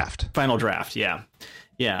 Final Draft, yeah.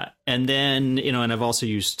 And then, and I've also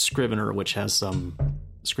used Scrivener, which has some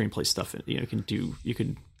screenplay stuff. You can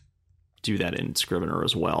do that in Scrivener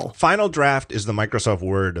as well. Final Draft is the Microsoft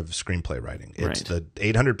Word of screenplay writing. It's the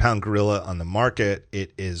 800-pound gorilla on the market.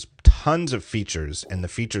 It is tons of features, and the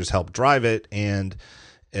features help drive it. And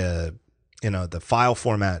the file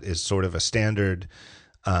format is sort of a standard,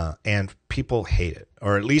 and people hate it,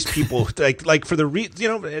 or at least people like for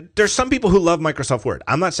the there's some people who love Microsoft Word.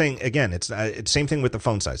 I'm not saying, again, it's same thing with the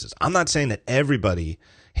font sizes. I'm not saying that everybody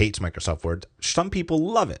hates Microsoft Word. Some people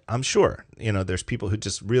love it. I'm sure, there's people who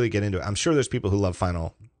just really get into it. I'm sure there's people who love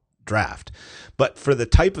Final Draft, but for the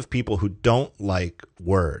type of people who don't like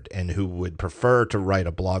Word and who would prefer to write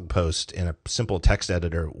a blog post in a simple text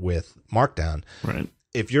editor with Markdown, right?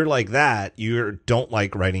 If you're like that, you don't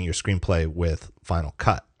like writing your screenplay with Final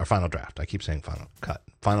Cut or Final Draft. I keep saying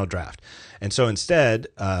Final Draft. And so instead,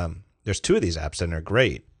 there's two of these apps, and they're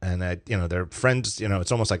great. And they're friends.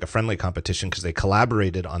 It's almost like a friendly competition because they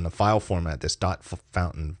collaborated on the file format, this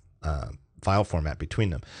 .fountain file format between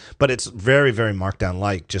them. But it's very, very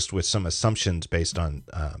Markdown-like, just with some assumptions based on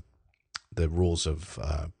the rules of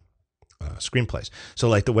screenplays. So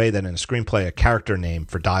like the way that in a screenplay, a character name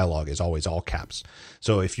for dialogue is always all caps.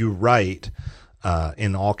 So if you write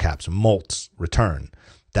in all caps, Moltz return,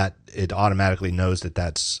 that it automatically knows that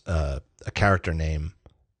that's a character name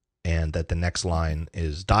and that the next line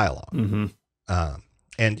is dialogue. Mm-hmm.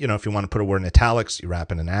 And, if you want to put a word in italics, you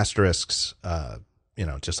wrap it in asterisks,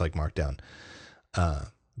 just like Markdown.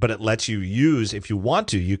 But it lets you use, if you want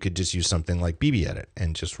to, you could just use something like BBEdit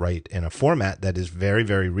and just write in a format that is very,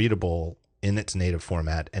 very readable in its native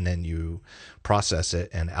format, and then you process it,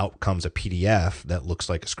 and out comes a PDF that looks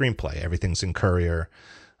like a screenplay. Everything's in Courier.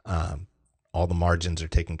 All the margins are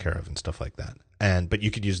taken care of and stuff like that. but you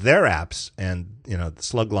could use their apps and, the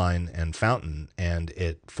Slugline and Fountain, and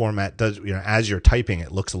it format does, as you're typing,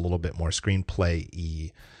 it looks a little bit more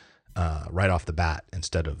screenplay-y right off the bat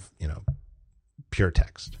instead of, pure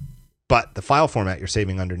text. But the file format you're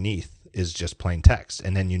saving underneath is just plain text.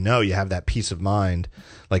 And then you have that peace of mind,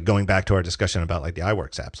 like going back to our discussion about like the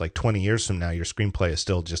iWorks apps. Like 20 years from now, your screenplay is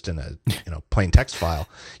still just in a plain text file.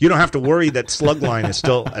 You don't have to worry that Slugline is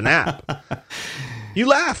still an app. You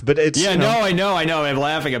laugh, but it's I know. I'm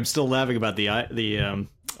laughing. I'm still laughing about the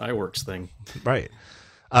iWorks thing. Right.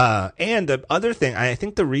 And the other thing, I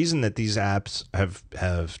think the reason that these apps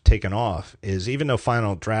have taken off is, even though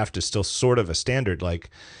Final Draft is still sort of a standard, like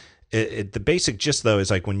the basic gist though is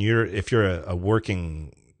like if you're a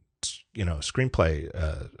working screenplay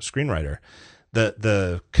screenwriter,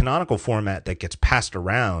 the canonical format that gets passed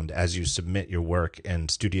around as you submit your work and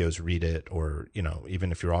studios read it, or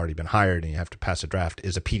even if you've already been hired and you have to pass a draft,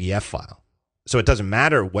 is a PDF file. So it doesn't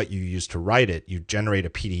matter what you use to write it, you generate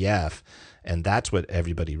a PDF, and that's what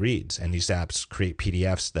everybody reads. And these apps create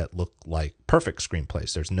PDFs that look like perfect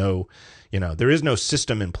screenplays. There's no, there is no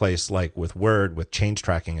system in place like with Word, with change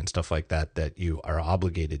tracking and stuff like that, that you are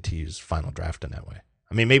obligated to use Final Draft in that way.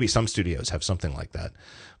 I mean, maybe some studios have something like that,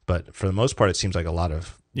 but for the most part, it seems like a lot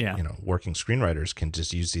of, working screenwriters can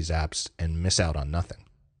just use these apps and miss out on nothing.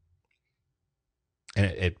 And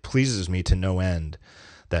it pleases me to no end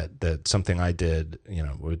that something I did,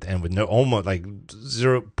 with no, almost like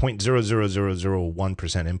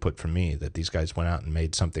 0.00001% input from me, that these guys went out and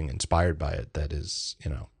made something inspired by it that is,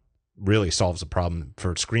 really solves a problem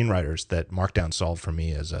for screenwriters that Markdown solved for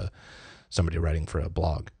me as somebody writing for a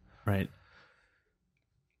blog. Right.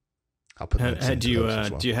 I'll put do you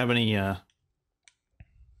have any?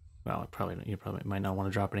 Well, you probably might not want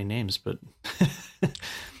to drop any names, but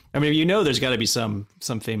I mean, there's got to be some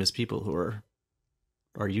famous people who are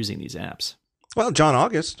using these apps. Well, John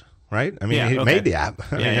August, right? I mean, he made the app.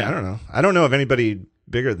 I don't know. I don't know of anybody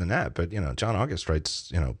bigger than that, but John August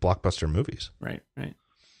writes blockbuster movies. Right.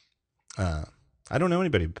 I don't know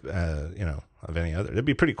anybody of any other. It'd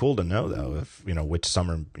be pretty cool to know though if which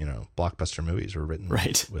summer blockbuster movies were written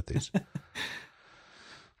with these.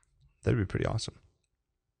 That'd be pretty awesome.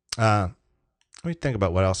 Let me think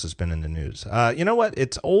about what else has been in the news. You know what?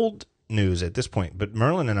 It's old news at this point, but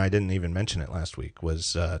Merlin and I didn't even mention it last week,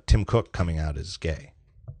 was Tim Cook coming out as gay.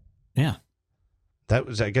 Yeah. That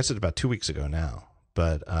was, I guess it's about 2 weeks ago now,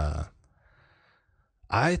 but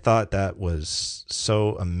I thought that was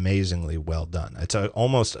so amazingly well done. It's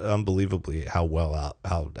almost unbelievably how well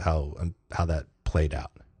how that played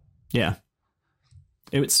out. Yeah.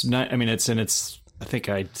 It's not, I mean, I think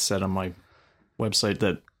I said on my website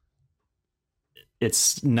that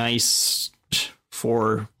it's nice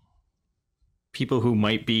for people who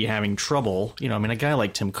might be having trouble. I mean, a guy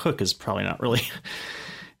like Tim Cook is probably not really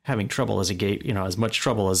having trouble as a gay, as much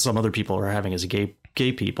trouble as some other people are having as a gay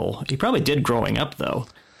people. He probably did growing up though.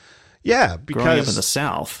 Yeah, because growing up in the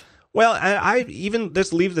South. Well, I even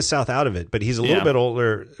let's leave the South out of it, but he's a little bit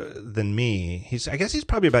older than me. I guess he's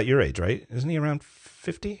probably about your age, right? Isn't he around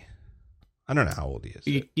 50? I don't know how old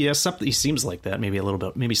he is. Something. He seems like that. Maybe a little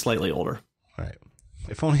bit, maybe slightly older. Right.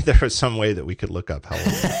 If only there was some way that we could look up how old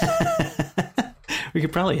he is. We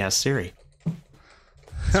could probably ask Siri.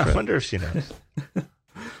 I wonder if she knows.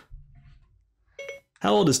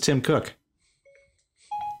 How old is Tim Cook?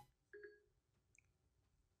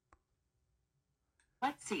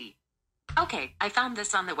 Let's see. Okay, I found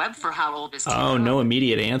this on the web for how old is Tim Oh, Cook. no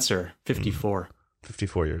immediate answer. 54.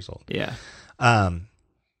 54 years old. Yeah.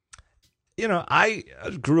 I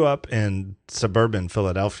grew up in suburban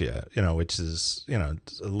Philadelphia, which is, a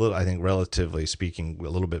little, I think, relatively speaking, a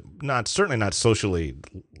little bit, certainly not socially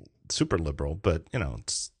super liberal, but,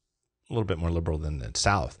 it's a little bit more liberal than the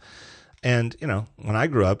South. And, when I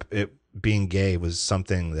grew up, being gay was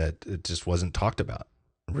something that it just wasn't talked about.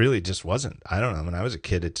 Really just wasn't. I don't know. When I was a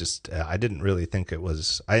kid, it just, I didn't really think it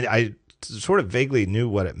was, I sort of vaguely knew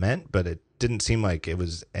what it meant, but it didn't seem like it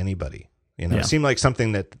was anybody, It seemed like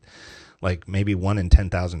something that, like maybe 1 in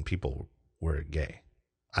 10,000 people were gay.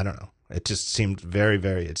 I don't know. It just seemed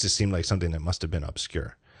it just seemed like something that must have been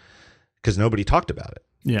obscure because nobody talked about it.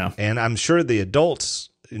 Yeah. And I'm sure the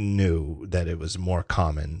adults knew that it was more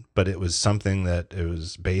common, but it was something that it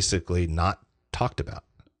was basically not talked about.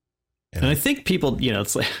 And I think people,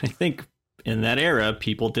 it's like, I think in that era,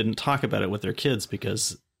 people didn't talk about it with their kids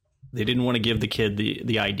because they didn't want to give the kid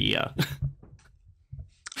the idea.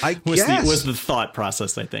 I guess was the thought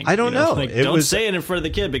process. I think I don't know. Like, don't say it in front of the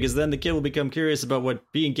kid because then the kid will become curious about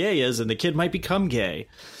what being gay is, and the kid might become gay.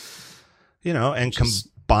 And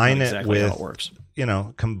combine it with how it works.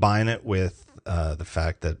 Combine it with the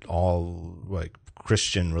fact that all like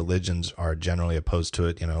Christian religions are generally opposed to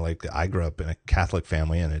it. Like I grew up in a Catholic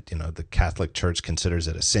family, and the Catholic Church considers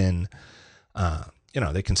it a sin.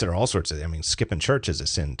 They consider all sorts of. I mean, skipping church is a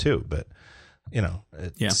sin too, but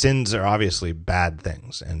sins are obviously bad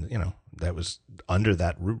things, and that was under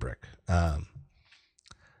that rubric.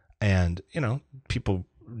 And people,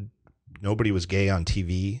 nobody was gay on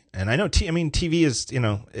TV, and I know TV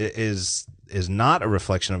is not a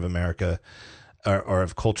reflection of America or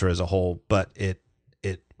of culture as a whole, but it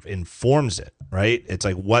informs it, right? It's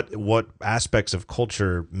like what aspects of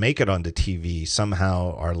culture make it onto TV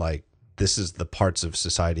somehow are like, this is the parts of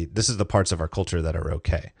society, this is the parts of our culture that are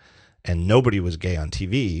okay. And nobody was gay on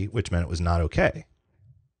TV, which meant it was not okay.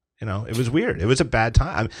 It was weird. It was a bad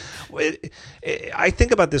time. I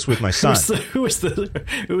think about this with my son. Who was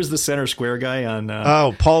the center square guy on?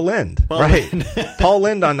 Paul Lynde. Lind. Paul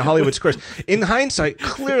Lynde on Hollywood Squares. In hindsight,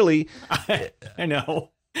 clearly, I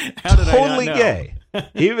know. How did totally I not know? Gay.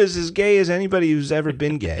 He was as gay as anybody who's ever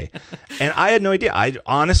been gay, and I had no idea. I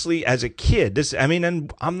honestly, as a kid,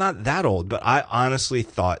 and I'm not that old, but I honestly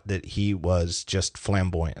thought that he was just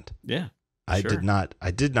flamboyant. Yeah. I did not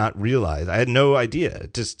realize. I had no idea.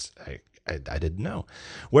 I didn't know.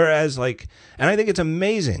 Whereas and I think it's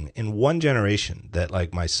amazing in one generation that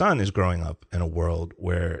like my son is growing up in a world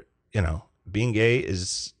where, being gay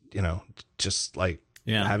is, just like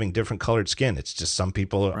having different colored skin. It's just some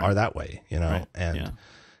people are that way, Right. and,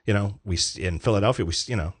 we in Philadelphia,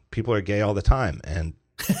 people are gay all the time, and,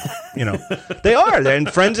 they are.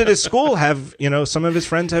 And friends at his school have, some of his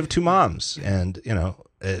friends have two moms, and,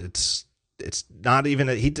 it's not even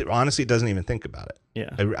he honestly doesn't even think about it.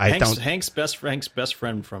 Yeah, Hank's best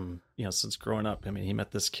friend from since growing up. I mean, he met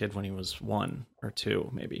this kid when he was 1 or 2,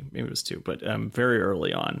 maybe it was 2, but very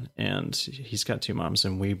early on, and he's got two moms,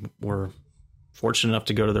 and we were fortunate enough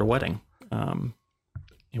to go to their wedding,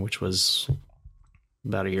 which was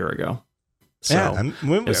about a year ago. So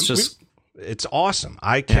it's awesome.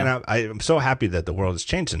 I'm so happy that the world has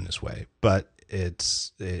changed in this way, but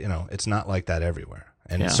it's not like that everywhere.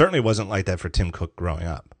 And it certainly wasn't like that for Tim Cook growing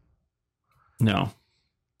up. No.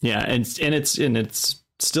 Yeah. And it's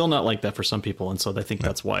still not like that for some people. And so I think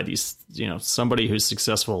that's why these, somebody who's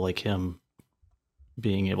successful like him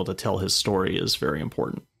being able to tell his story is very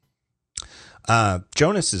important.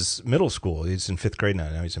 Jonas is middle school. He's in 5th grade now.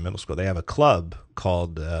 Now he's in middle school. They have a club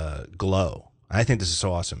called GLOW. I think this is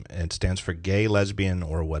so awesome. It stands for gay, lesbian,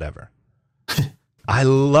 or whatever. I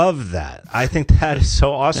love that. I think that is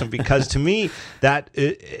so awesome because to me that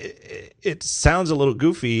it sounds a little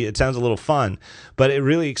goofy, it sounds a little fun, but it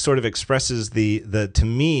really sort of expresses the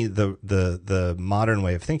modern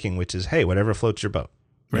way of thinking, which is, hey, whatever floats your boat,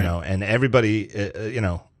 and everybody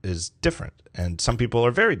is different, and some people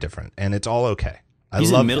are very different, and it's all okay.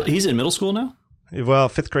 He's in middle school now? Well,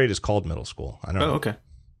 5th grade is called middle school. I don't know. Okay.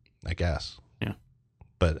 I guess.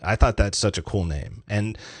 But I thought that's such a cool name.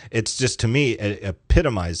 And it's just, to me, it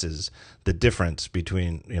epitomizes the difference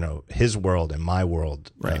between, his world and my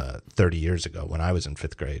world 30 years ago when I was in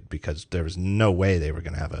 5th grade, because there was no way they were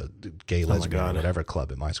going to have a gay, lesbian, or whatever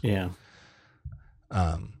club at my school. Yeah.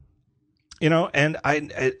 And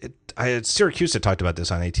I at Syracuse had talked about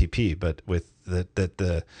this on ATP, but with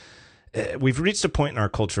we've reached a point in our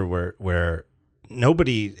culture where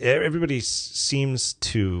everybody seems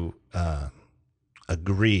to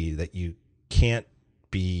agree that you can't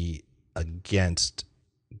be against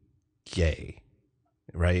gay,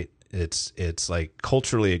 right? It's like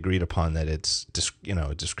culturally agreed upon that it's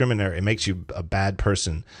discriminatory. It makes you a bad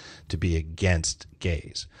person to be against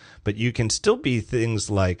gays, but you can still be things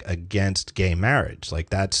like against gay marriage. Like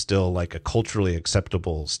that's still like a culturally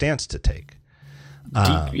acceptable stance to take.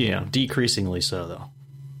 Decreasingly so though.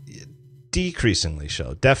 Decreasingly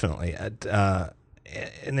so, definitely,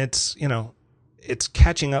 and it's it's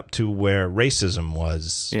catching up to where racism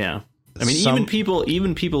was. Yeah. I mean,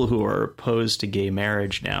 even people who are opposed to gay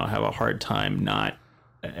marriage now have a hard time not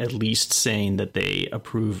at least saying that they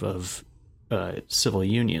approve of civil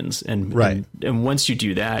unions. And once you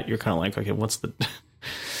do that, you're kind of like, okay, what's the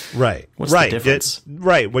the difference?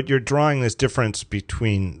 What you're drawing this difference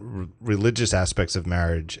between religious aspects of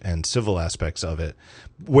marriage and civil aspects of it,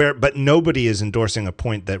 but nobody is endorsing a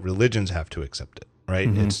point that religions have to accept it. Right.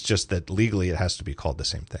 Mm-hmm. It's just that legally it has to be called the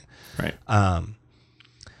same thing. Right.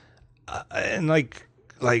 And like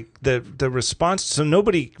the response. So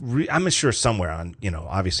nobody, I'm sure somewhere on,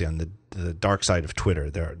 obviously on the dark side of Twitter,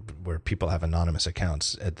 where people have anonymous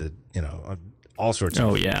accounts at the, all sorts of.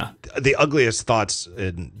 Oh, yeah. The ugliest thoughts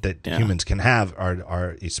that humans can have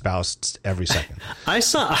are espoused every second. I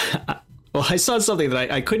Well, I saw something that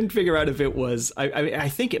I couldn't figure out if it was. I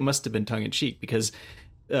think it must have been tongue in cheek because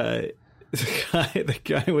the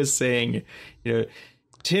guy was saying,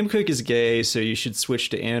 Tim Cook is gay, so you should switch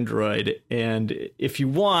to Android. And if you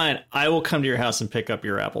want, I will come to your house and pick up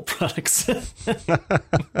your Apple products. And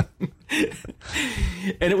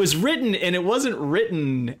it was written, and it wasn't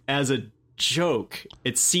written as a joke.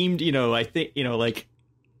 It seemed, I think, like.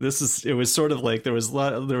 It was sort of like there was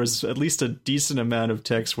at least a decent amount of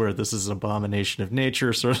text where this is an abomination of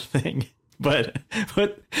nature sort of thing. But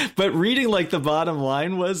reading like the bottom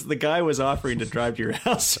line was the guy was offering to drive to your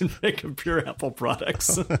house and pick up your Apple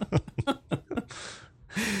products.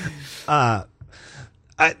 Like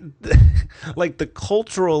the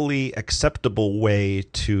culturally acceptable way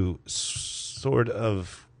to sort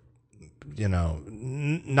of,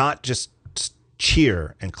 not just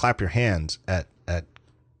cheer and clap your hands at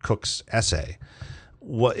Cook's essay,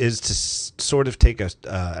 what is to sort of take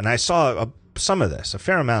and I saw some of this, a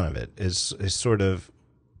fair amount of it is sort of,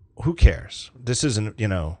 who cares? This isn't,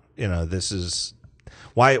 this is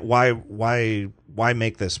why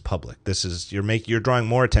make this public? This is, you're drawing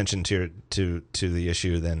more attention to the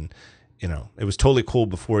issue than, it was totally cool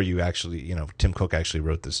before you actually, Tim Cook actually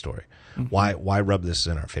wrote this story. Mm-hmm. Why rub this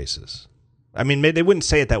in our faces? I mean, they wouldn't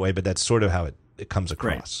say it that way, but that's sort of how it comes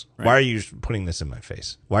across. Right. Why are you putting this in my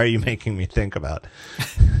face? Why are you making me think about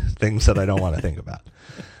things that I don't want to think about?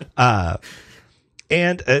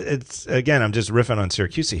 And it's, again, I'm just riffing on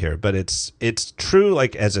Syracuse here, but it's true.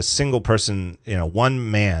 Like as a single person, one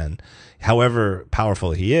man, however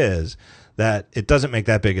powerful he is, that it doesn't make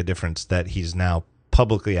that big a difference that he's now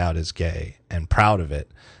publicly out as gay and proud of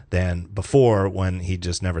it than before when he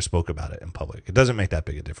just never spoke about it in public. It doesn't make that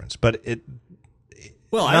big a difference, but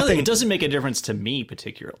well, I don't think it doesn't make a difference to me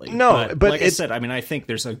particularly. No, but like I said, I mean, I think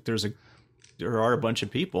there are a bunch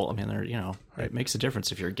of people. I mean, right. It makes a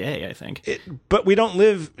difference if you're gay, I think. But we don't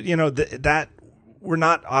live, that we're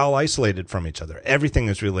not all isolated from each other. Everything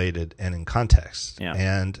is related and in context. Yeah.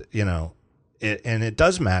 And, it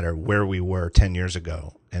does matter where we were 10 years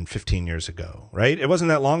ago and 15 years ago, right? It wasn't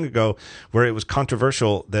that long ago where it was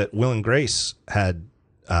controversial that Will and Grace had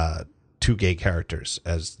two gay characters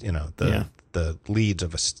as, the leads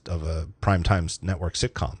of a primetime network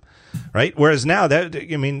sitcom, right? Whereas now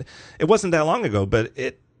it wasn't that long ago, but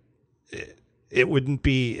it wouldn't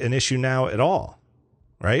be an issue now at all,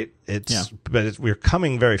 right? We're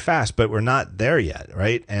coming very fast, but we're not there yet,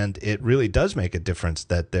 right? And it really does make a difference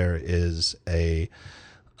that there is that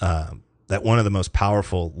one of the most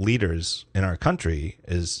powerful leaders in our country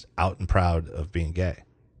is out and proud of being gay,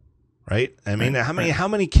 right? I mean, how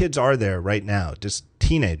many kids are there right now, just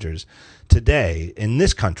teenagers today in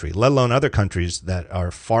this country, let alone other countries that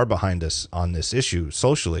are far behind us on this issue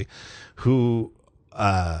socially, who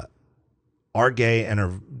are gay and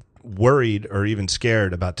are worried or even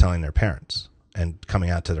scared about telling their parents and coming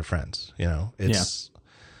out to their friends? It's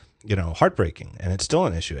heartbreaking, and it's still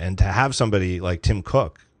an issue. And to have somebody like Tim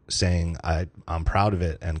Cook saying I'm proud of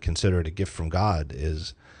it and consider it a gift from God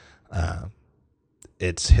is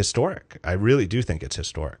it's historic. I really do think it's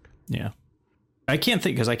historic. Yeah. I can't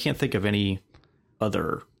think of any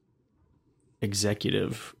other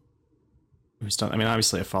executive who's done. I mean,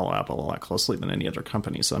 obviously, I follow Apple a lot closely than any other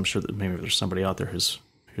company, so I'm sure that maybe there's somebody out there who's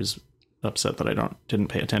upset that I didn't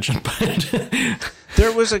pay attention. But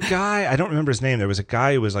there was a guy, I don't remember his name. There was a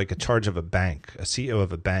guy who was like a charge of a bank, a CEO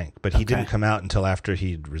of a bank, but he didn't come out until after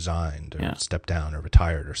he'd resigned or stepped down or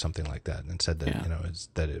retired or something like that, and said that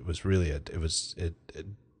that it was really as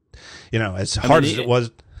hard as it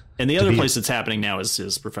was. And the other place that's happening now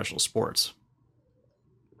is professional sports.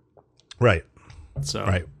 Right. So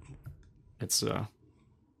right. It's a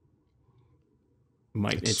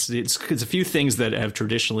few things that have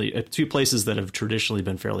traditionally, two places that have traditionally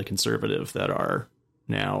been fairly conservative that are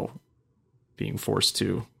now being forced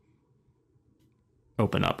to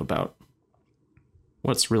open up about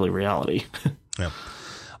what's really reality. Yeah.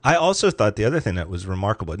 I also thought the other thing that was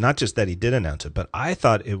remarkable, not just that he did announce it, but I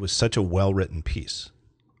thought it was such a well-written piece.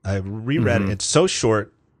 I reread it. It's so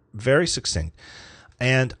short, very succinct.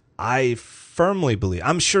 And I firmly believe,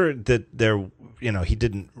 I'm sure that he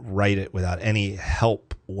didn't write it without any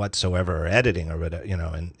help whatsoever or editing or whatever,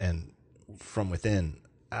 and from within.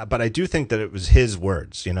 But I do think that it was his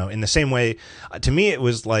words, in the same way. To me, it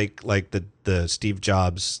was like the Steve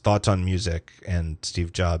Jobs Thoughts on Music and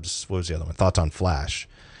Steve Jobs, what was the other one? Thoughts on Flash,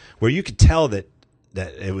 where you could tell that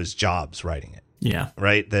it was Jobs writing it. Yeah.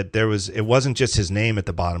 Right. That it wasn't just his name at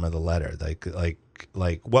the bottom of the letter.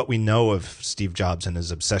 Like what we know of Steve Jobs and his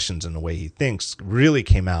obsessions and the way he thinks really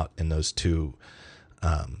came out in those two,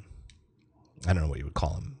 I don't know what you would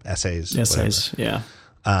call them, essays. Essays. Yeah.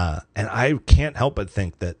 And I can't help but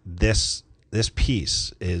think that this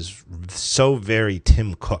piece is so very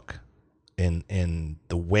Tim Cook in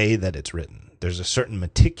the way that it's written. There's a certain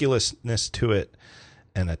meticulousness to it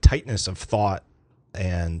and a tightness of thought,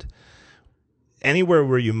 and anywhere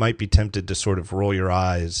where you might be tempted to sort of roll your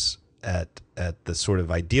eyes at the sort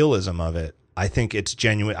of idealism of it, I think it's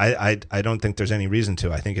genuine. I don't think there's any reason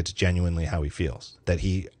to. I think it's genuinely how he feels, that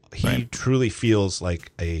he Right. truly feels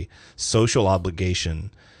like a social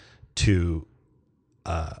obligation to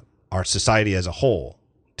our society as a whole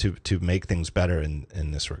to make things better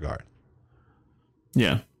in this regard.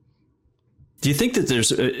 Yeah. Do you think that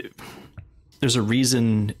there's a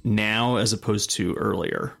reason now as opposed to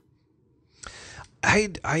earlier?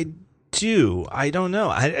 I do. I don't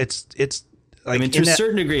know. It's like, I mean, to a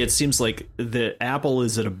certain degree, it seems like the Apple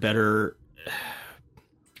is in a better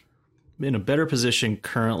position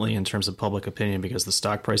currently in terms of public opinion because the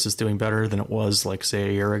stock price is doing better than it was, like, say,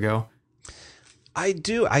 a year ago. I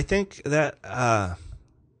do. I think that,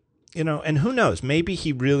 and who knows, maybe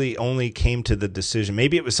he really only came to the decision.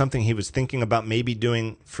 Maybe it was something he was thinking about maybe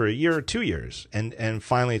doing for a year or 2 years and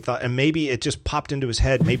finally thought, and maybe it just popped into his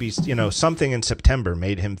head. Maybe, something in September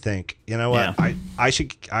made him think, you know what, Yeah.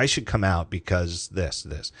 I should come out because this.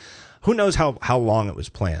 Who knows how long it was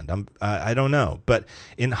planned? I don't know. But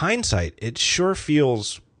in hindsight, it sure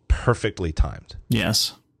feels perfectly timed.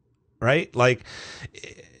 Yes. Right? Like,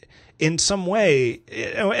 in some way,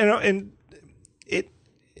 and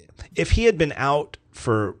if he had been out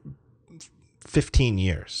for 15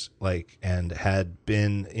 years, like, and had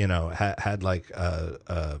been, had like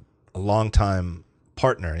a long time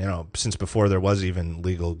partner, since before there was even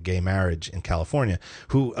legal gay marriage in California,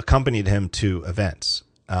 who accompanied him to events,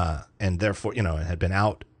 and therefore, had been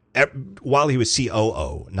out while he was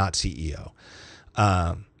COO, not CEO.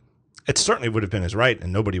 It certainly would have been his right,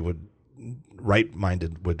 and nobody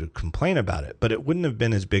right-minded would complain about it, but it wouldn't have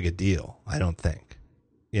been as big a deal, I don't think.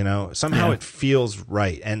 Somehow it feels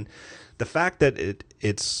right. And the fact that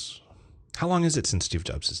it's how long is it since Steve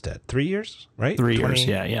Jobs is dead? 3 years, right? 3 years.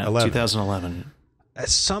 Yeah. 2011.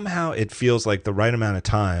 Somehow it feels like the right amount of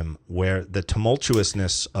time where the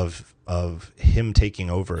tumultuousness of him taking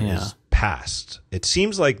over is past. It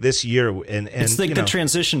seems like this year, and it's like the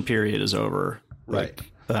transition period is over. Right.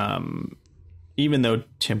 Even though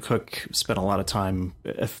Tim Cook spent a lot of time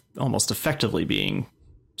almost effectively being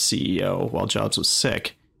CEO while Jobs was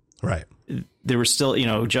sick. Right. There were still,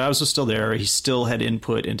 Jobs was still there. He still had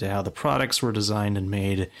input into how the products were designed and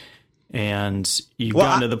made. And you've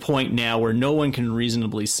gotten to the point now where no one can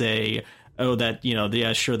reasonably say, oh, that,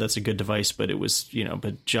 yeah, sure, that's a good device, but it was,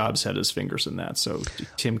 but Jobs had his fingers in that. So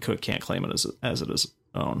Tim Cook can't claim it as it is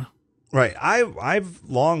own. Right. I've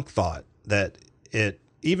long thought that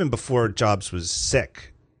even before Jobs was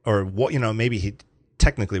sick, or what, maybe he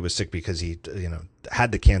technically was sick because he,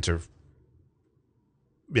 had the cancer,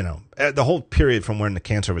 the whole period from when the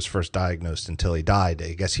cancer was first diagnosed until he died,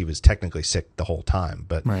 I guess he was technically sick the whole time.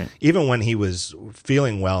 But even when he was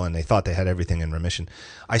feeling well and they thought they had everything in remission,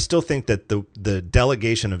 I still think that the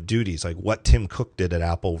delegation of duties, like what Tim Cook did at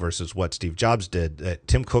Apple versus what Steve Jobs did, that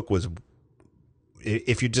Tim Cook was,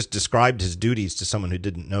 if you just described his duties to someone who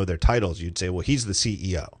didn't know their titles, you'd say, well, he's the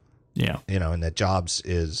CEO. Yeah. And that Jobs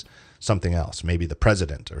is something else, maybe the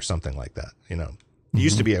president or something like that. It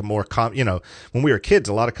used to be a more when we were kids,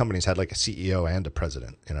 a lot of companies had like a CEO and a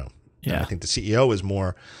president, Yeah. And I think the CEO is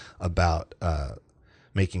more about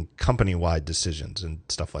making company-wide decisions and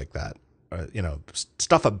stuff like that.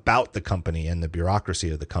 Stuff about the company and the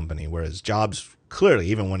bureaucracy of the company, whereas Jobs clearly,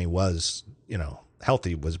 even when he was,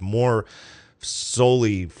 healthy, was more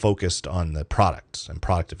solely focused on the products and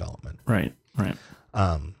product development. Right.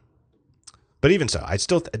 But even so,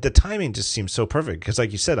 the timing just seems so perfect because,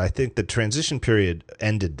 like you said, I think the transition period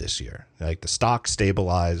ended this year. Like the stock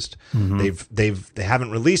stabilized. They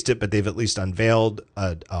haven't released it, but they've at least unveiled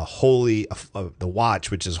the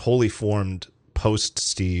watch, which is wholly formed post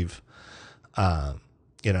Steve. And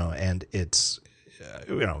it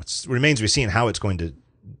remains to be seen how it's going to.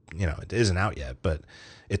 It isn't out yet, but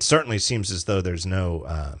it certainly seems as though there's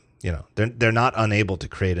no. They're not unable to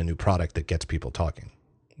create a new product that gets people talking.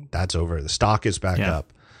 That's over. The stock is back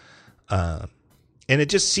up. And it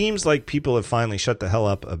just seems like people have finally shut the hell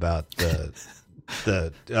up about it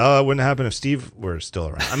wouldn't happen if Steve were still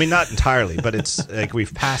around. I mean, not entirely, but it's like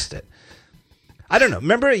we've passed it. I don't know.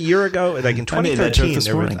 Remember a year ago, like in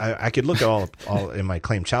 2013, I could look at all in my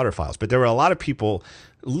claim chowder files, but there were a lot of people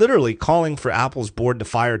literally calling for Apple's board to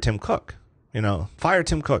fire Tim Cook. Fire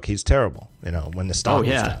Tim Cook. He's terrible, when the stock was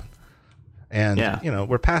down. And,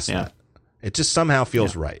 we're past that. It just somehow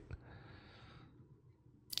feels right.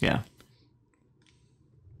 Yeah.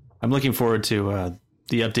 I'm looking forward to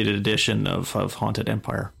the updated edition of Haunted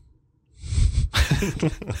Empire.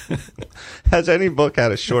 Has any book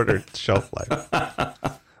had a shorter shelf life?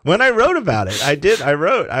 When I wrote about it,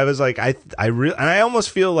 I was like, and I almost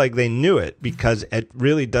feel like they knew it, because it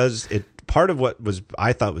really does. Part of what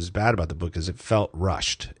I thought was bad about the book is it felt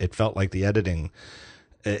rushed. It felt like the editing,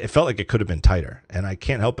 it felt like it could have been tighter. And I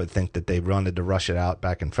can't help but think that they wanted to rush it out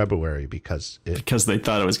back in February because they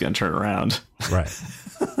thought it was going to turn around. Right.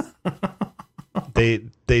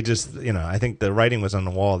 They just, I think the writing was on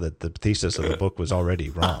the wall that the thesis of the book was already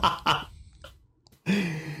wrong.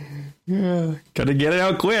 Yeah, gotta get it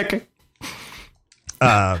out quick.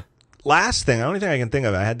 Last thing, the only thing I can think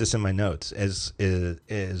of, I had this in my notes, is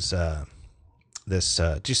this.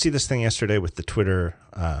 Do you see this thing yesterday with the Twitter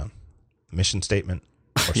mission statement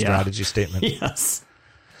or strategy statement? Yes.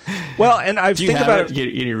 Well, and I think about it.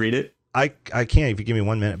 Can you read it? I can't if you give me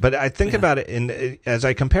 1 minute, but I think about it as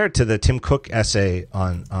I compare it to the Tim Cook essay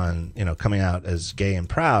on coming out as gay and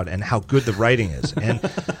proud and how good the writing is. And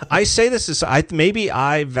I say this as maybe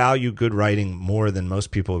I value good writing more than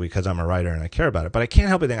most people because I'm a writer and I care about it, but I can't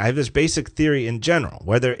help but think I have this basic theory in general,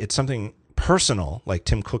 whether it's something personal like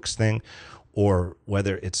Tim Cook's thing or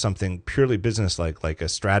whether it's something purely business like a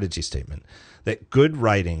strategy statement, that good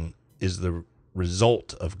writing is the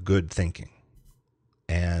result of good thinking.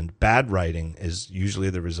 And bad writing is usually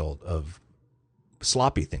the result of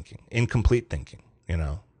sloppy thinking, incomplete thinking,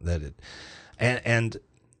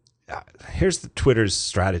 here's the Twitter's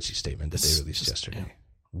strategy statement that they released yesterday. Yeah.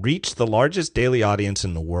 Reach the largest daily audience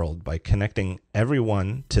in the world by connecting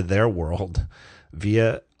everyone to their world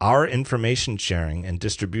via our information sharing and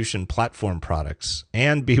distribution platform products,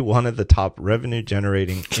 and be one of the top revenue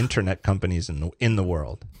generating internet companies in the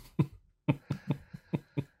world.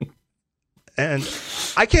 And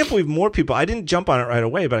I can't believe more people, I didn't jump on it right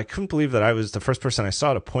away, but I couldn't believe that I was the first person I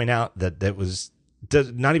saw to point out that was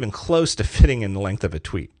not even close to fitting in the length of a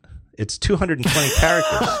tweet. It's 220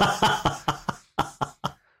 characters.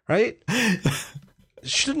 Right?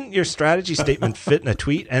 Shouldn't your strategy statement fit in a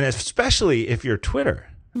tweet? And especially if you're Twitter.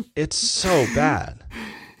 It's so bad.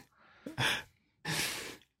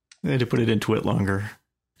 They had to put it in Twit longer.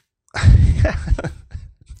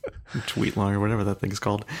 Tweet longer, whatever that thing's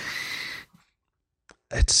called.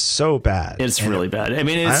 It's so bad. It's really bad. I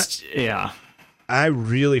mean, I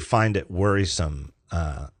really find it worrisome.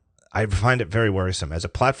 I find it very worrisome as a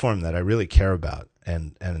platform that I really care about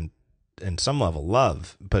and in some level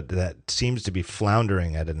love, but that seems to be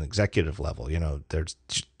floundering at an executive level. There's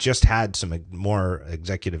just had some more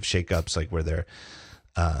executive shakeups, like where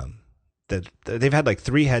they've had like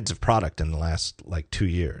 3 heads of product in the last 2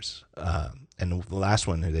 years. And the last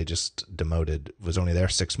one who they just demoted was only there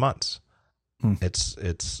 6 months.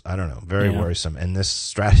 It's I don't know, very worrisome. And this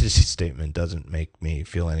strategy statement doesn't make me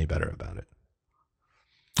feel any better about it.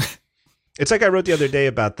 It's like I wrote the other day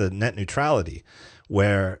about the net neutrality,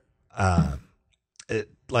 where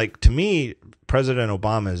to me, President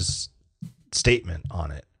Obama's statement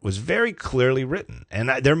on it was very clearly written. And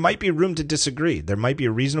there might be room to disagree. There might be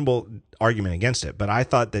a reasonable argument against it. But I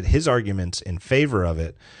thought that his arguments in favor of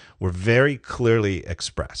it were very clearly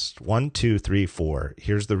expressed. 1, 2, 3, 4.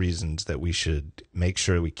 Here's the reasons that we should make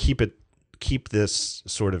sure we keep this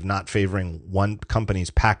sort of not favoring one company's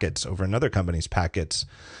packets over another company's packets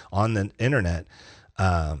on the internet.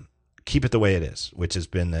 Keep it the way it is, which has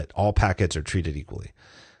been that all packets are treated equally.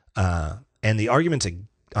 And the arguments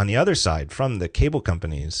on the other side from the cable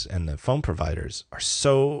companies and the phone providers are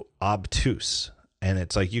so obtuse. And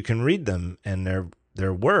it's like you can read them and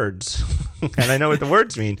they're words, and I know what the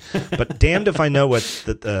words mean, but damned if I know what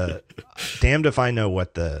the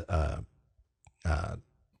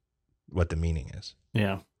meaning is.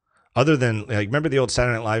 Yeah. Other than remember the old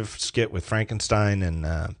Saturday Night Live skit with Frankenstein and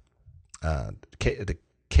the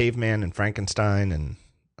caveman and Frankenstein and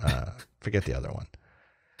forget the other one.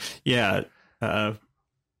 Yeah. Where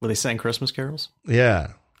they sang Christmas carols.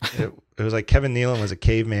 Yeah. It was like Kevin Nealon was a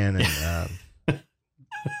caveman and.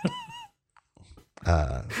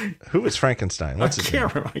 Who was Frankenstein? What's his name?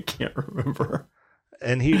 I can't remember.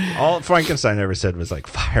 And all Frankenstein ever said was like,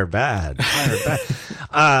 fire bad, fire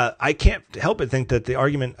bad. I can't help but think that the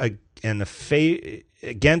argument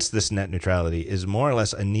against this net neutrality is more or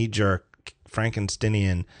less a knee-jerk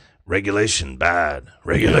Frankensteinian regulation bad.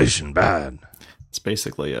 It's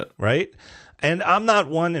basically it. Right? And I'm not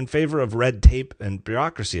one in favor of red tape and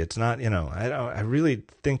bureaucracy. It's not, I really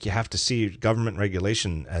think you have to see government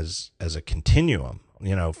regulation as a continuum,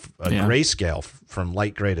 grayscale from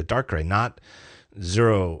light gray to dark gray, not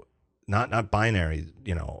zero, not binary,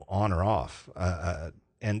 on or off.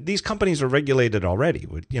 And these companies are regulated already.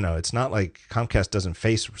 You know, it's not like Comcast doesn't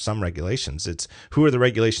face some regulations. It's who are the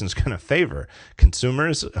regulations going to favor?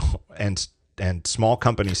 Consumers and small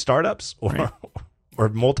company startups, or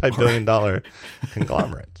multi-billion-dollar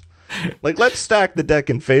conglomerates. Like, let's stack the deck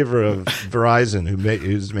in favor of Verizon,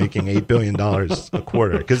 who's making $8 billion a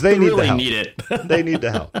quarter, because they need really the help. Need it. They need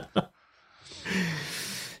the help.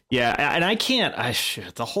 Yeah, and I can't.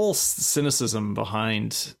 The whole cynicism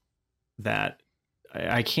behind that,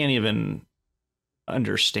 I can't even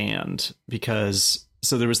understand, because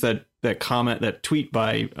so there was that comment, that tweet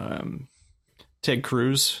by Ted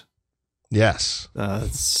Cruz. Yes,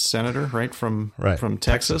 senator, right from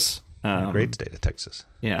Texas. Great state of Texas.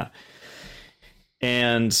 Yeah,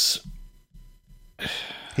 and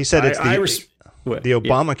he said it's the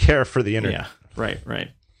Obamacare for the internet. Yeah, right.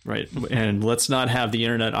 And let's not have the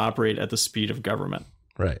internet operate at the speed of government.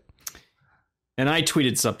 Right. And I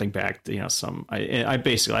tweeted something back. You know, I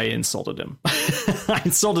basically insulted him. I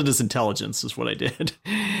insulted his intelligence, is what I did.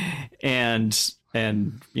 And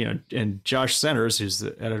Josh Centers, who's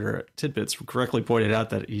the editor at Tidbits, correctly pointed out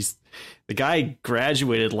that the guy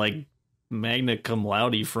graduated like magna cum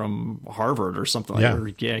laude from Harvard or something like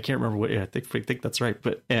that. Yeah, I can't remember what. Yeah, I think that's right.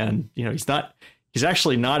 But he's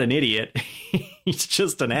actually not an idiot. He's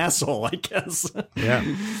just an asshole, I guess. Yeah.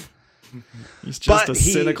 He's just a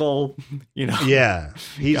cynical, guy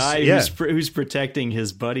who's protecting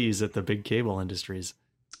his buddies at the big cable industries.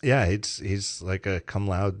 Yeah, he's like a cum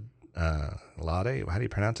laude. Laude? How do you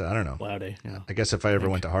pronounce it? I don't know. Laude. Yeah. I guess if I ever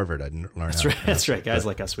went to Harvard, I'd learn. That's right. Guys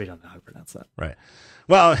like us, we don't know how to pronounce that. Right.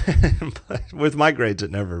 Well, with my grades,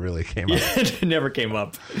 it never really came up. It never came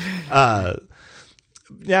up.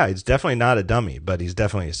 Yeah, he's definitely not a dummy, but he's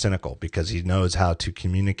definitely cynical, because he knows how to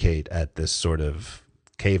communicate at this sort of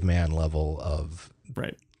caveman level of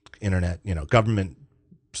internet, government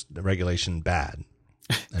regulation bad,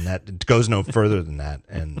 and that it goes no further than that.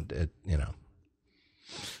 And it,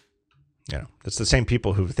 it's the same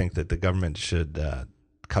people who think that the government should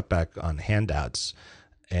cut back on handouts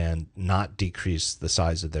and not decrease the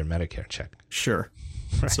size of their Medicare check. Sure.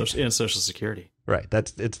 Right. And Social Security. Right.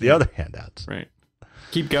 It's the other handouts. Right.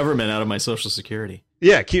 Keep government out of my Social Security.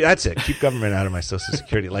 Yeah, that's it. Keep government out of my Social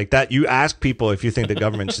Security. Like that, you ask people if you think the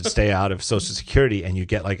government should stay out of Social Security, and you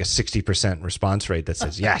get like a 60% response rate that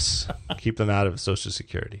says yes, keep them out of Social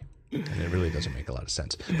Security. And it really doesn't make a lot of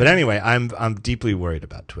sense. But anyway, I'm deeply worried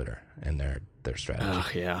about Twitter and their strategy. Oh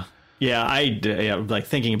yeah, yeah. Like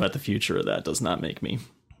thinking about the future of that does not make me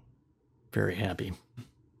very happy.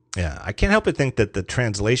 Yeah, I can't help but think that the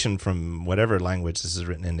translation from whatever language this is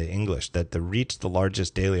written into English, that to reach the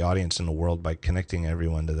largest daily audience in the world by connecting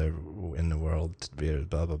everyone in the world to be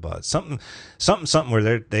blah blah blah, something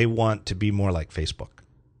where they want to be more like Facebook,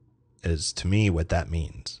 is to me what that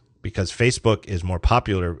means. Because Facebook is more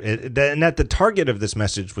popular, and that the target of this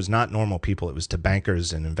message was not normal people; it was to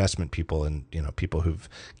bankers and investment people, and people who've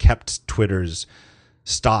kept Twitter's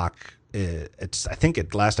stock. I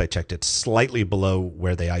think last I checked, it's slightly below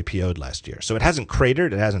where they IPO'd last year. So it hasn't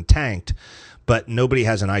cratered, it hasn't tanked, but nobody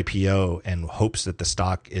has an IPO and hopes that the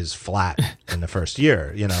stock is flat in the first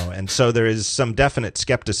year, And so there is some definite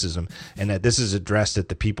skepticism, and that this is addressed at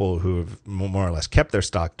the people who have more or less kept their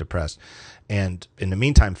stock depressed. And in the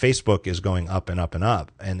meantime, Facebook is going up and up and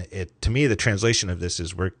up. And to me, the translation of this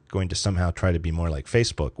is we're going to somehow try to be more like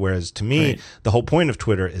Facebook. Whereas to me, the whole point of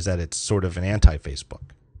Twitter is that it's sort of an anti-Facebook.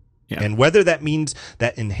 Yeah. And whether that means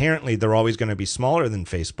that inherently they're always going to be smaller than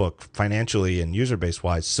Facebook financially and user base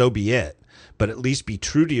wise, so be it. But at least be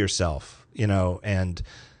true to yourself, and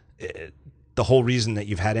the whole reason that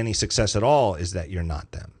you've had any success at all is that you're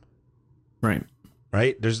not them. Right.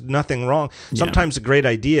 Right? There's nothing wrong. Sometimes a great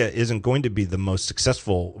idea isn't going to be the most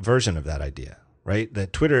successful version of that idea. Right?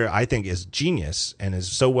 That Twitter, I think, is genius and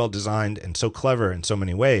is so well designed and so clever in so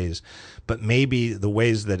many ways, but maybe the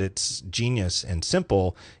ways that it's genius and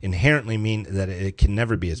simple inherently mean that it can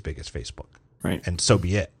never be as big as Facebook. Right. And so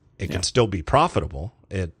be it. It can still be profitable.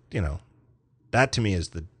 That to me is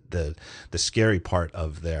the scary part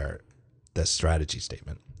of the strategy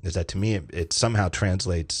statement, is that to me it somehow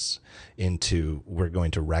translates into we're going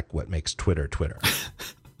to wreck what makes Twitter Twitter.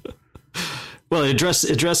 Well, it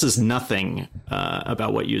addresses nothing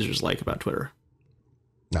about what users like about Twitter.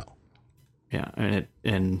 No. Yeah,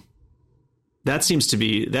 and that seems to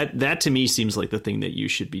be that to me seems like the thing that you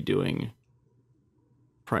should be doing.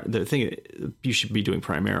 The thing you should be doing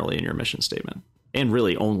primarily in your mission statement, and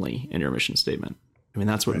really only in your mission statement. I mean,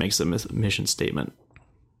 that's what makes the mission statement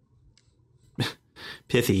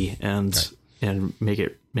pithy and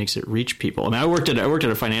makes it reach people. I mean, I worked at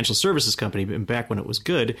a financial services company back when it was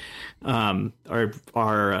good.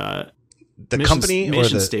 The company or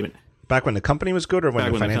mission the statement. Back when the company was good, or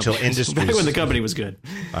when the financial industry? Back when the company was good.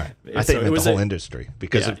 All right, I thought you meant the whole industry,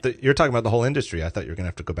 because if you're talking about the whole industry, I thought you were going to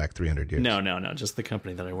have to go back 300 years. No, just the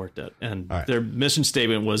company that I worked at, and their mission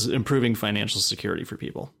statement was improving financial security for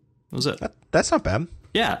people. That was it. That's not bad.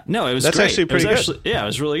 Yeah, no, it was. That's great. actually pretty good. Yeah, it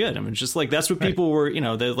was really good. I mean, just like that's what people were.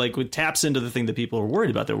 They like it taps into the thing that people are worried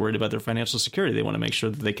about. They're worried about their financial security. They want to make sure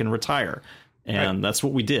that they can retire, and that's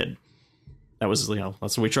what we did. That was, that's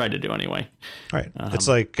what we tried to do anyway. Right. It's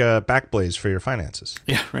like Backblaze for your finances.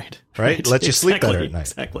 Yeah, right. Right? Let you sleep better at night.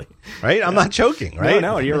 Exactly. Right? I'm not joking, right?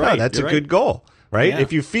 No, you're right. That's a good goal, right? Yeah.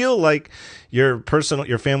 If you feel like your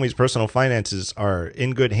family's personal finances are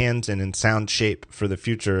in good hands and in sound shape for the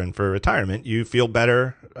future and for retirement, you feel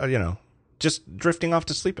better, just drifting off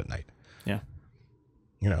to sleep at night. Yeah.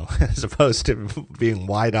 As opposed to being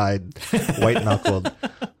wide-eyed, white-knuckled,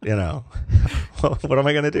 what am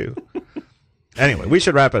I going to do? Anyway, we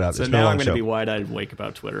should wrap it up. So now I'm going to be wide-eyed and wake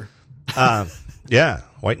about Twitter. Yeah,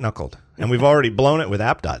 white-knuckled. And we've already blown it with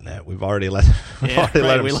app.net. We've already let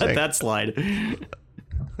that slide.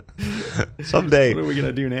 Someday. What are we going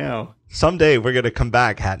to do now? Someday we're going to come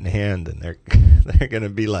back hat in hand, and they're going to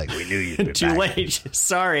be like, we knew you'd be Too back. late.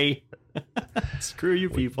 Sorry. Screw you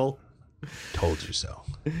people. Told you so.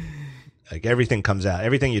 Like everything comes out,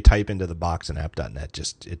 everything you type into the box in app.net,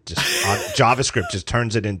 JavaScript just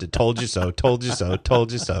turns it into told you so, told you so,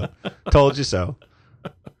 told you so, told you so,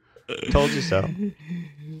 told you so.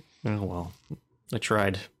 Oh, well, I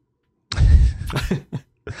tried. All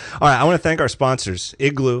right. I want to thank our sponsors,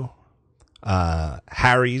 Igloo,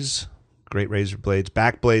 Harry's, Great Razor Blades,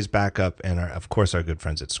 Backblaze Backup, and of course our good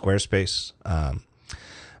friends at Squarespace.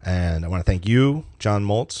 And I want to thank you, John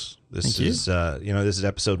Moltz. This is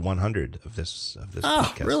episode 100 of this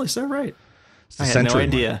podcast. Really? Is that right? I had no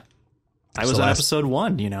idea. I was on episode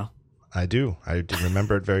 1. I do. I do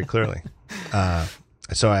remember it very clearly.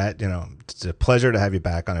 It's a pleasure to have you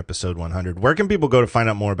back on episode 100. Where can people go to find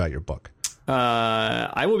out more about your book?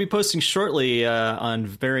 I will be posting shortly on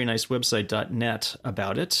verynicewebsite.net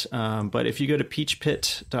about it. But if you go to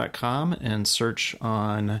peachpit.com and search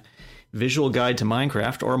on Visual Guide to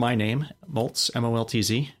Minecraft or my name, Moltz,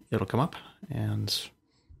 Moltz, it'll come up. And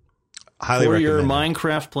highly for recommended. your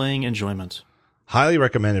Minecraft playing enjoyment. Highly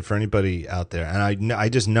recommended for anybody out there. And I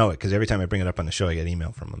just know it because every time I bring it up on the show, I get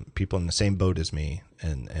email from people in the same boat as me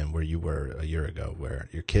and where you were a year ago, where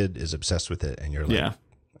your kid is obsessed with it and you're like,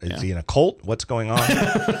 is he in a cult? What's going on?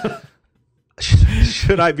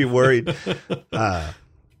 Should I be worried? And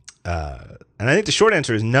I think the short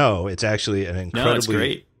answer is no. It's actually an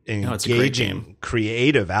incredibly engaging,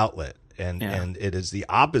 creative outlet. And it is the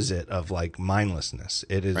opposite of like mindlessness.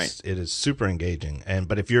 It is super engaging.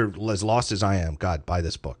 But if you're as lost as I am, God, buy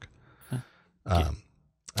this book. And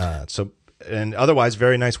otherwise,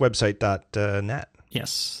 very nice website.net.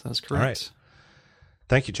 Yes, that's correct. All right.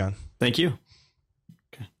 Thank you, John. Thank you.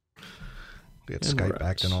 Okay. Get Skype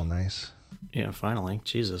acting all nice. Yeah, finally.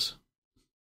 Jesus.